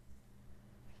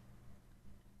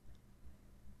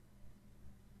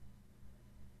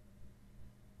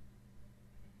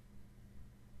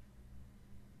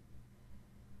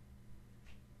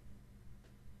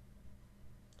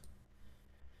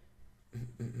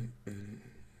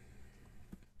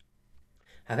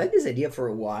 I've had this idea for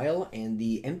a while, and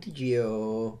the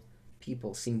MTGO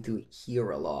people seem to hear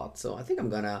a lot, so I think I'm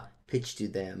gonna pitch to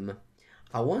them.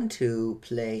 I'd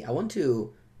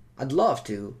love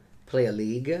to play a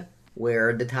league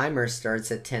where the timer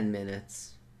starts at 10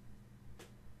 minutes.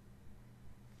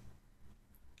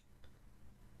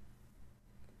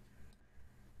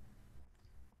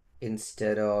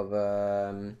 Instead of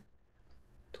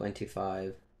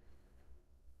 25.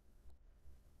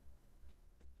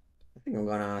 I think I'm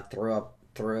gonna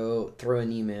throw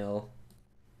an email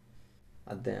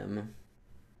at them.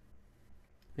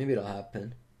 Maybe it'll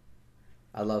happen.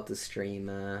 I'd love to stream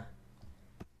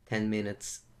 10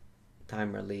 minutes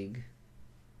timer league.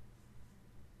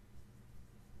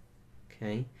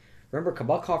 Okay. Remember,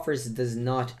 Cabal Coffers does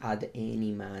not add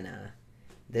any mana.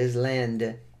 This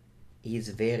land is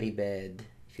very bad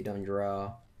if you don't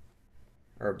draw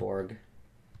Urborg.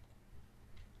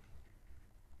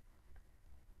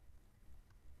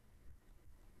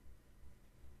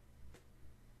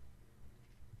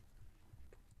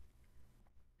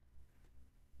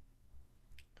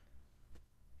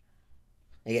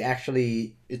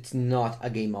 It's not a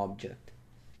game object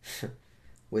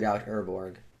without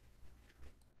Urborg.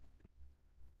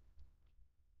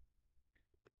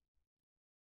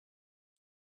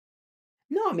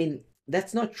 No, I mean,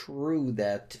 that's not true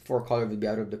that four color would be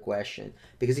out of the question.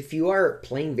 Because if you are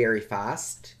playing very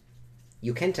fast,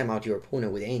 you can time out your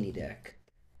opponent with any deck.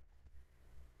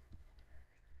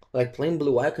 Like playing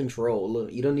blue eye control,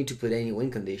 you don't need to put any win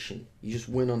condition. You just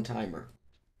win on timer.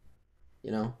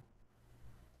 You know?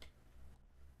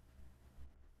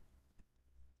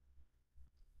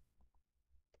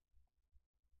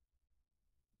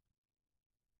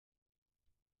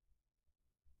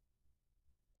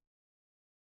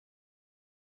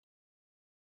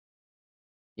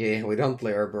 Yeah, we don't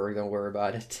play Urborg, don't worry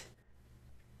about it.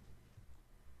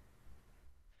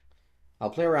 I'll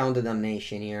play around the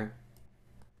Damnation here.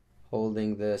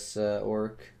 Holding this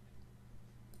orc.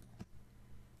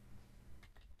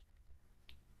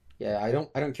 Yeah, I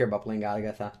don't care about playing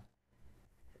Agatha.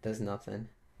 It does nothing.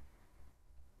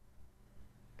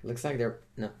 It looks like they're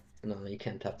no, you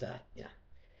can't tap that. Yeah.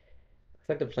 Looks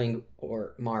like they're playing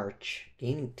or March,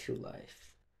 gaining 2 life.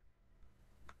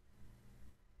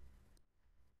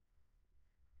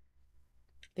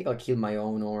 I think I'll kill my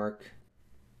own orc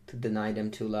to deny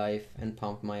them 2 life and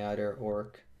pump my other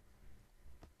orc.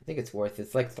 I think it's worth it.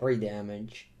 It's like 3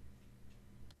 damage.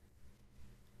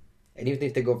 And even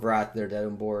if they go Vrat, they're dead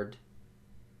on board.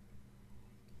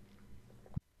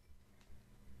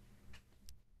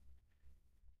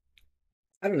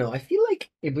 I don't know. I feel like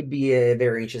it would be a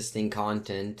very interesting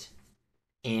content.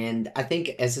 And I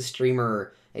think as a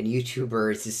streamer and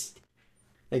YouTuber, it's just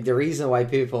like the reason why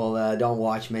people don't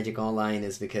watch Magic Online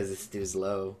is because it's too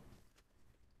slow.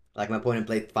 Like my opponent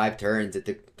played 5 turns, it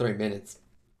took 3 minutes.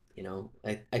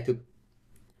 I took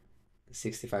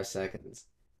 65 seconds.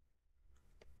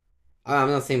 I'm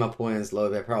not saying my opponent is low,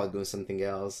 they're probably doing something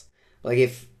else.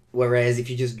 Whereas if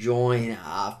you just join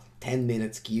a 10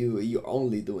 minutes queue, you're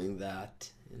only doing that.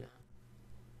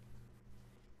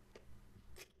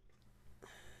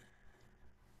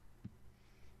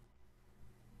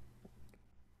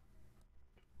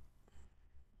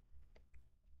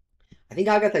 I think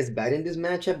Agatha is bad in this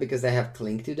matchup because they have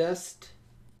Cling to Dust.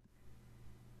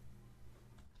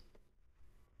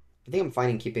 I think I'm fine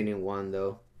in keeping it in 1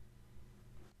 though.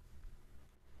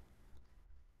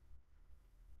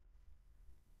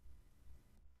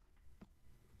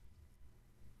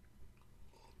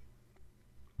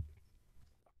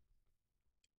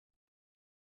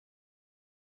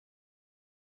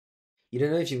 You don't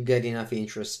know if you've got enough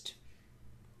interest.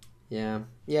 Yeah,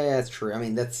 yeah, that's true. I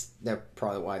mean, that's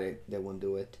probably why they won't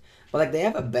do it. But like they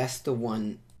have a best of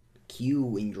one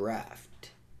queue in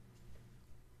draft.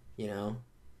 You know,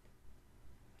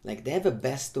 like they have a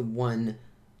best of one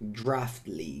draft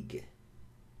league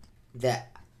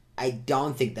that I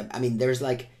don't think that. I mean, there's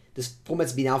like this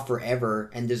format's been out forever,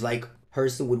 and there's like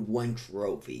person with one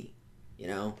trophy. You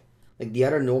know, like the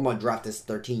other normal draft is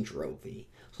 13 trophy.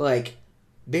 So like,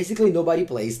 basically nobody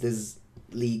plays this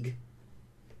league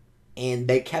and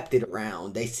they kept it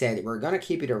around. They said we're gonna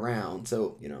keep it around,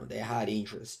 so they had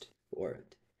interest for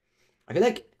it. I feel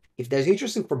like if there's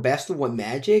interest for best of one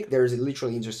Magic, there's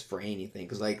literally interest for anything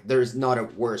because like there's not a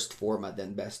worse format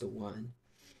than best of one.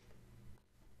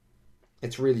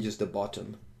 It's really just the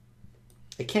bottom.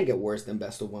 It can't get worse than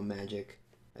best of one Magic,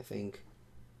 I think.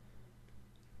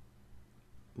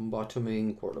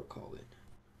 Bottoming Chord of Calling.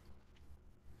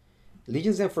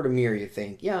 Legion's in for the mirror, you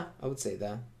think? Yeah, I would say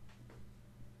that.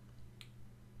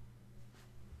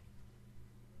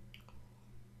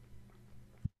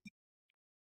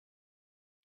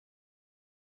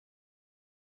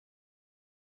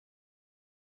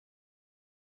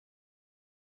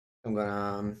 I'm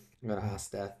gonna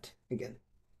ask that again.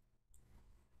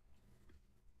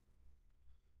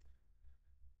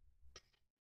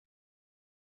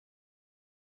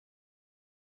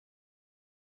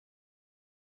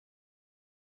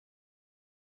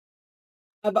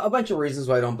 A bunch of reasons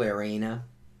why I don't play Arena.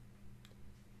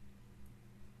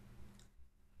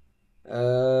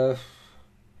 Uh,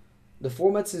 the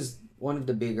formats is one of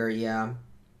the bigger, yeah.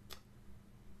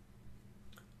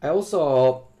 I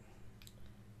also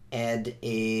had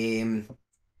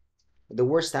the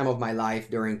worst time of my life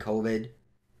during COVID,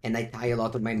 and I tie a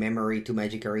lot of my memory to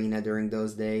Magic Arena during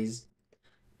those days.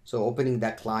 So opening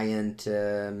that client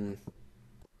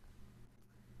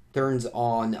turns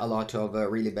on a lot of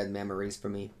really bad memories for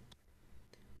me.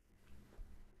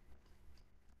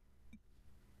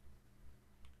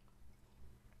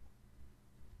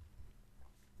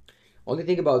 Only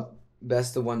thing about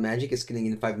best of one Magic is killing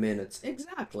in 5 minutes.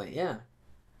 Exactly, yeah.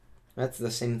 That's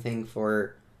the same thing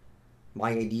for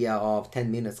my idea of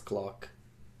 10 minutes clock.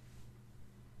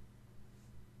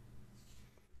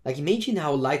 Like imagine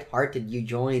how light-hearted you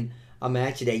join a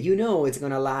match that you know it's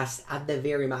gonna last at the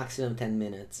very maximum 10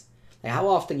 minutes. Like how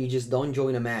often you just don't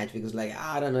join a match because like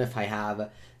I don't know if I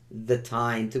have the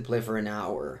time to play for an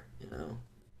hour, you know.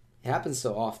 It happens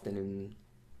so often in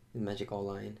Magic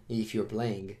Online if you're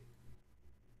playing.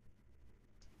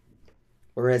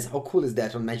 Whereas how cool is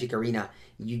that on Magic Arena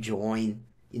you join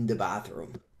in the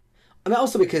bathroom? I mean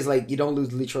also because like you don't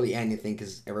lose literally anything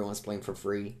because everyone's playing for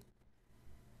free.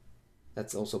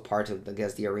 That's also part of I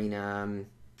guess the arena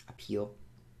appeal.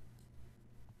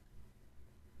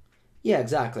 Yeah,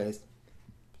 exactly.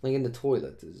 Playing in the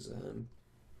toilet is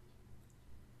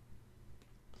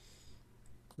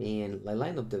man,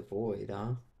 Line of the Void,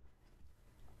 huh?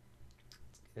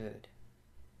 It's good.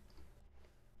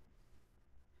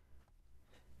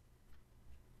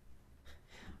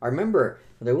 I remember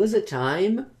there was a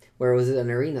time where I was an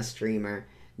arena streamer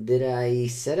that I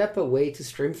set up a way to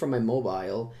stream from my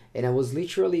mobile, and I was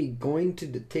literally going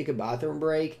to take a bathroom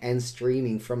break and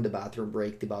streaming from the bathroom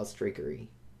break the Boss Trickery.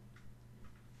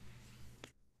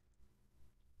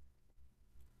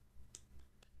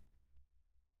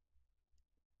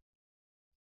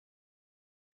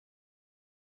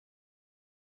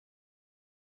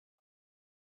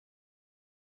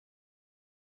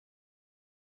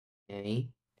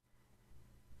 Okay.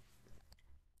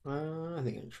 I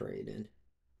think I'm trading.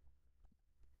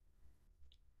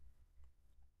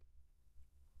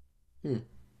 Hmm.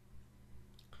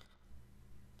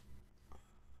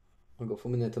 I'll go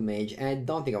Fulminator Mage, and I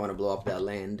don't think I want to blow up that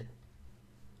land.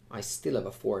 I still have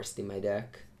a Forest in my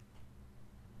deck.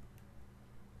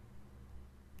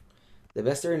 The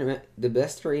best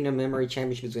arena memory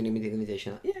championship is going to be the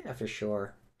invitation. Yeah, for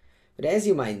sure. But as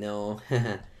you might know,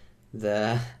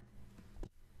 the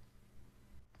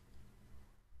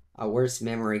a worst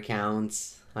memory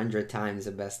counts 100 times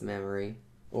the best memory.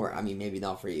 Or I mean, maybe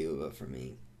not for you, but for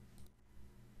me.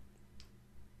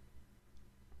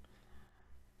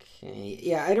 Okay,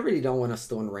 yeah, I really don't want to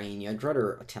Stone Rain you. I'd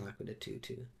rather attack with a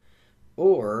 2/2.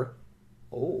 Or,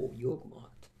 oh,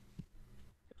 Yawgmoth.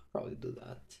 Probably do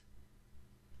that.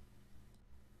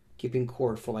 Keeping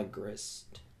core for like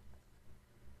Grist.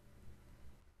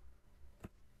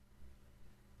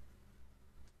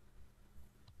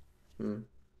 Hmm.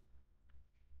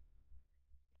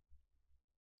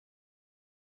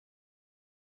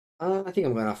 I think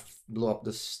I'm gonna blow up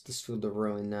this field of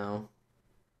ruin now.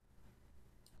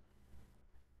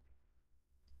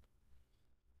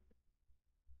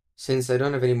 Since I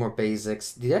don't have any more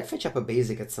basics, did I fetch up a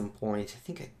basic at some point? I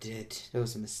think I did. That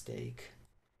was a mistake.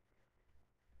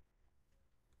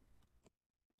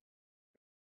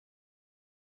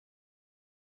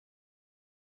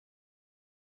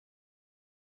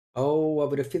 Oh, I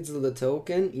would have fizzled the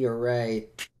token? You're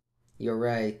right. You're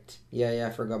right. Yeah, yeah,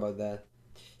 I forgot about that.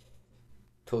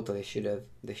 Totally should have.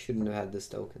 They shouldn't have had this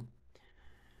token.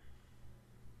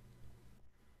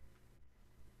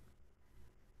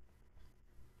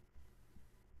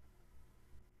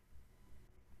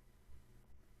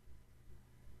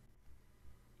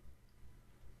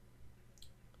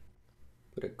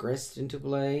 Put a Grist into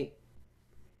play.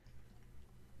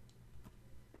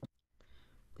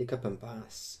 Pick up and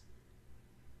pass.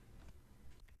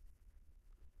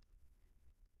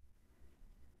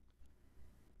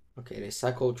 Okay, they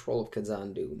cycle Troll of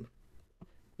Kazan Doom.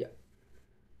 Yeah.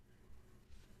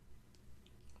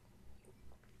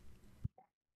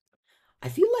 I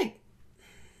feel like,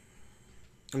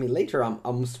 I mean, later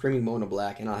I'm streaming Mono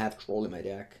Black and I'll have Troll in my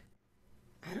deck.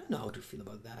 I don't know how to feel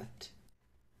about that.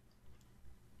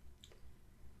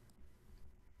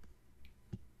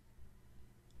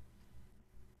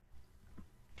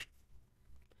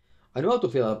 I know how to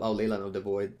feel about Leyline of the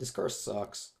Void. This card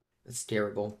sucks. It's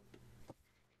terrible.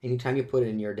 Anytime you put it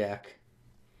in your deck,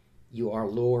 you are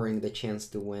lowering the chance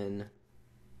to win.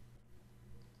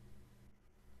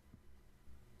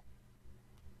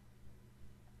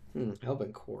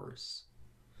 Elven Chorus.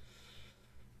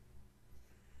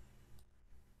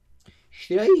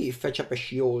 Should I fetch up a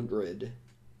Shieldred?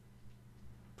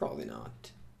 Probably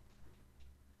not.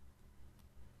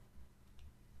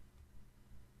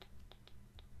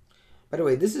 By the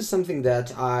way, this is something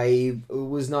that I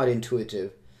was not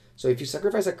intuitive. So if you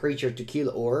sacrifice a creature to kill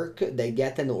Orc, they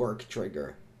get an Orc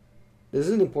trigger. This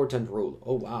is an important rule.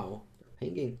 Oh wow. They're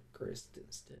hanging Grist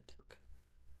instead. Okay.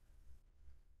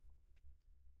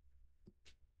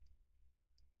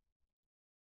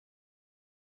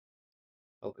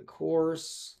 Elven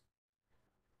Chorus.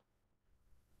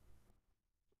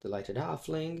 Delighted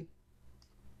Halfling.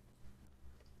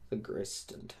 The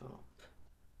Grist on top.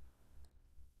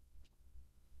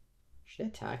 Should I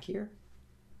attack here?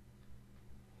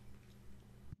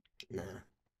 Nah.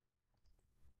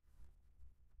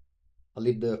 I'll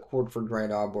leave the Chord for Dryad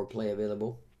Arbor play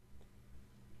available.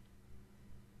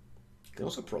 You can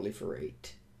also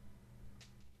proliferate.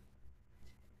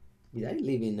 Did I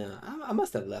leave in... I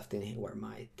must have left in Haywire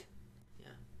Mite. Yeah.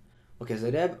 Okay, so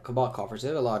they have Cabal Coffers. They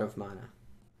have a lot of mana.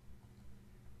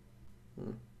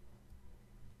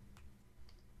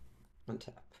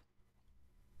 Untap.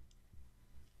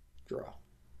 Draw.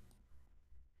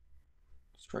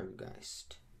 Strangleroot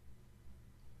Geist.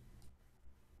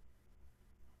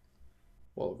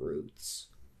 Wall of Roots.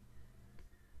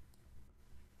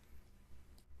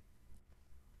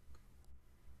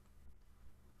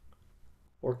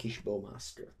 Orcish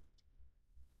Bowmaster.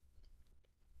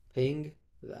 Ping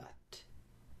that.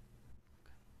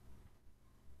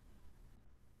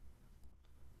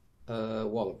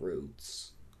 Wall of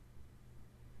Roots.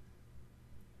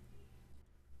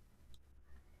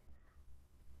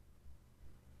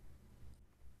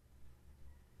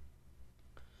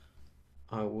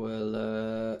 I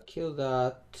will kill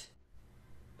that.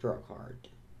 Draw a card.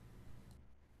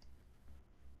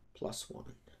 +1.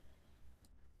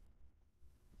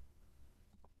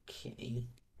 Okay.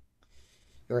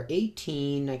 You're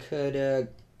 18. I could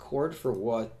chord for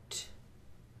what?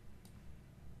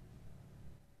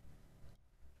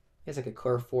 I guess I could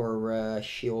chord for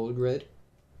Shieldred.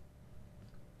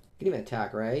 You can even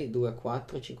attack, right? 2, 4,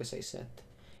 5, 6, 7.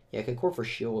 Yeah, I can chord for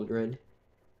Shieldred.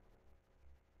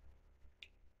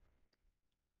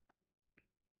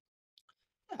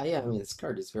 Yeah, I mean, this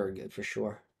card is very good for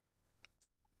sure.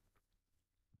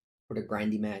 For the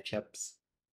grindy matchups.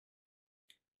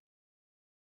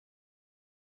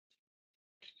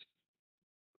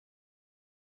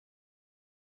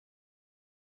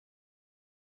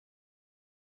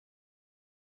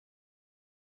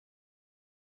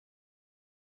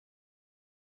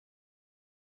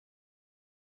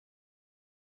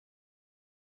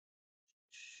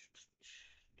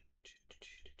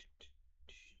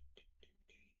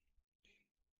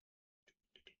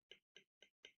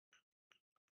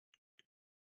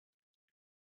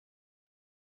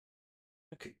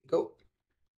 Okay, go.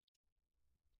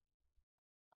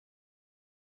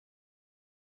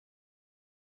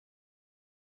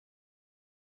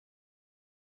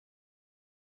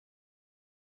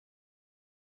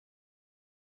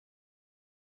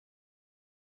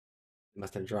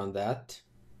 Must have drawn that.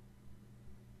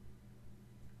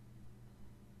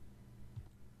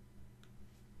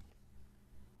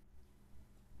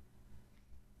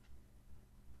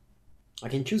 I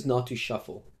can choose not to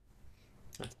shuffle.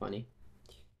 That's funny.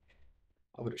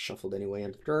 I would have shuffled anyway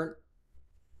on the turn.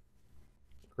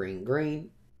 Green, green.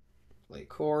 Play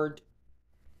chord.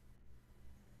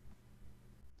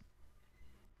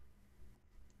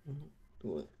 1,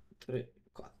 2, 3,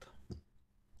 4.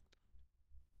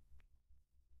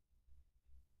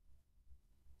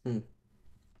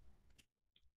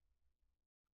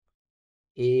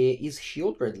 Is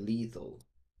Shieldred lethal?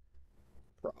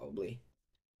 Probably.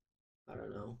 I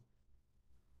don't know.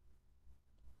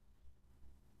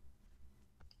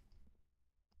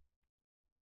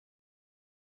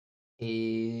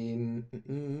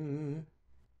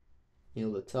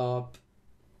 Heal the top.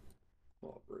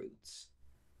 Oh, roots.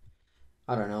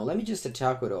 I don't know. Let me just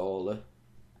attack with all.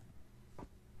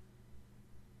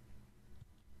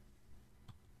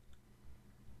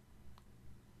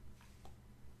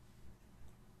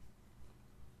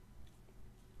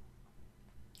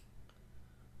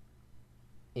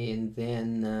 And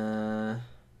then I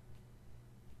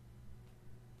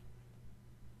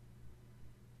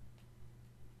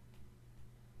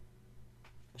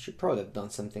should probably have done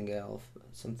something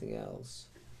else.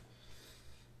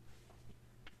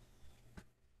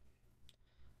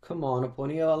 Come on, upon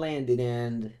your landing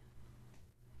end.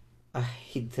 I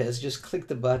hate this. Just click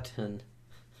the button.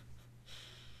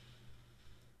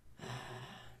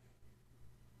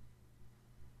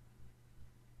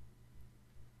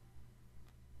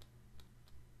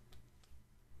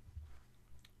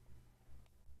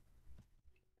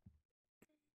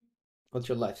 What's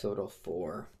your life total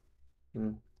for?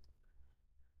 Let's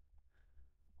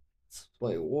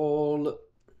play wall.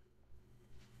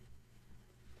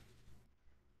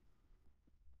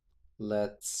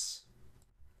 Let's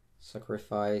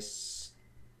sacrifice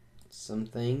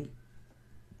something.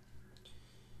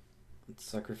 Let's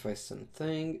sacrifice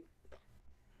something.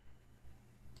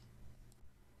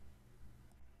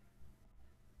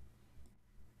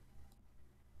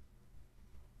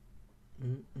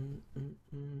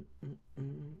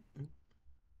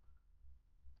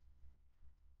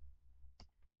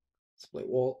 Let's play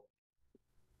wall.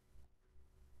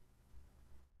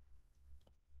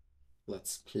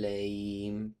 Let's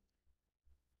play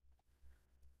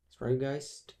Strangleroot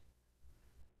Geist.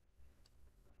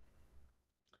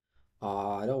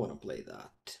 I don't want to play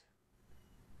that.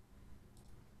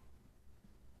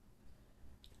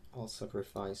 I'll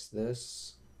sacrifice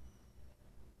this.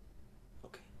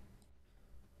 Okay.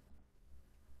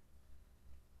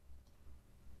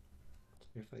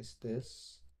 Sacrifice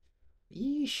this.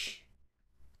 Yeesh.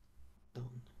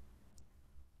 Done.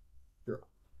 Draw.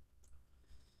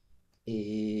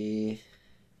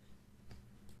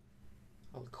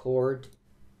 I'll chord.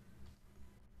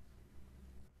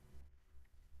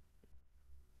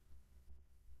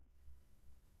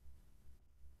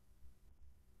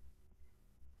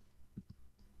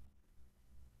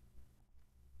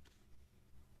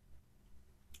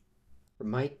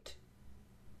 Mite.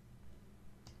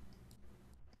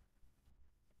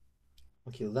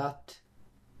 I'll kill that.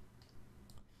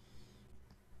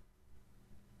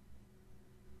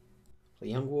 Play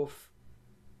Yawgmoth.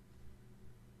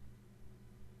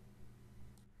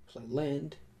 Play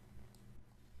land.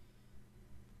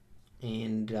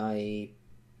 And I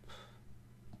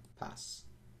pass.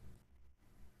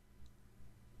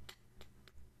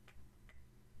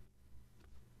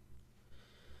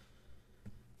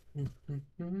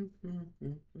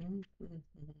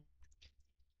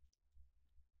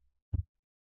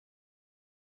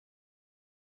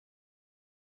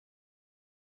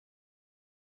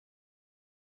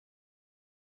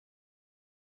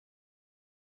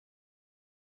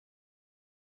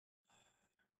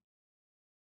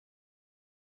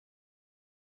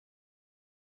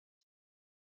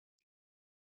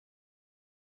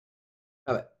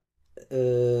 Alright.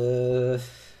 The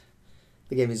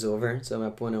game is over, so my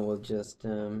opponent will just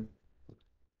no,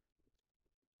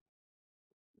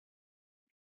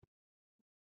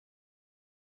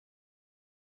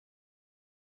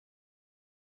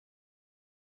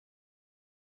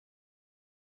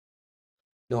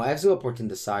 I have Zulaport in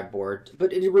the sideboard,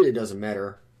 but it really doesn't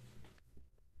matter.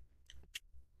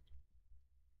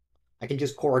 I can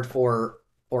just chord for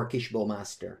Orcish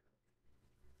Bowmaster.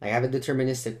 I have a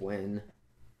deterministic win.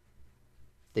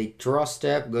 They draw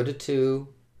step, go to 2.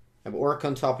 I have Orc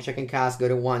on top, which I can cast, go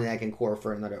to 1, and I can chord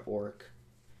for another Orc.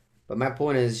 But my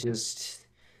opponent is just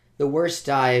the worst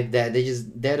type that they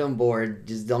just dead on board,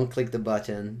 just don't click the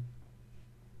button.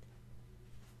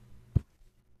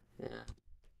 Yeah.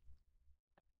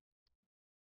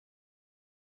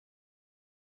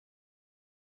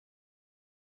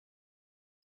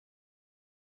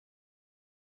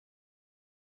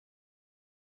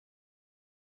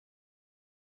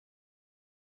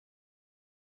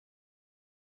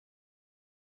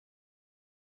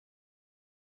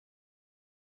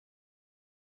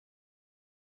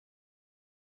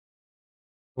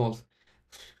 Hold.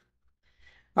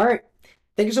 All right.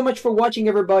 Thank you so much for watching,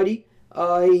 everybody.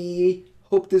 I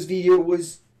hope this video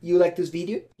you liked this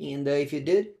video, and if you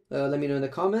did, let me know in the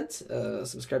comments.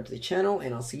 Subscribe to the channel,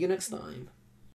 and I'll see you next time.